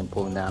cleaning and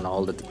pulling down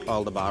all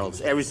the bottles,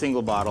 every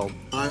single bottle.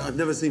 I've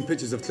never seen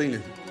pictures of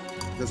cleaning.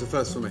 That's a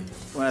first for me.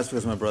 Well, that's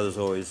because my brother's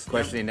always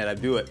questioning that I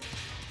do it.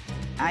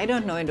 I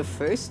don't know in the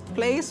first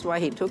place why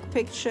he took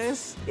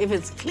pictures. If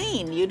it's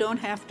clean, you don't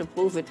have to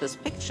prove it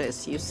with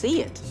pictures. You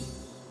see it,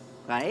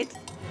 right?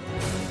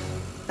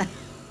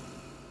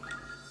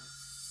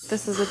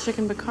 This is a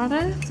chicken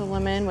piccata. It's a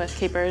lemon with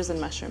capers and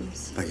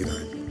mushrooms. Thank you,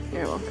 Mary.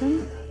 You're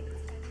welcome.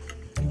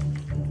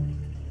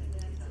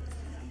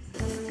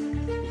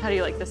 How do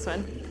you like this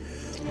one?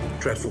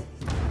 Dreadful.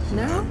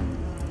 No?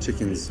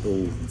 Chicken's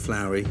all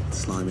floury,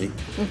 slimy.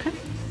 Okay.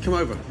 Come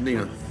over,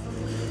 Nina.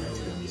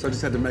 So I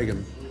just had to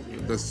Megan.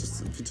 That's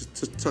just, if you just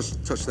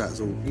touch that, it's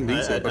all. You can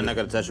eat it, I'm not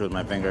going to touch it with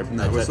my finger.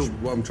 No, but it's all,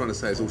 what I'm trying to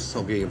say is all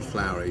soggy and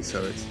floury,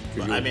 so it's.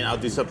 I mean, I'll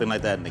do something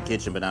like that in the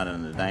kitchen, but not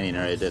in the dining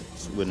area. That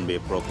wouldn't be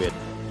appropriate.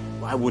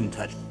 I wouldn't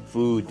touch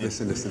food.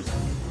 Listen.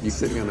 You're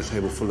sitting on a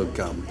table full of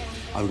gum.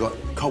 I've got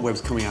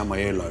cobwebs coming out my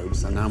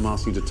earlobes, and now I'm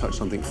asking you to touch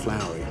something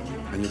floury.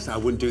 And you say, I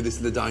wouldn't do this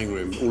in the dining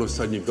room. All of a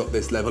sudden, you've got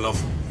this level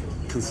of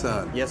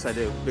concern. Yes, I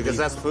do, because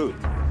that's food.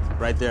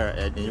 Right there,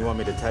 and you want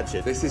me to touch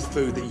it. This is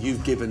food that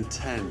you've given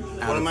 10 out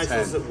of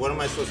 10. What am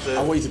I supposed to...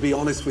 I want you to be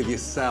honest with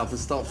yourself and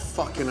stop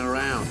fucking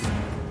around.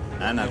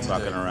 I'm not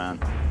fucking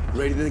around.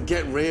 Ready to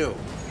get real.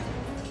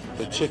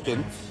 The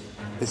chicken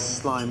is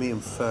slimy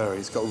and furry.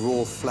 It's got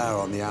raw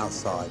flour on the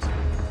outside.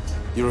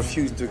 You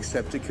refuse to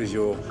accept it because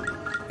you're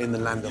in the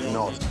land of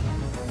Nod.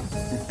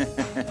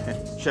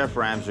 Chef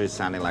Ramsay is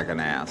sounding like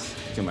an ass.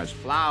 Too much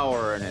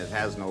flour, and it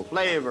has no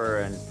flavor,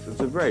 and it's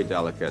a very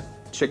delicate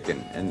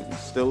chicken, and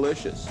it's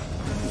delicious.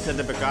 You said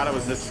the piccata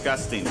was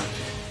disgusting.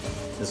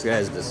 This guy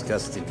is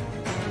disgusting.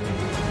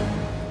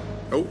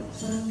 Oh,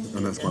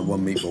 and that's my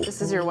one meatball.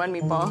 This is your one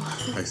meatball.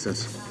 Excellent.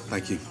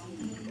 Thank you.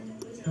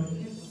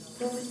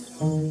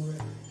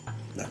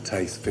 That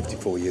tastes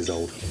 54 years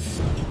old.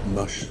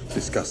 Mush,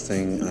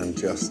 disgusting, and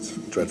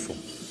just dreadful.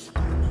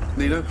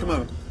 Nino, come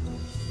over.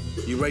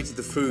 You rated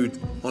the food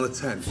on a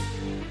 10.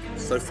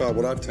 So far,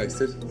 what I've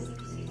tasted,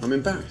 I'm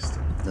embarrassed.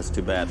 That's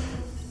too bad.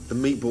 The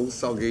meatballs,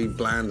 soggy,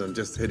 bland, and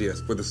just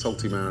hideous with the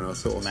salty marinara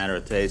sauce. It's a matter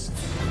of taste.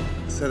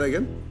 Say that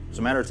again? It's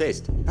a matter of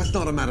taste. That's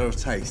not a matter of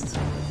taste.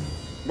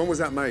 When was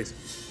that made?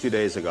 2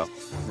 days ago.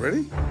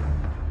 Really?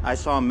 I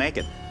saw him make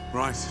it.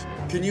 Right.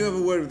 Can you have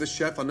a word with the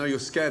chef? I know you're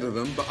scared of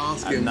them, but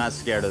ask him. I'm not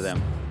scared of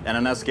them, and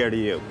I'm not scared of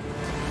you.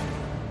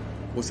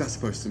 What's that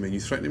supposed to mean? You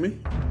threatening me?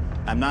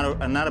 I'm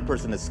not a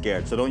person that's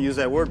scared, so don't use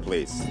that word,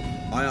 please.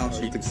 I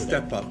asked you to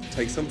step up,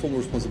 take some form of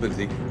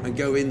responsibility, and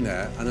go in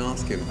there and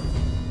ask him.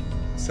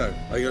 So,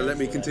 are you going to let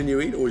me continue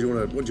eat, or do you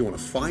want to? What do you want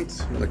to fight?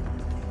 You want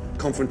a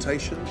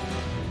confrontation?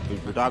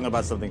 If we're talking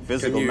about something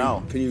physical,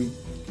 no. Can you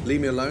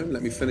leave me alone?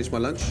 Let me finish my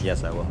lunch?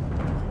 Yes, I will.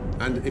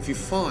 And if you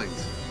find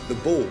the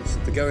balls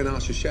to go and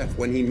ask your chef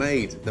when he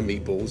made the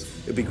meatballs,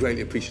 it'd be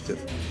greatly appreciative.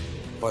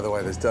 By the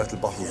way, there's dirty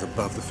bottles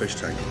above the fish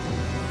tank.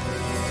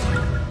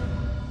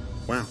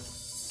 Wow.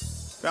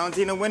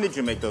 Valentina, when did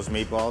you make those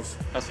meatballs?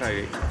 Last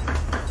Friday.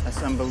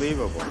 That's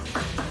unbelievable.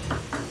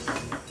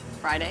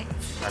 Friday?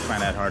 I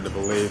find that hard to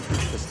believe.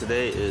 Because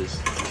today is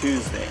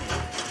Tuesday.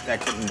 That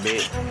couldn't be.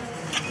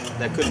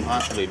 That couldn't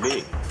possibly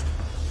be.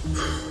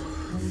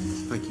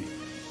 Thank you.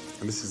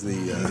 And this is the...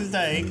 This is the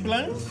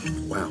eggplant?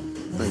 Wow.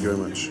 Thank you very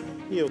much.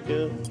 You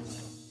okay?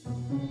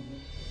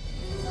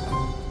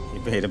 He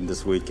made them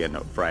this weekend, no,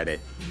 Friday.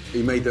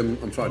 He made them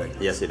on Friday?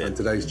 Yes, he did. And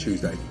today's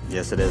Tuesday?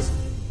 Yes, it is.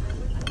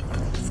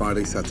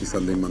 Friday, Saturday,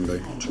 Sunday,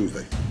 Monday,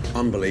 Tuesday.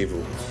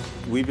 Unbelievable.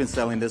 We've been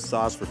selling this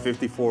sauce for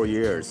 54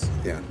 years.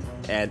 Yeah.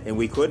 And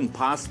we couldn't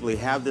possibly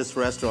have this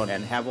restaurant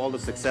and have all the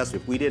success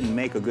if we didn't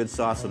make a good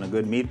sauce and a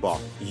good meatball.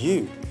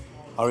 You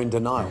are in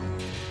denial.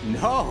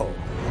 No,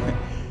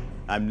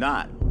 I'm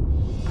not.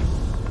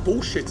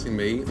 Bullshitting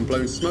me and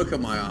blowing smoke up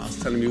my ass,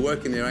 telling me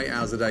working there 8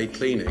 hours a day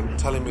cleaning,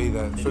 telling me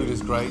that food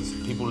is great,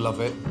 people love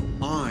it.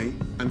 I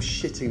am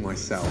shitting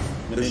myself.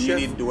 But then you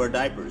need to wear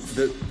diapers.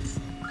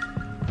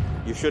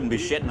 You shouldn't be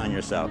shitting on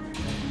yourself.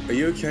 Are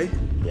you okay?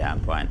 Yeah,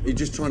 I'm fine. You're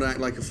just trying to act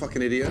like a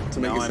fucking idiot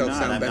to make yourself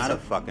sound better? I'm not a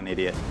fucking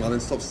idiot. Well,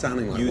 then stop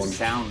sounding like one. You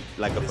sound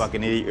like a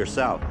fucking idiot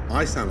yourself.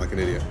 I sound like an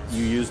idiot.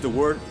 You used the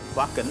word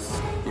fucking,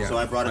 so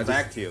I brought it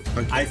back to you.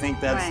 Okay. I think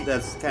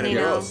that's kind of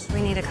gross.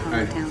 We need to calm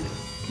it down.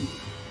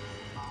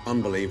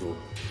 Unbelievable.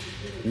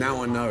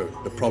 Now I know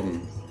the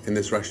problem in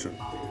this restaurant.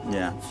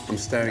 Yeah. I'm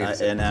staring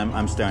at it. And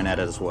I'm staring at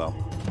it as well.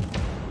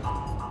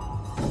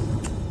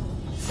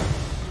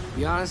 To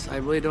be honest, I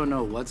really don't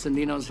know what's in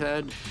Nino's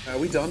head. Are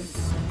we done?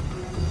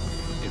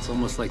 It's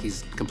almost like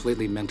he's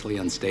completely mentally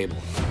unstable.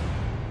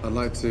 I'd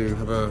like to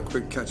have a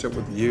quick catch up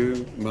with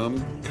you,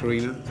 Mum,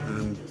 Karina,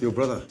 and your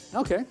brother.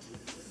 Okay.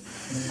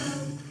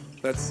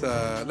 Let's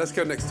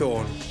go next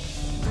door.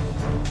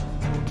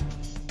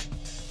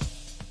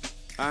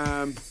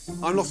 I'm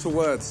lost for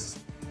words.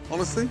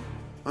 Honestly,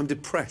 I'm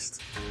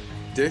depressed.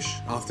 Dish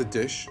after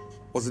dish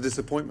was a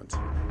disappointment.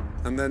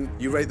 And then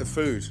you rate the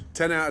food.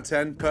 10 out of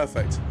 10,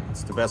 perfect.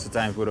 It's the best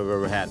Italian food I've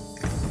ever had.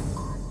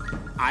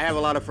 I have a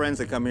lot of friends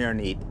that come here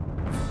and eat.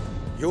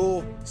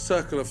 Your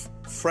circle of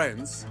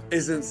friends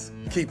isn't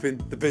keeping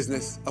the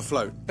business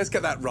afloat. Let's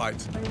get that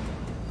right.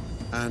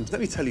 And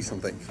let me tell you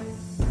something.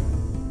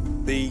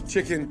 The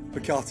chicken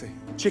piccata.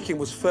 Chicken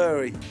was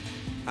furry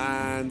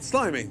and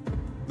slimy.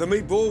 The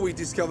meatball we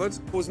discovered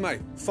was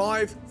made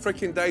 5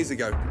 freaking days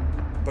ago.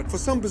 But for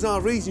some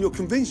bizarre reason, you're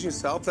convincing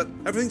yourself that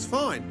everything's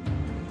fine.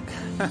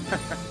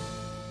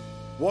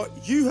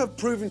 What you have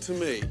proven to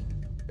me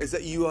is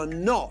that you are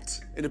not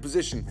in a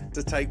position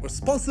to take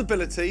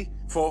responsibility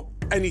for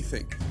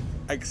anything,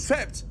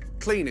 except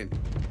cleaning.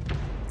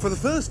 For the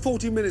first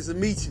 40 minutes of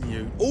meeting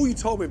you, all you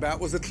told me about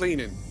was the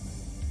cleaning.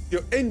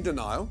 You're in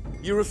denial,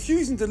 you're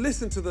refusing to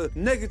listen to the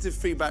negative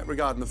feedback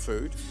regarding the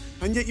food,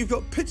 and yet you've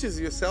got pictures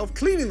of yourself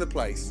cleaning the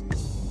place.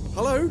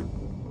 Hello?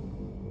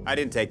 I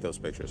didn't take those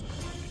pictures.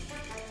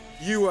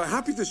 You were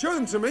happy to show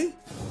them to me.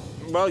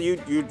 Well,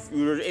 you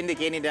were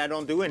indicating that I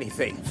don't do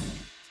anything.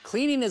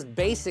 Cleaning is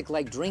basic,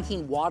 like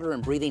drinking water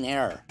and breathing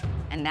air.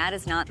 And that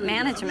is not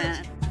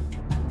management.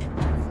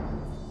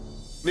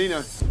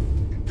 Nina,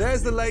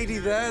 there's the lady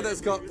there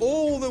that's got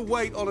all the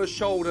weight on her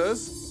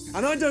shoulders,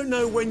 and I don't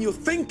know when you're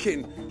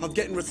thinking of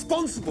getting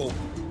responsible,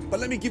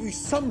 but let me give you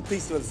some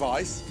piece of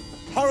advice.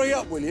 Hurry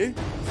up, will you?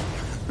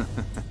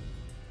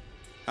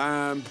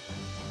 I'm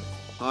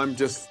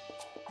just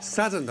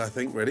saddened, I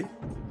think, really,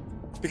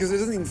 because it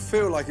doesn't even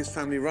feel like it's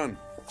family run.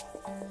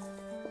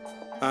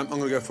 I'm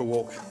gonna go for a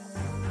walk.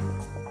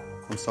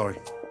 I'm sorry.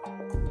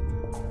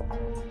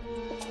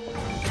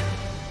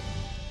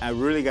 I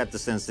really got the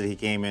sense that he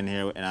came in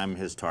here and I'm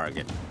his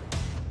target.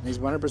 He's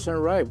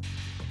 100% right.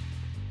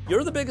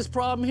 You're the biggest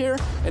problem here,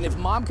 and if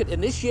Mom could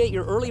initiate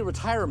your early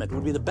retirement, it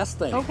would be the best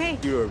thing. Okay.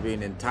 You are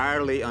being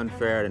entirely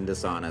unfair and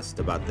dishonest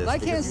about this. I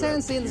can't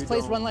stand seeing this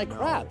place run like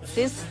crap.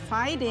 This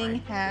fighting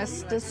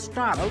has to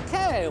stop.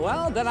 Okay,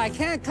 well, then I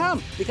can't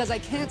come because I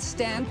can't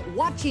stand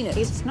watching it.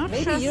 It's not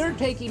Maybe just... you're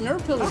taking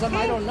nerve pills or something,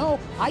 I don't know.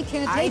 I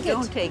can't take it. I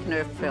don't take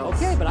nerve pills.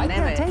 Okay, but I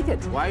Never. can't take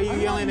it. Why are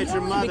you yelling at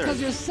your mother?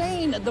 Because you're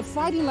saying the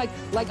fighting like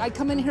I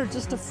come in here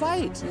just to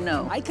fight.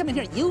 No. I come in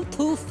here, you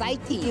two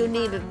fighting. You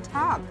need to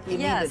talk. You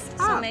need to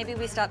talk. maybe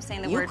we stop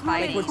saying the You word call it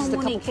fighting. We're just a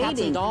couple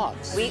cats and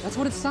dogs. That's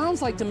what it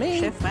sounds like to me.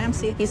 Chef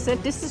Ramsay, he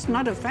said this is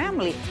not a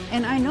family,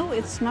 and I know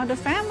it's not a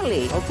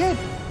family. Okay,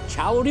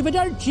 ciao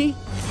arrivederci.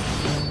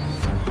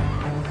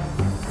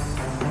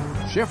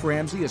 Chef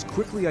Ramsay has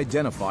quickly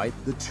identified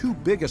the two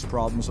biggest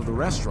problems of the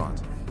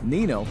restaurant,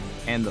 Nino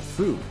and the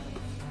food.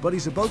 But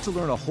he's about to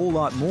learn a whole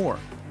lot more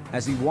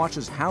as he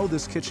watches how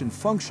this kitchen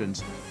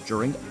functions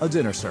during a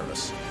dinner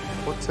service.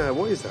 What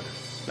is that?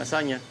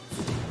 Lasagna.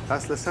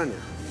 That's lasagna.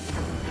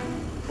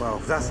 Well,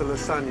 if that's a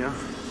lasagna,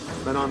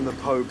 then I'm the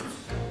Pope.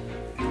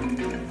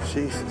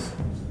 Jesus.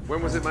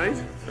 When was it made?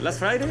 Last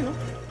Friday, no?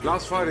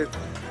 Last Friday.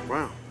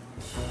 Wow.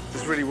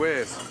 It's really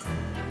weird.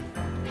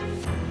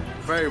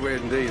 Very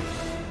weird indeed.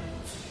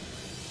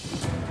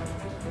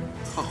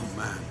 Oh,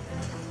 man.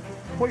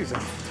 What is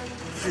that?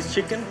 This is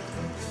chicken.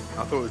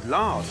 I thought it was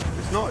lard.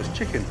 It's not, it's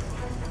chicken.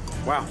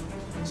 Wow.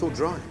 It's all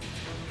dry.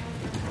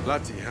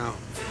 Bloody hell.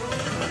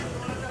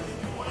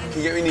 Can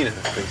you get me Nino,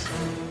 please?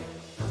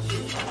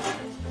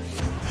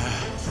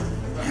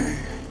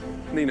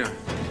 Nino.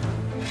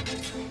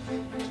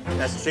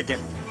 That's chicken.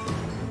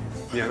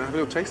 Yeah, now have a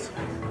little taste.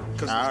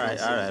 All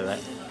right.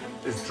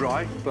 It's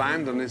dry,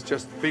 bland, and it's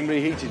just been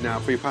reheated now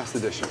for your pasta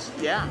dishes.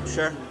 Yeah,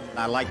 sure.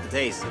 I like the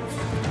taste.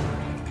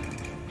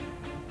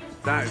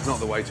 That is not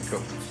the way to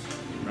cook.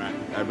 Right.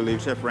 I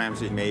believe Chef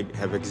Ramsay may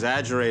have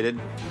exaggerated.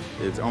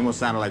 It almost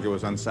sounded like it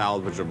was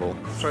unsalvageable.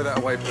 Throw that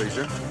away, please,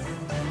 yeah?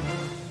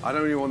 I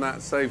don't really want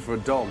that saved for a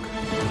dog.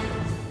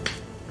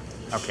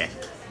 Okay.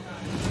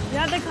 You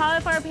have the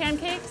cauliflower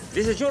pancakes?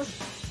 This is yours.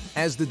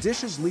 As the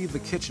dishes leave the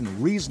kitchen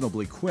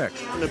reasonably quick,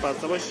 Le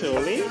pasta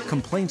fagioli.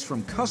 complaints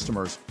from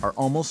customers are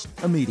almost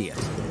immediate.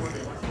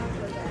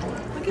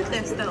 Look at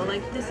this, though.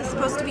 Like, this is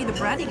supposed to be the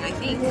breading, I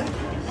think.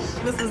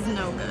 This is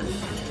no good.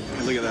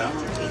 Look at that.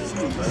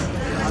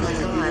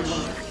 Oh, my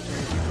gosh.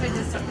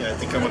 Yeah, I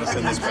think I'm gonna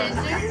send this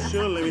back.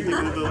 Sure, let me take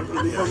a little.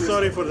 I'm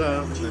sorry for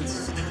that.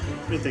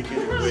 Let me take it.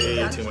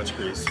 Way too much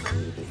grease.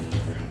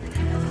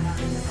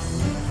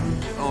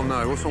 Oh,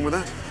 no. What's wrong with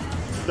that?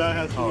 That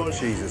has Oh,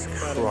 Jesus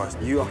Christ.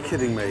 You are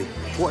kidding me.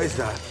 What is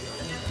that?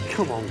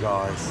 Come on,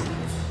 guys.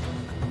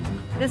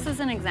 This is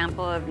an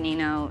example of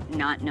Nino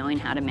not knowing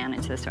how to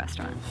manage this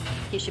restaurant.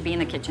 He should be in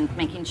the kitchen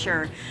making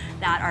sure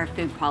that our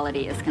food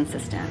quality is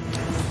consistent.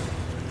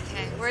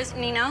 Okay, where's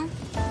Nino?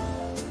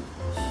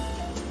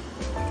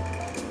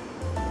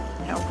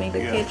 Helping the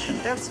kitchen,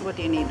 that's what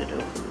you need to do.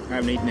 I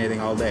haven't eaten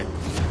anything all day.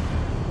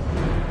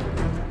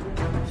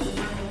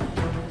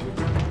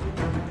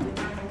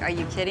 Are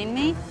you kidding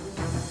me?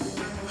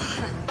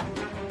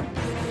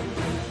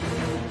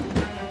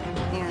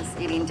 Nino's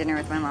eating dinner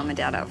with my mom and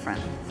dad out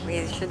front.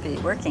 We should be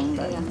working,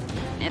 but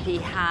if he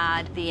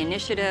had the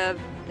initiative,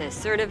 the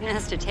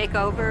assertiveness to take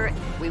over,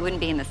 we wouldn't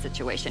be in this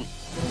situation.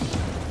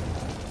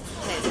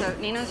 Okay, so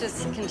Nino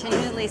just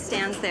continually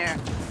stands there,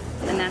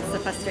 and that's the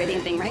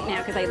frustrating thing right now,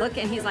 because I look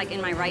and he's like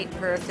in my right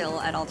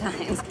peripheral at all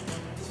times.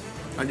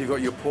 And you've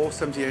got your poor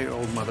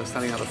 78-year-old mother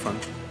standing out the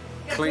front,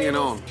 clinging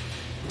on.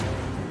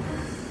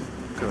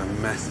 Look at the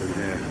mess in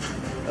here.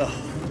 Oh,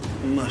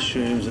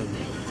 mushrooms and...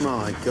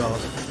 My God.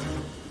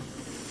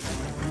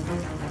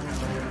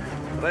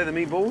 Are they the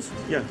meatballs?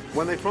 Yeah.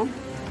 When are they from?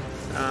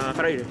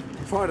 Friday.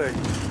 Friday.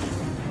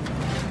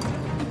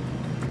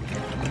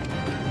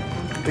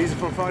 These are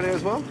from Friday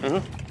as well?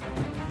 Uh-huh.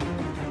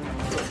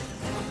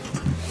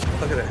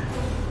 Look at it.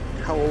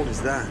 How old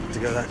is that to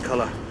go that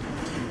colour?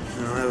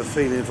 And I have a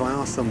feeling if I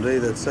asked somebody,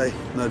 they'd say,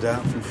 no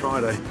doubt, from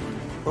Friday.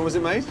 When was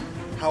it made?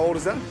 How old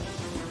is that?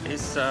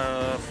 It's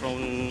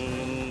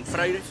from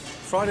Friday.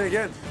 Friday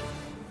again.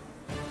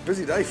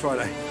 Busy day,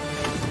 Friday.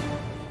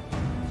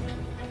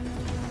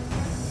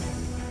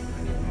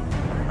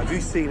 Have you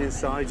seen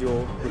inside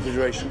your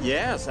refrigeration?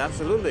 Yes,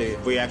 absolutely.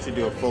 We actually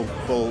do a full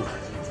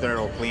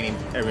thorough cleaning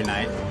every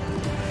night.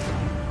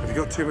 Have you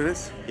got 2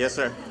 minutes? Yes,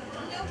 sir.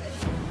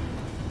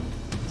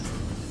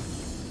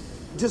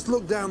 Just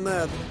look down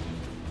there.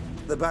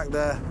 The back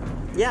there.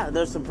 Yeah,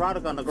 there's some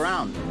product on the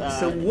ground.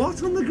 Some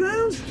what on the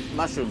ground?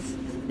 Mushrooms.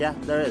 Yeah,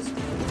 there is.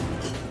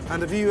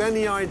 And have you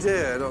any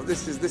idea? Look,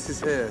 this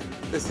is here.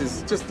 This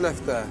is just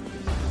left there.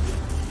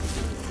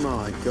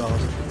 My God.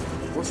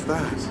 What's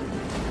that?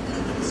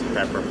 It's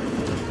pepper.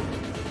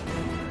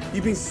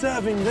 You've been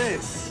serving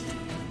this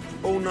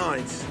all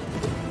night.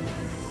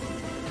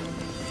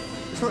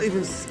 It's not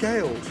even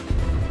scaled.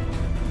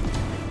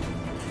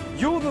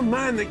 You're the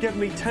man that gave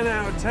me 10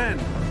 out of 10.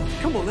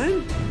 Come on,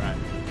 then. Right.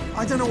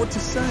 I don't know what to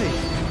say.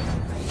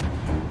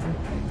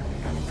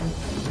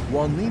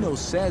 While Nino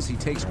says he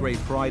takes great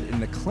pride in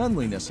the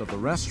cleanliness of the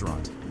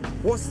restaurant,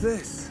 what's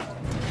this?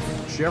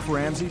 Chef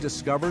Ramsay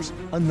discovers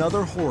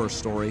another horror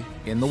story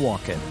in the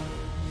walk-in.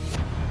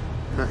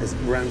 That is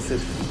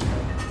rancid.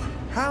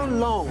 How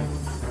long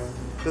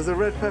does a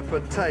red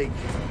pepper take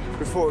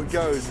before it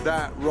goes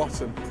that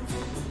rotten?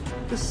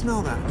 Just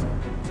smell that.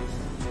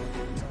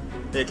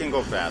 It can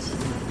go fast.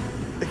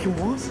 It can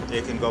what?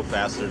 It can go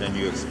faster than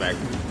you expect.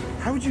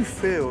 How would you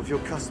feel if your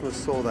customers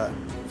saw that?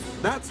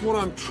 That's what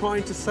I'm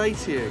trying to say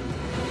to you.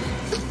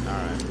 All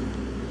right.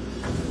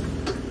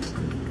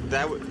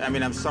 I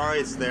mean, I'm sorry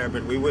it's there,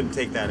 but we wouldn't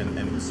take that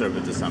and serve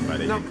it to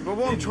somebody. No, but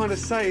what I'm trying to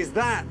say is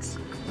that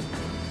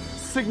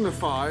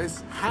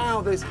signifies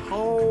how this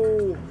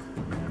whole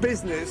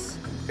business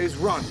is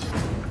run.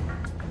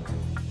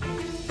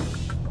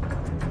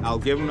 I'll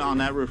give him on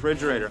that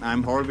refrigerator.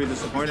 I'm horribly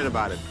disappointed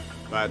about it,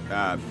 but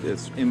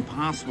it's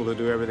impossible to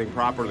do everything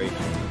properly.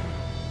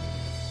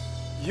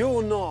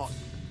 You're not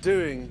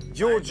doing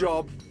your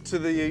job to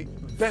the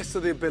best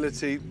of the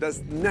ability that's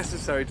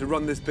necessary to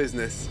run this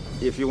business.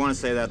 If you want to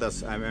say that,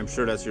 I'm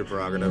sure that's your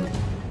prerogative.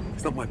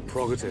 It's not my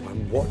prerogative.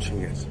 I'm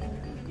watching it.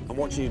 I'm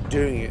watching you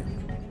doing it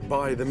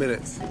by the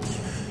minute.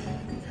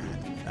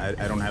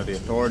 I don't have the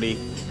authority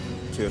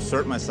to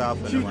assert myself,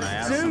 and then when I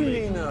ask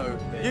somebody... Nino.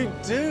 You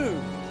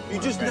do. You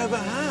just never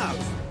have.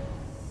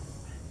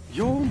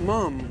 Your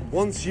mum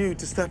wants you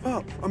to step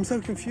up. I'm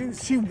so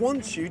confused. She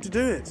wants you to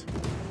do it.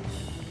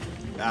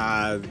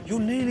 You're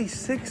nearly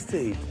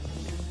 60.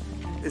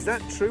 Is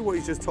that true, what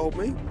you just told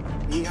me?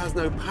 He has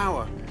no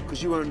power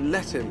because you won't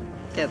let him.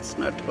 That's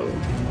not true.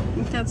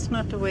 That's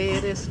not the way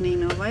it is,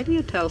 Nino. Why do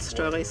you tell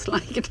stories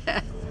like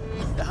that?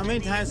 How many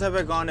times have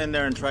I gone in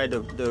there and tried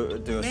to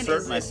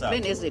assert myself?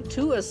 When is it,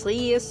 2 or 3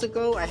 years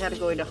ago? I had to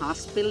go to the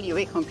hospital. You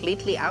were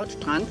completely out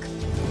drunk.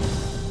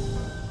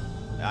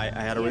 I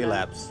had a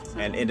relapse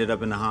and ended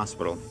up in the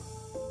hospital.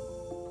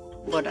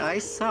 What I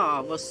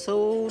saw was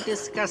so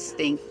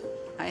disgusting.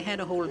 I had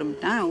to hold him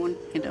down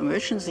in the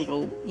emergency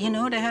room. You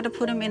know, they had to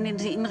put him in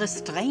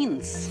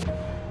restraints.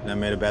 And I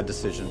made a bad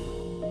decision.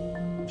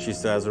 She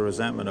still has a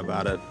resentment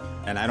about it,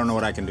 and I don't know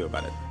what I can do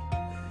about it.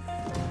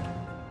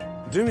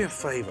 Do me a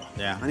favor.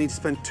 Yeah. I need to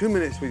spend 2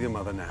 minutes with your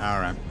mother now. All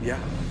right. Yeah?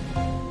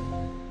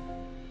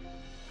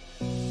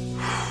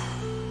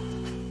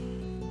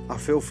 I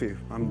feel for you.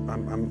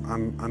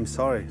 I'm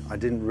sorry. I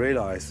didn't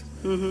realize.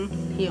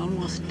 Mm-hmm. He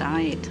almost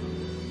died.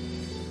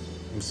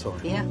 I'm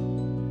sorry. Yeah.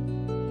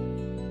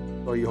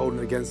 Are you holding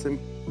it against him?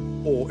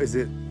 Or is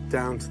it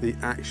down to the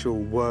actual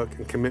work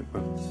and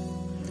commitment?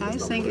 I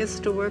think it's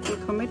the work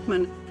and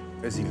commitment.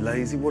 Is he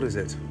lazy? What is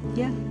it?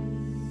 Yeah.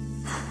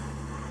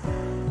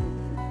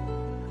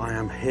 I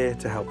am here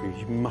to help you.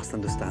 You must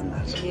understand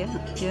that. Yeah,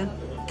 yeah.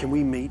 Can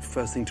we meet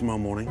first thing tomorrow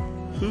morning?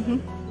 Mm-hmm.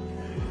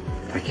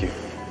 Thank you.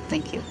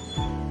 Thank you.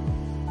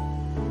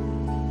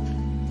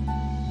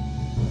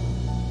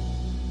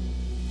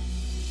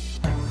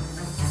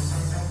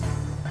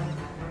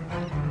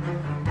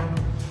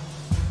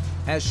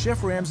 As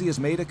Chef Ramsay has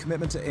made a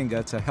commitment to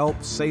Inga to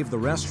help save the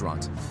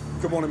restaurant.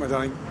 Good morning, my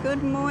darling.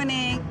 Good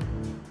morning.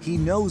 He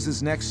knows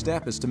his next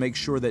step is to make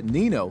sure that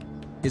Nino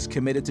is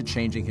committed to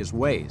changing his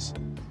ways.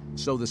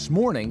 So this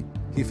morning,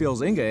 he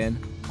fills Inga in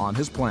on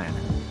his plan.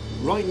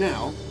 Right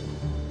now,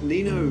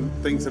 Nino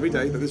thinks every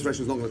day that this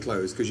restaurant's not going to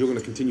close because you're going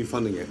to continue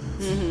funding it.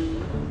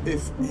 Mm-hmm.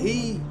 If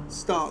he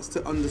starts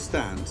to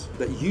understand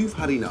that you've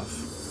had enough,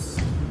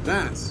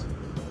 that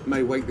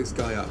may wake this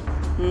guy up.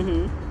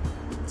 Mm-hmm.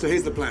 So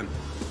here's the plan.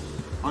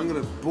 I'm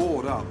going to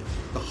board up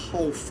the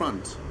whole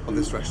front of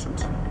this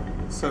restaurant.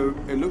 So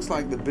it looks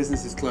like the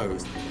business is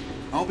closed.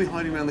 I'll be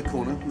hiding around the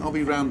corner, and I'll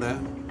be round there,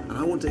 and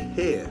I want to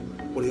hear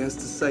what he has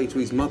to say to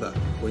his mother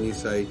when you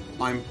say,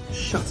 I'm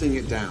shutting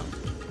it down.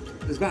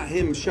 It's about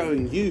him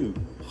showing you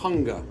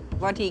hunger.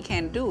 What he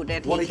can do,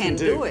 that What he can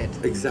do it.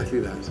 Exactly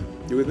that.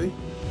 You with me?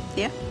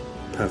 Yeah.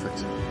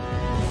 Perfect.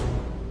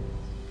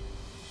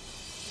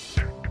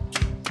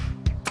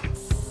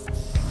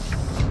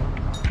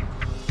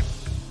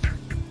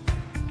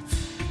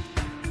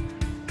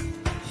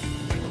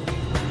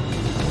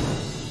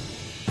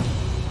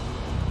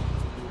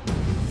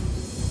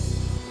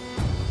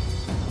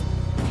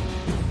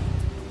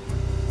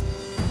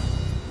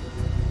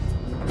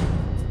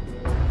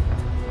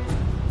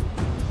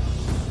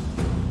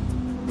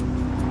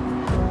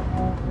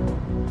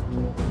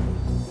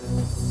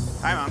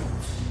 Hi, Mom.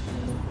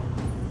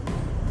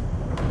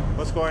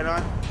 What's going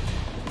on?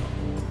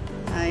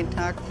 I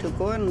talked to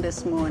Gordon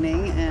this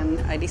morning,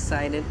 and I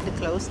decided to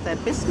close that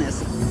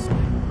business.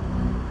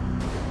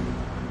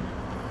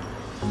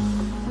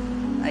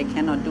 I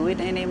cannot do it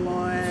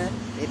anymore.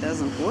 It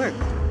doesn't work.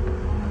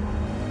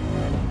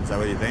 Is that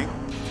what you think?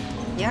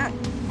 Yeah.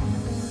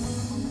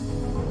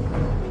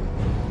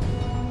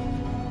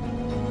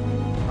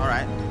 All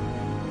right.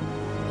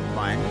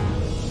 Fine.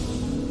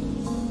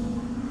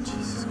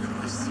 Jesus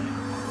Christ.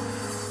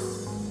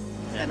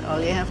 Is that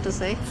all you have to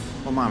say?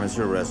 Well, Mom, it's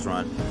your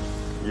restaurant.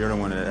 You're the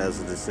one that has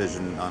the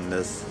decision on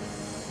this.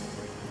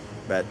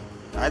 But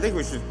I think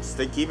we should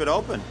keep it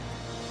open.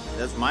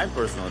 That's my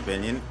personal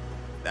opinion.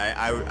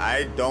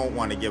 I don't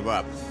want to give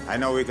up. I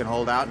know we can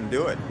hold out and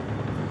do it.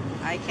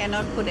 I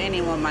cannot put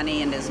any more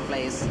money in this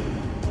place.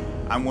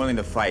 I'm willing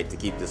to fight to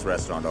keep this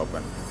restaurant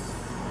open.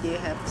 You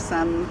have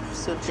some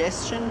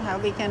suggestion how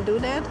we can do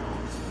that?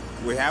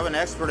 We have an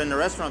expert in the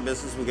restaurant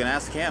business. We can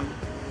ask him.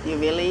 You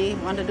really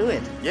want to do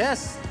it?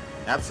 Yes,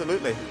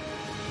 absolutely.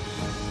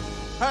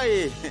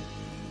 Hi,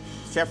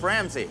 Chef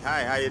Ramsay.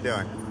 Hi, how you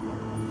doing?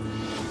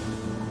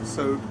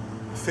 So,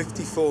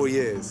 54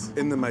 years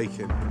in the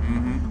making.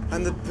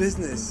 And the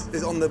business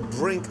is on the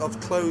brink of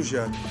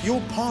closure.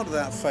 You're part of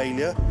that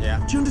failure.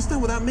 Yeah. Do you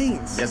understand what that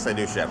means? Yes, I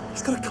do, Chef.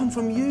 It's got to come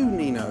from you,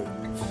 Nino.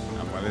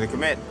 I'm willing to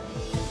commit.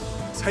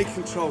 Take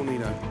control,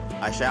 Nino.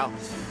 I shall.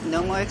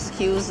 No more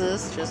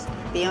excuses, just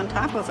be on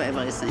top of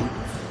everything.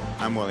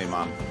 I'm willing,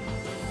 Mom.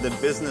 The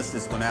business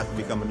is going to have to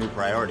become a new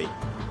priority.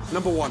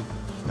 Number one.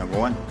 Number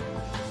one.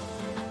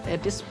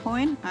 At this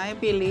point, I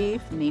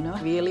believe Nino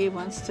really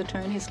wants to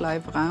turn his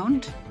life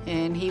around,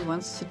 and he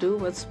wants to do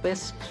what's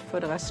best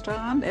for the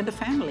restaurant and the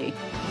family.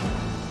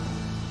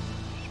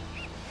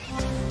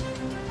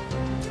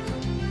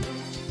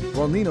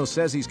 While Nino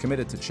says he's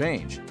committed to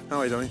change, how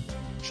are you doing?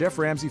 Chef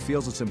Ramsay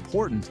feels it's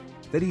important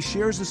that he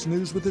shares this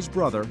news with his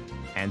brother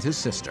and his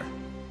sister.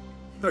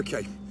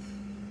 Okay.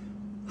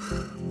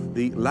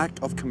 The lack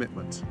of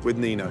commitment with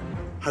Nino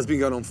has been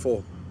going on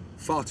for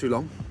far too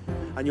long,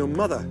 and your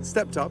mother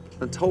stepped up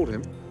and told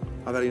him,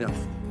 I've had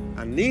enough.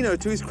 And Nino,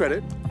 to his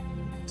credit,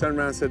 turned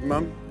around and said,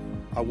 Mum,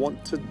 I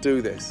want to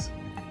do this.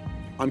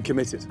 I'm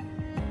committed.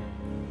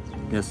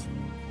 Yes.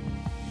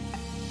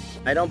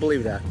 I don't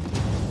believe that.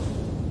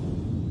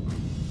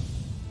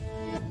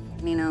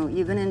 Nino,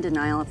 you've been in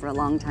denial for a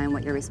long time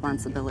what your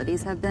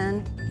responsibilities have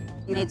been.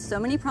 You made so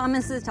many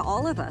promises to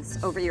all of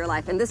us over your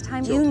life, and this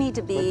time you need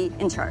to be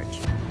in charge.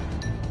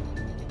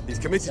 He's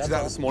committed to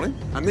that this morning,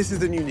 and this is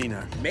the new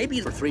Nino. Maybe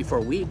for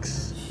 3-4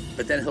 weeks,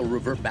 but then he'll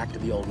revert back to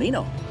the old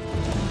Nino.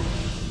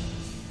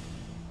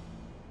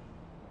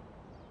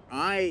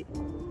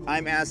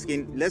 I'm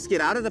asking, let's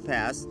get out of the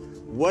past.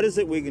 What is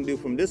it we can do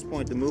from this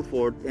point to move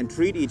forward and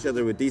treat each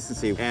other with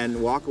decency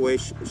and walk away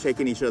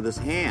shaking each other's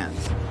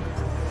hands?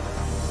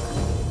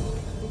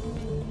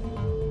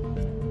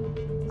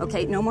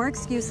 Okay, no more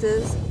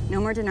excuses, no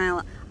more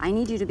denial. I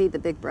need you to be the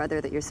big brother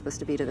that you're supposed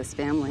to be to this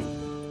family.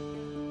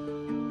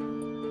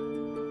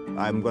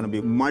 I'm going to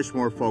be much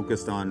more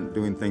focused on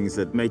doing things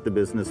that make the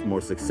business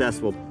more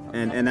successful,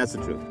 and that's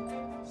the truth.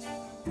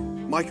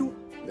 Michael?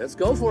 Let's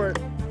go for it.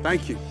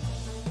 Thank you.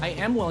 I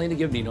am willing to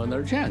give Nino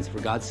another chance. For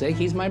God's sake,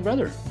 he's my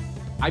brother.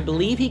 I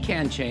believe he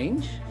can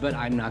change, but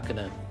I'm not going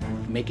to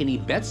make any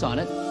bets on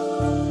it.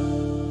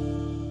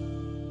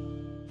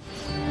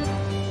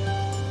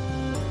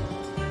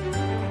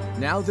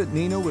 Now that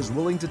Nino is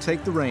willing to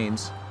take the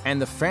reins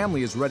and the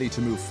family is ready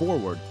to move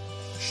forward,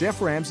 Chef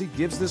Ramsay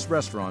gives this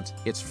restaurant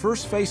its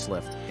first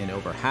facelift in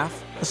over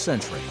half a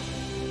century.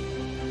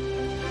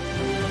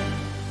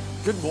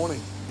 Good morning.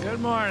 Good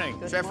morning.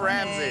 Chef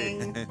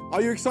Ramsay.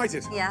 Are you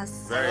excited?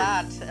 Yes.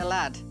 A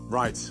lot.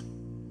 Right.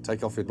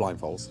 Take off your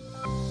blindfolds.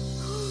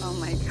 Oh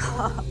my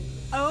God.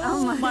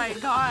 Oh my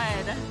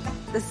God.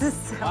 This is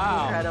so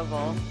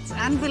incredible. It's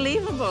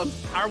unbelievable.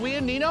 Are we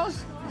in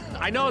Nino's?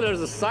 I know there's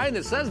a sign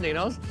that says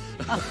Nino's.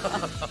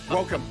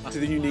 Welcome to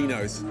the new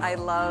Nino's. I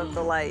love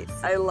the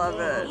lights. I love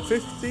it.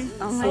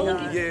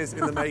 54 years in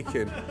the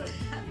making.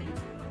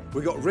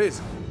 We got rid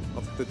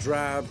of the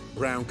drab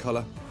brown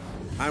colour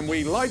and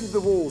we lighted the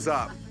walls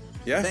up.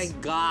 Yes?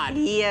 Thank God.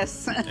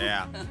 Yes.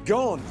 Yeah.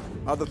 Gone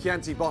are the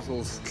Chianti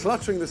bottles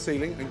cluttering the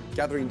ceiling and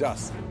gathering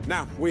dust.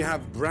 Now, we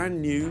have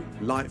brand new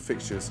light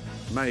fixtures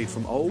made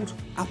from old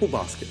apple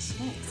baskets.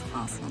 That's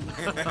awesome.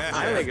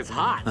 I think it's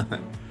hot.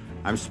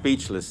 I'm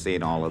speechless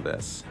seeing all of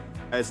this.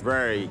 It's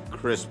very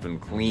crisp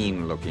and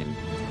clean looking.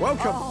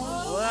 Welcome.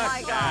 Oh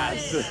my God.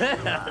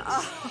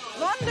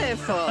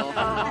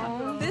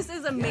 Wonderful. This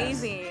is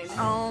amazing.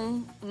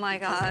 Oh my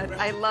God.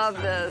 I love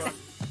this.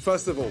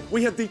 First of all,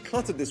 we have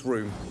decluttered this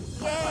room,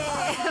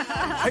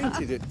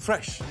 painted it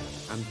fresh,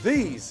 and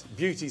these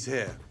beauties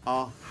here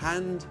are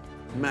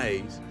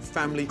handmade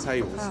family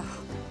tables.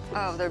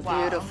 Oh, they're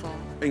beautiful.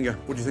 Inga,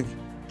 what do you think?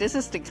 This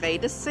is the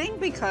greatest thing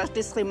because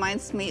this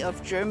reminds me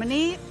of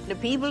Germany. The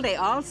people, they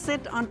all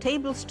sit on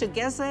tables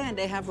together and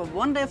they have a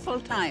wonderful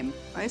time.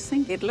 I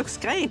think it looks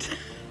great.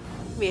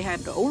 We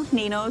had the old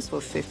Nino's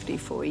for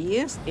 54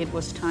 years. It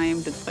was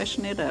time to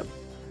freshen it up.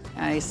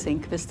 I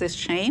think with this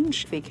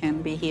change, we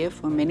can be here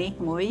for many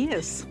more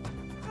years.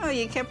 Oh,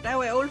 you kept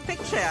our old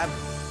picture.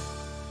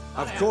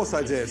 Of course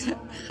I did.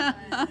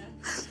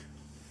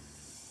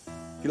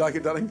 You like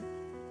it, darling?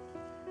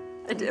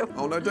 I do.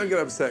 Oh, no, don't get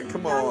upset.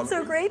 Come on. I'm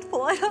so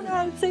grateful. I don't know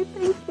how to say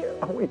thank you.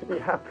 I want you to be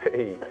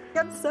happy.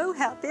 I'm so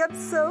happy. I'm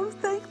so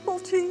thankful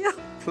to you.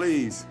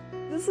 Please.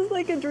 This is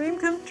like a dream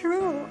come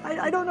true.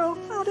 I don't know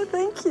how to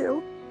thank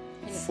you.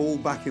 Fall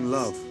back in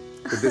love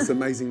with this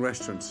amazing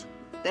restaurant.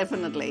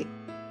 Definitely.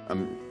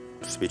 I'm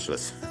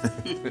speechless.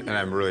 And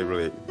I'm really,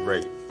 really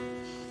great.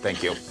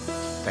 Thank you.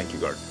 Thank you,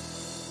 Gord.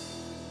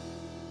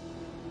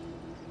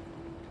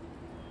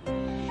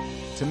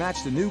 To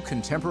match the new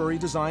contemporary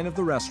design of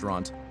the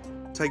restaurant,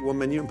 take one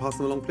menu and pass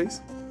them along,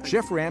 please.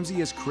 Chef Ramsay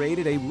has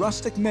created a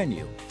rustic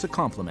menu to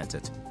complement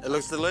it. It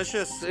looks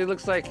delicious. It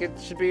looks like it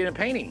should be in a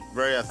painting.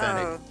 Very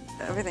authentic. Oh,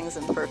 everything's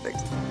imperfect.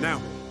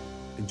 Now,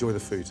 enjoy the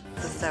food.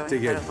 This is so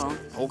Dig in. incredible.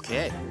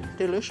 Okay.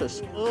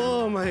 Delicious.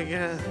 Oh, my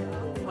God.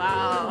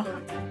 Wow.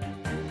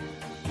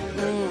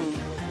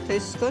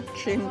 Tastes good,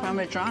 chicken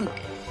parmesan.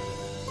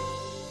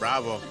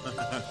 Bravo.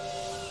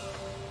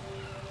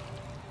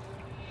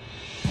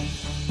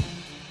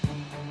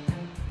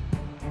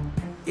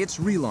 It's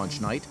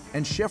relaunch night,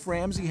 and Chef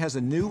Ramsay has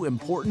a new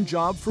important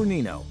job for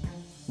Nino,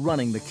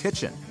 running the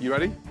kitchen. You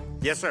ready?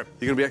 Yes, sir.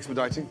 You're going to be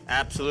expediting?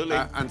 Absolutely.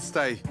 And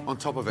stay on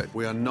top of it.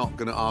 We are not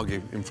going to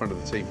argue in front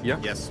of the team, yeah?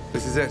 Yes.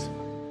 This is it.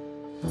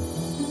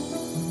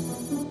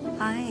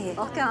 Hi,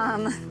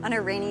 welcome on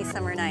a rainy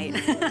summer night.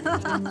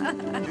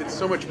 It's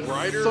so much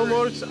brighter. So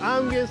much,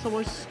 I'm getting so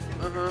much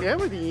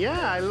everything.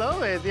 Yeah, I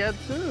love it. Yeah,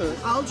 too.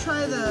 I'll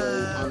try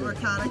the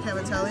ricotta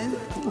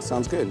cavatelli.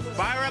 Sounds good.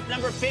 Fire up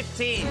number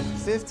 15.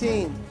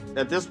 15.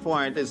 At this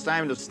point, it's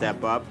time to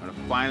step up and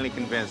finally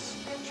convince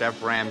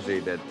Chef Ramsay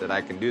that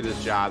I can do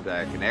this job,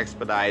 that I can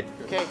expedite.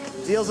 Okay,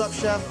 deal's up,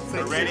 chef.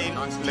 We're ready.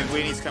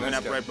 Linguini's coming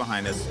up right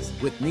behind us.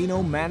 With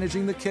Nino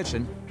managing the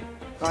kitchen,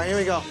 All right, here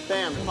we go.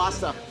 Bam,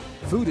 pasta.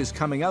 food is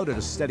coming out at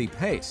a steady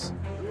pace.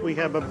 We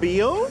have a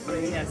bio.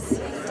 Yes.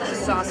 The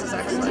sauce is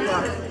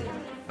excellent.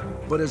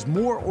 But as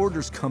more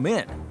orders come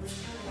in,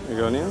 You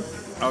go, Nino?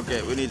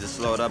 Okay, we need to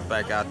slow it up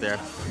back out there.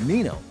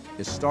 Nino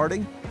is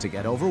starting to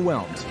get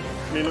overwhelmed.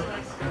 Nino.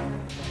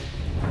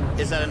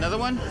 Is that another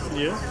one?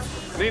 Yeah.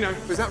 Nino,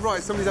 is that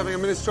right? Somebody's having a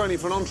minestrone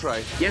for an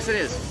entree. Yes, it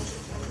is.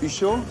 You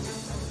sure?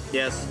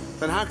 Yes.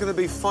 Then how can there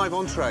be 5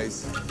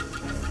 entrees?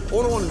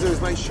 All I want to do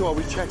is make sure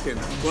we check in,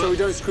 so we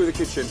don't screw the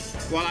kitchen.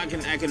 Well, I can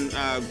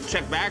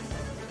check back.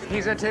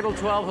 He's at table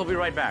 12. He'll be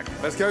right back.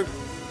 Let's go.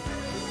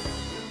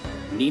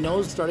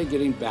 Nino started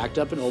getting backed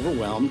up and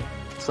overwhelmed.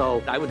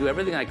 So I would do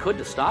everything I could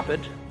to stop it.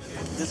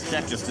 This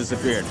check just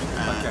disappeared.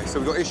 Okay, so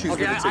we've got issues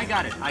Okay, with the team. I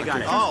got it. I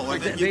got it. Oh, well,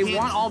 they, then you they can't-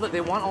 want all that.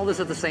 They want all this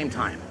at the same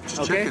time. Just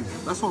okay?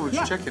 checking. That's why we're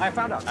just checking. I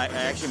found out.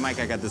 Actually, Mike,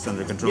 I got this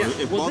under control. Yeah,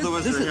 If well, both of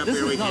us this are is- up this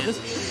here, is- we no, can.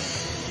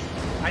 this-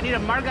 I need a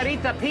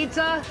margarita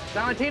pizza,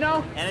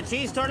 Valentino. And a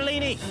cheese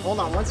tortellini. Hold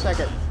on 1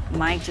 second.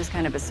 Mike just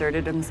kind of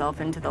asserted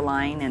himself into the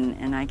line,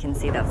 and I can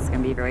see that's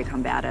going to be very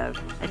combative.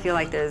 I feel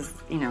like there's,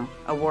 you know,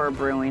 a war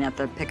brewing at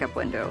the pickup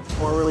window.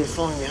 We're really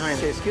falling behind.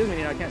 Okay, excuse me,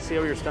 Nino, I can't see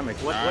over your stomach.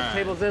 What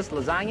table is this?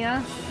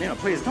 Lasagna? Nino,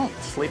 please don't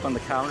sleep on the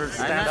counter.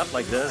 Stand up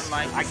like this.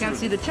 Mike, I can't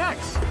see the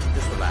checks.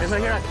 Just relax. It's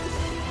like here,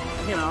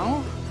 you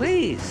know,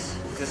 please.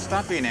 Just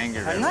stop being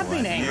angry. I'm not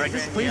being angry. You've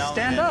Just been please yelling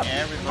stand at up.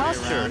 everybody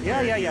Posture. around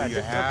Yeah, here. yeah, yeah. You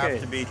Just, have okay.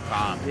 to be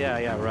calm.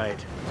 Yeah,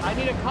 right. I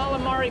need a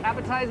calamari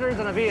appetizers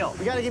and a veal.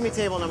 You gotta give me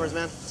table numbers,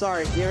 man.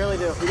 Sorry, you really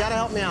do. You gotta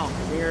help me out.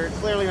 You're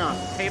clearly not.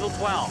 Table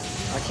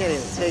 12. I can't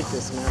even take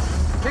this, man.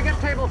 Pick up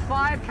table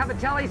 5,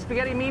 cavatelli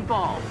spaghetti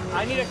meatball.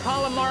 I need a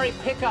calamari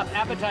pickup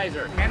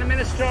appetizer and a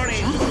minestrone.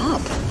 Shut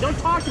up. Don't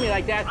talk to me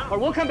like that, or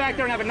we'll come back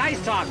there and have a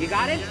nice talk. You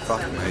got it?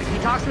 Fuck me. He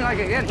talks to me like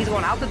again. He's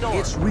going out the door.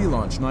 It's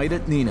relaunch night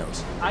at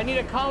Nino's, I need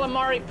a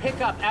calamari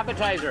pickup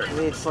appetizer.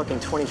 We need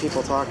fucking 20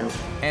 people talking.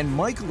 and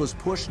Michael has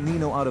pushed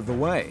Nino out of the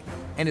way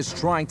and is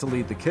trying to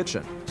lead the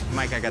kitchen.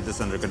 Mike, I got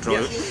this under control.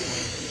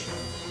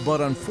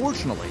 But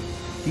unfortunately,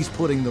 he's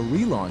putting the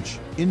relaunch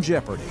in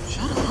jeopardy.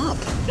 Shut up.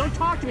 Don't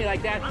talk to me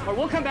like that, or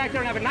we'll come back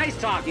there and have a nice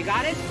talk. You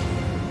got it?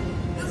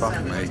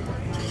 Fuck me.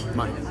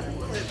 Mike,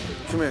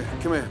 come here,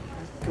 come here,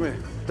 come here.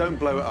 Don't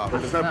blow it up.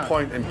 There's no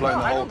point in blowing No,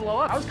 the I whole... don't blow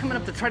up. I was coming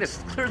up to try to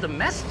clear the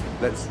mess.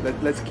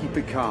 Let's keep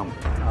it calm.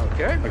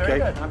 Okay, very Okay.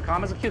 good. I'm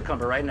calm as a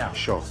cucumber right now.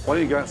 Sure. Why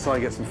don't you go outside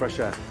and get some fresh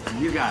air?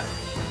 You got it.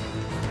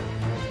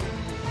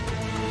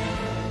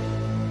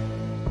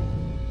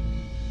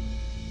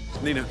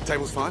 Nina,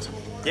 table's fired?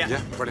 Yeah.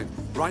 Yeah, brilliant.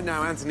 Right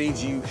now, Anthony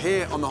needs you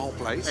here on the whole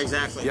place.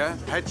 Exactly. Yeah?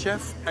 Head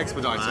chef,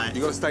 expediter. Right.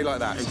 You got to stay like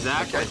that.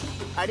 Exactly. Okay.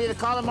 I need a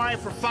calamari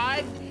for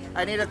 5.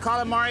 I need a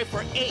calamari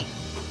for 8.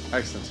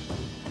 Excellent.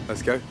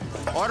 Let's go.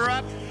 Order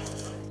up.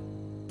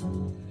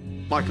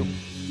 Michael,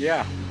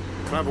 Yeah.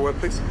 can I have a word,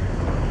 please?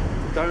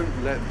 Don't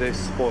let this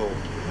spoil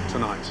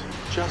tonight.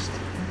 Just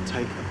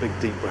take a big,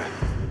 deep breath.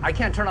 I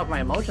can't turn off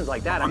my emotions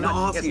like that. I'm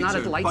not asking It's not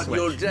you to, a light but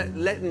switch. you're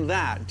letting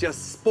that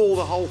just spoil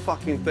the whole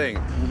fucking thing.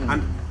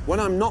 And when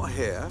I'm not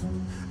here,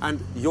 and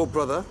your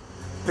brother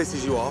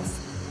pisses you off,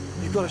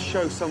 you've got to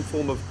show some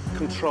form of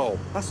control.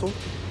 That's all.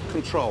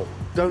 Control.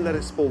 Don't let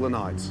it spoil the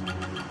night.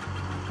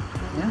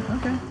 Yeah,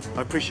 okay.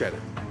 I appreciate it.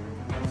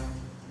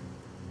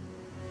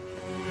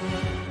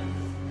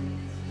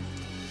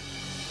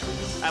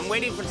 I'm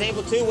waiting for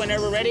table 2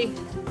 whenever ready.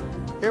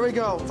 Here we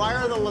go.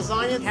 Fire the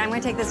lasagna. Okay, I'm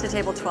going to take this to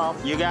table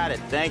 12. You got it.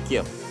 Thank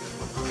you.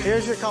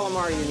 Here's your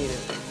calamari you needed.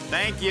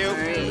 Thank you.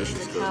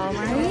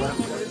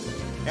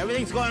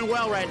 Everything's going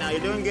well right now. You're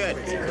doing good.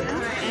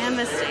 And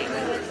the steak.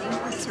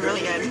 It's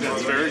really good.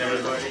 That's very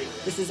good.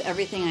 This is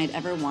everything I'd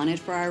ever wanted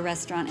for our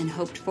restaurant and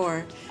hoped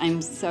for.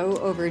 I'm so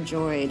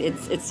overjoyed.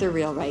 It's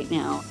surreal right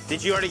now.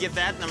 Did you already get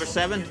that, number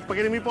 7?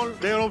 Spaghetti meatball,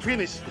 they're all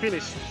finished.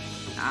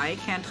 I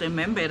can't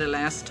remember the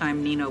last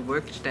time Nino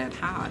worked that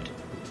hard.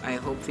 I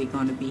hope we're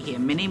going to be here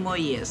many more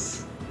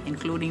years,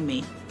 including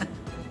me.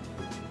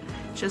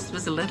 Just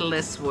with a little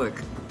less work.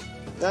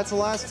 That's the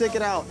last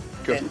ticket out.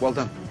 Good. Well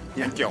done.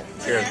 Thank you.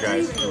 Cheers,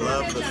 guys.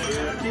 Love the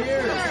food.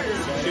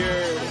 Cheers.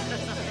 Cheers.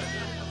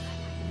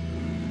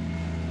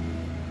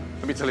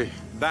 Let me tell you,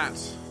 that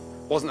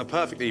wasn't a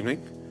perfect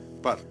evening,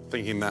 but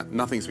thinking that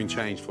nothing's been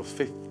changed for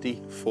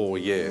 54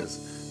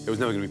 years, it was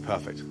never going to be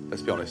perfect,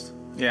 let's be honest.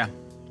 Yeah.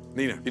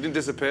 Nina, you didn't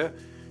disappear.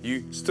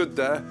 You stood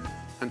there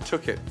and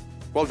took it.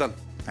 Well done.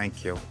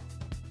 Thank you.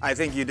 I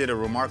think you did a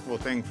remarkable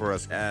thing for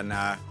us, and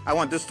I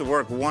want this to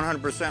work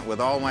 100% with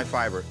all my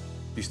fiber.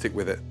 You stick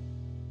with it.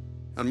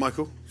 And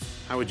Michael,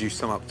 how would you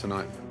sum up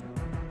tonight?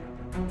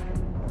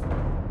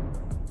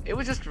 It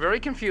was just very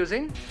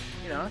confusing.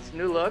 You know, it's a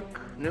new look,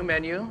 new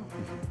menu.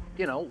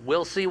 You know,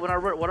 we'll see what our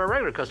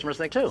regular customers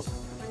think too.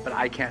 But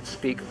I can't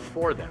speak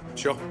for them.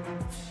 Sure. Do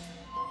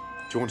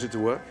you want it to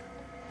work?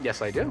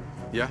 Yes, I do.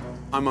 Yeah?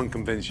 I'm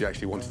unconvinced you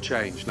actually want to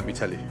change, let me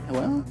tell you.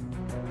 Well,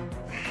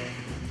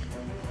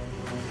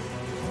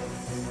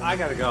 I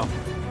gotta go.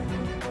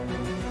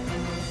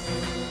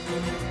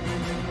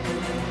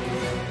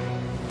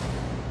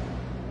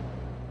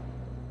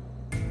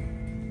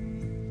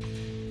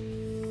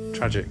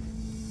 Tragic.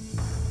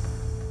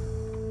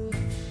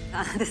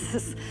 This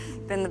has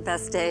been the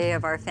best day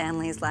of our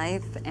family's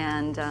life,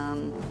 and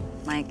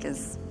Mike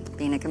is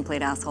being a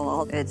complete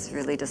asshole. It's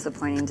really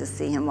disappointing to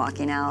see him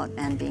walking out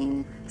and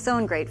being so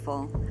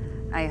ungrateful.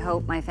 I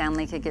hope my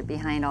family could get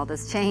behind all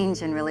this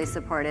change and really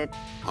support it.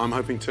 I'm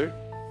hoping to.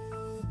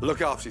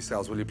 Look after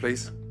yourselves, will you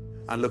please?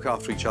 And look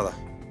after each other.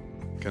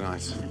 Good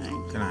night.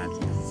 Good night.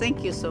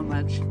 Thank you so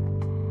much.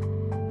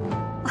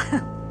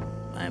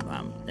 Bye,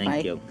 Mom.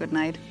 Thank you. Good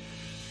night.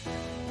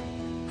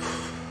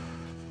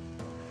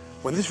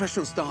 When this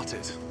restaurant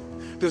started,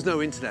 there was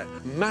no internet.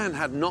 Man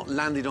had not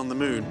landed on the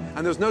moon, and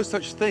there was no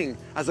such thing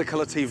as a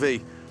colour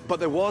TV. But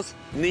there was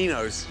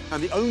Nino's,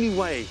 and the only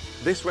way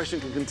this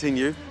restaurant can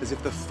continue is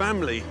if the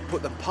family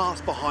put the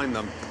past behind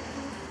them.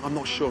 I'm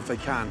not sure if they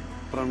can,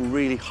 but I'm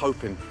really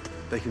hoping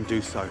they can do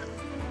so.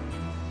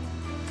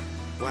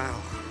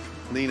 Wow,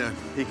 Nino,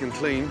 he can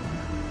clean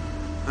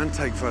and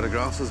take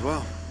photographs as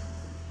well.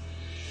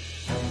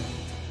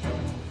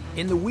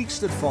 In the weeks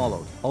that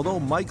followed, although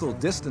Michael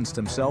distanced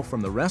himself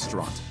from the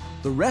restaurant,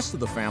 the rest of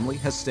the family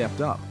has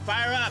stepped up.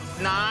 Fire up,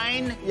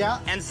 9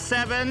 and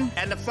 7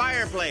 and the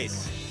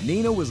fireplace.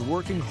 Nino is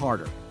working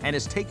harder and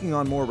is taking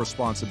on more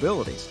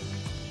responsibilities.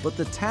 But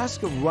the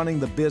task of running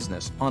the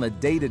business on a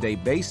day-to-day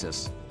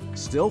basis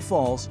still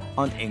falls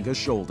on Inga's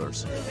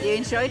shoulders. You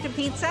enjoyed the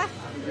pizza?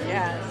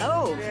 Yes.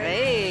 Oh,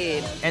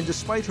 great. And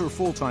despite her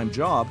full-time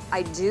job,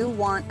 I do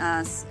want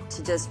us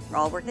to just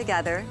all work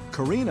together.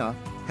 Karina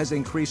has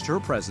increased her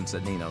presence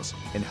at Nino's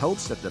in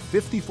hopes that the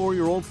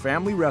 54-year-old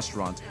family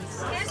restaurant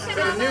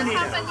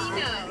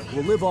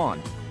will live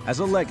on as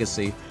a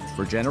legacy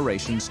for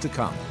generations to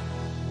come.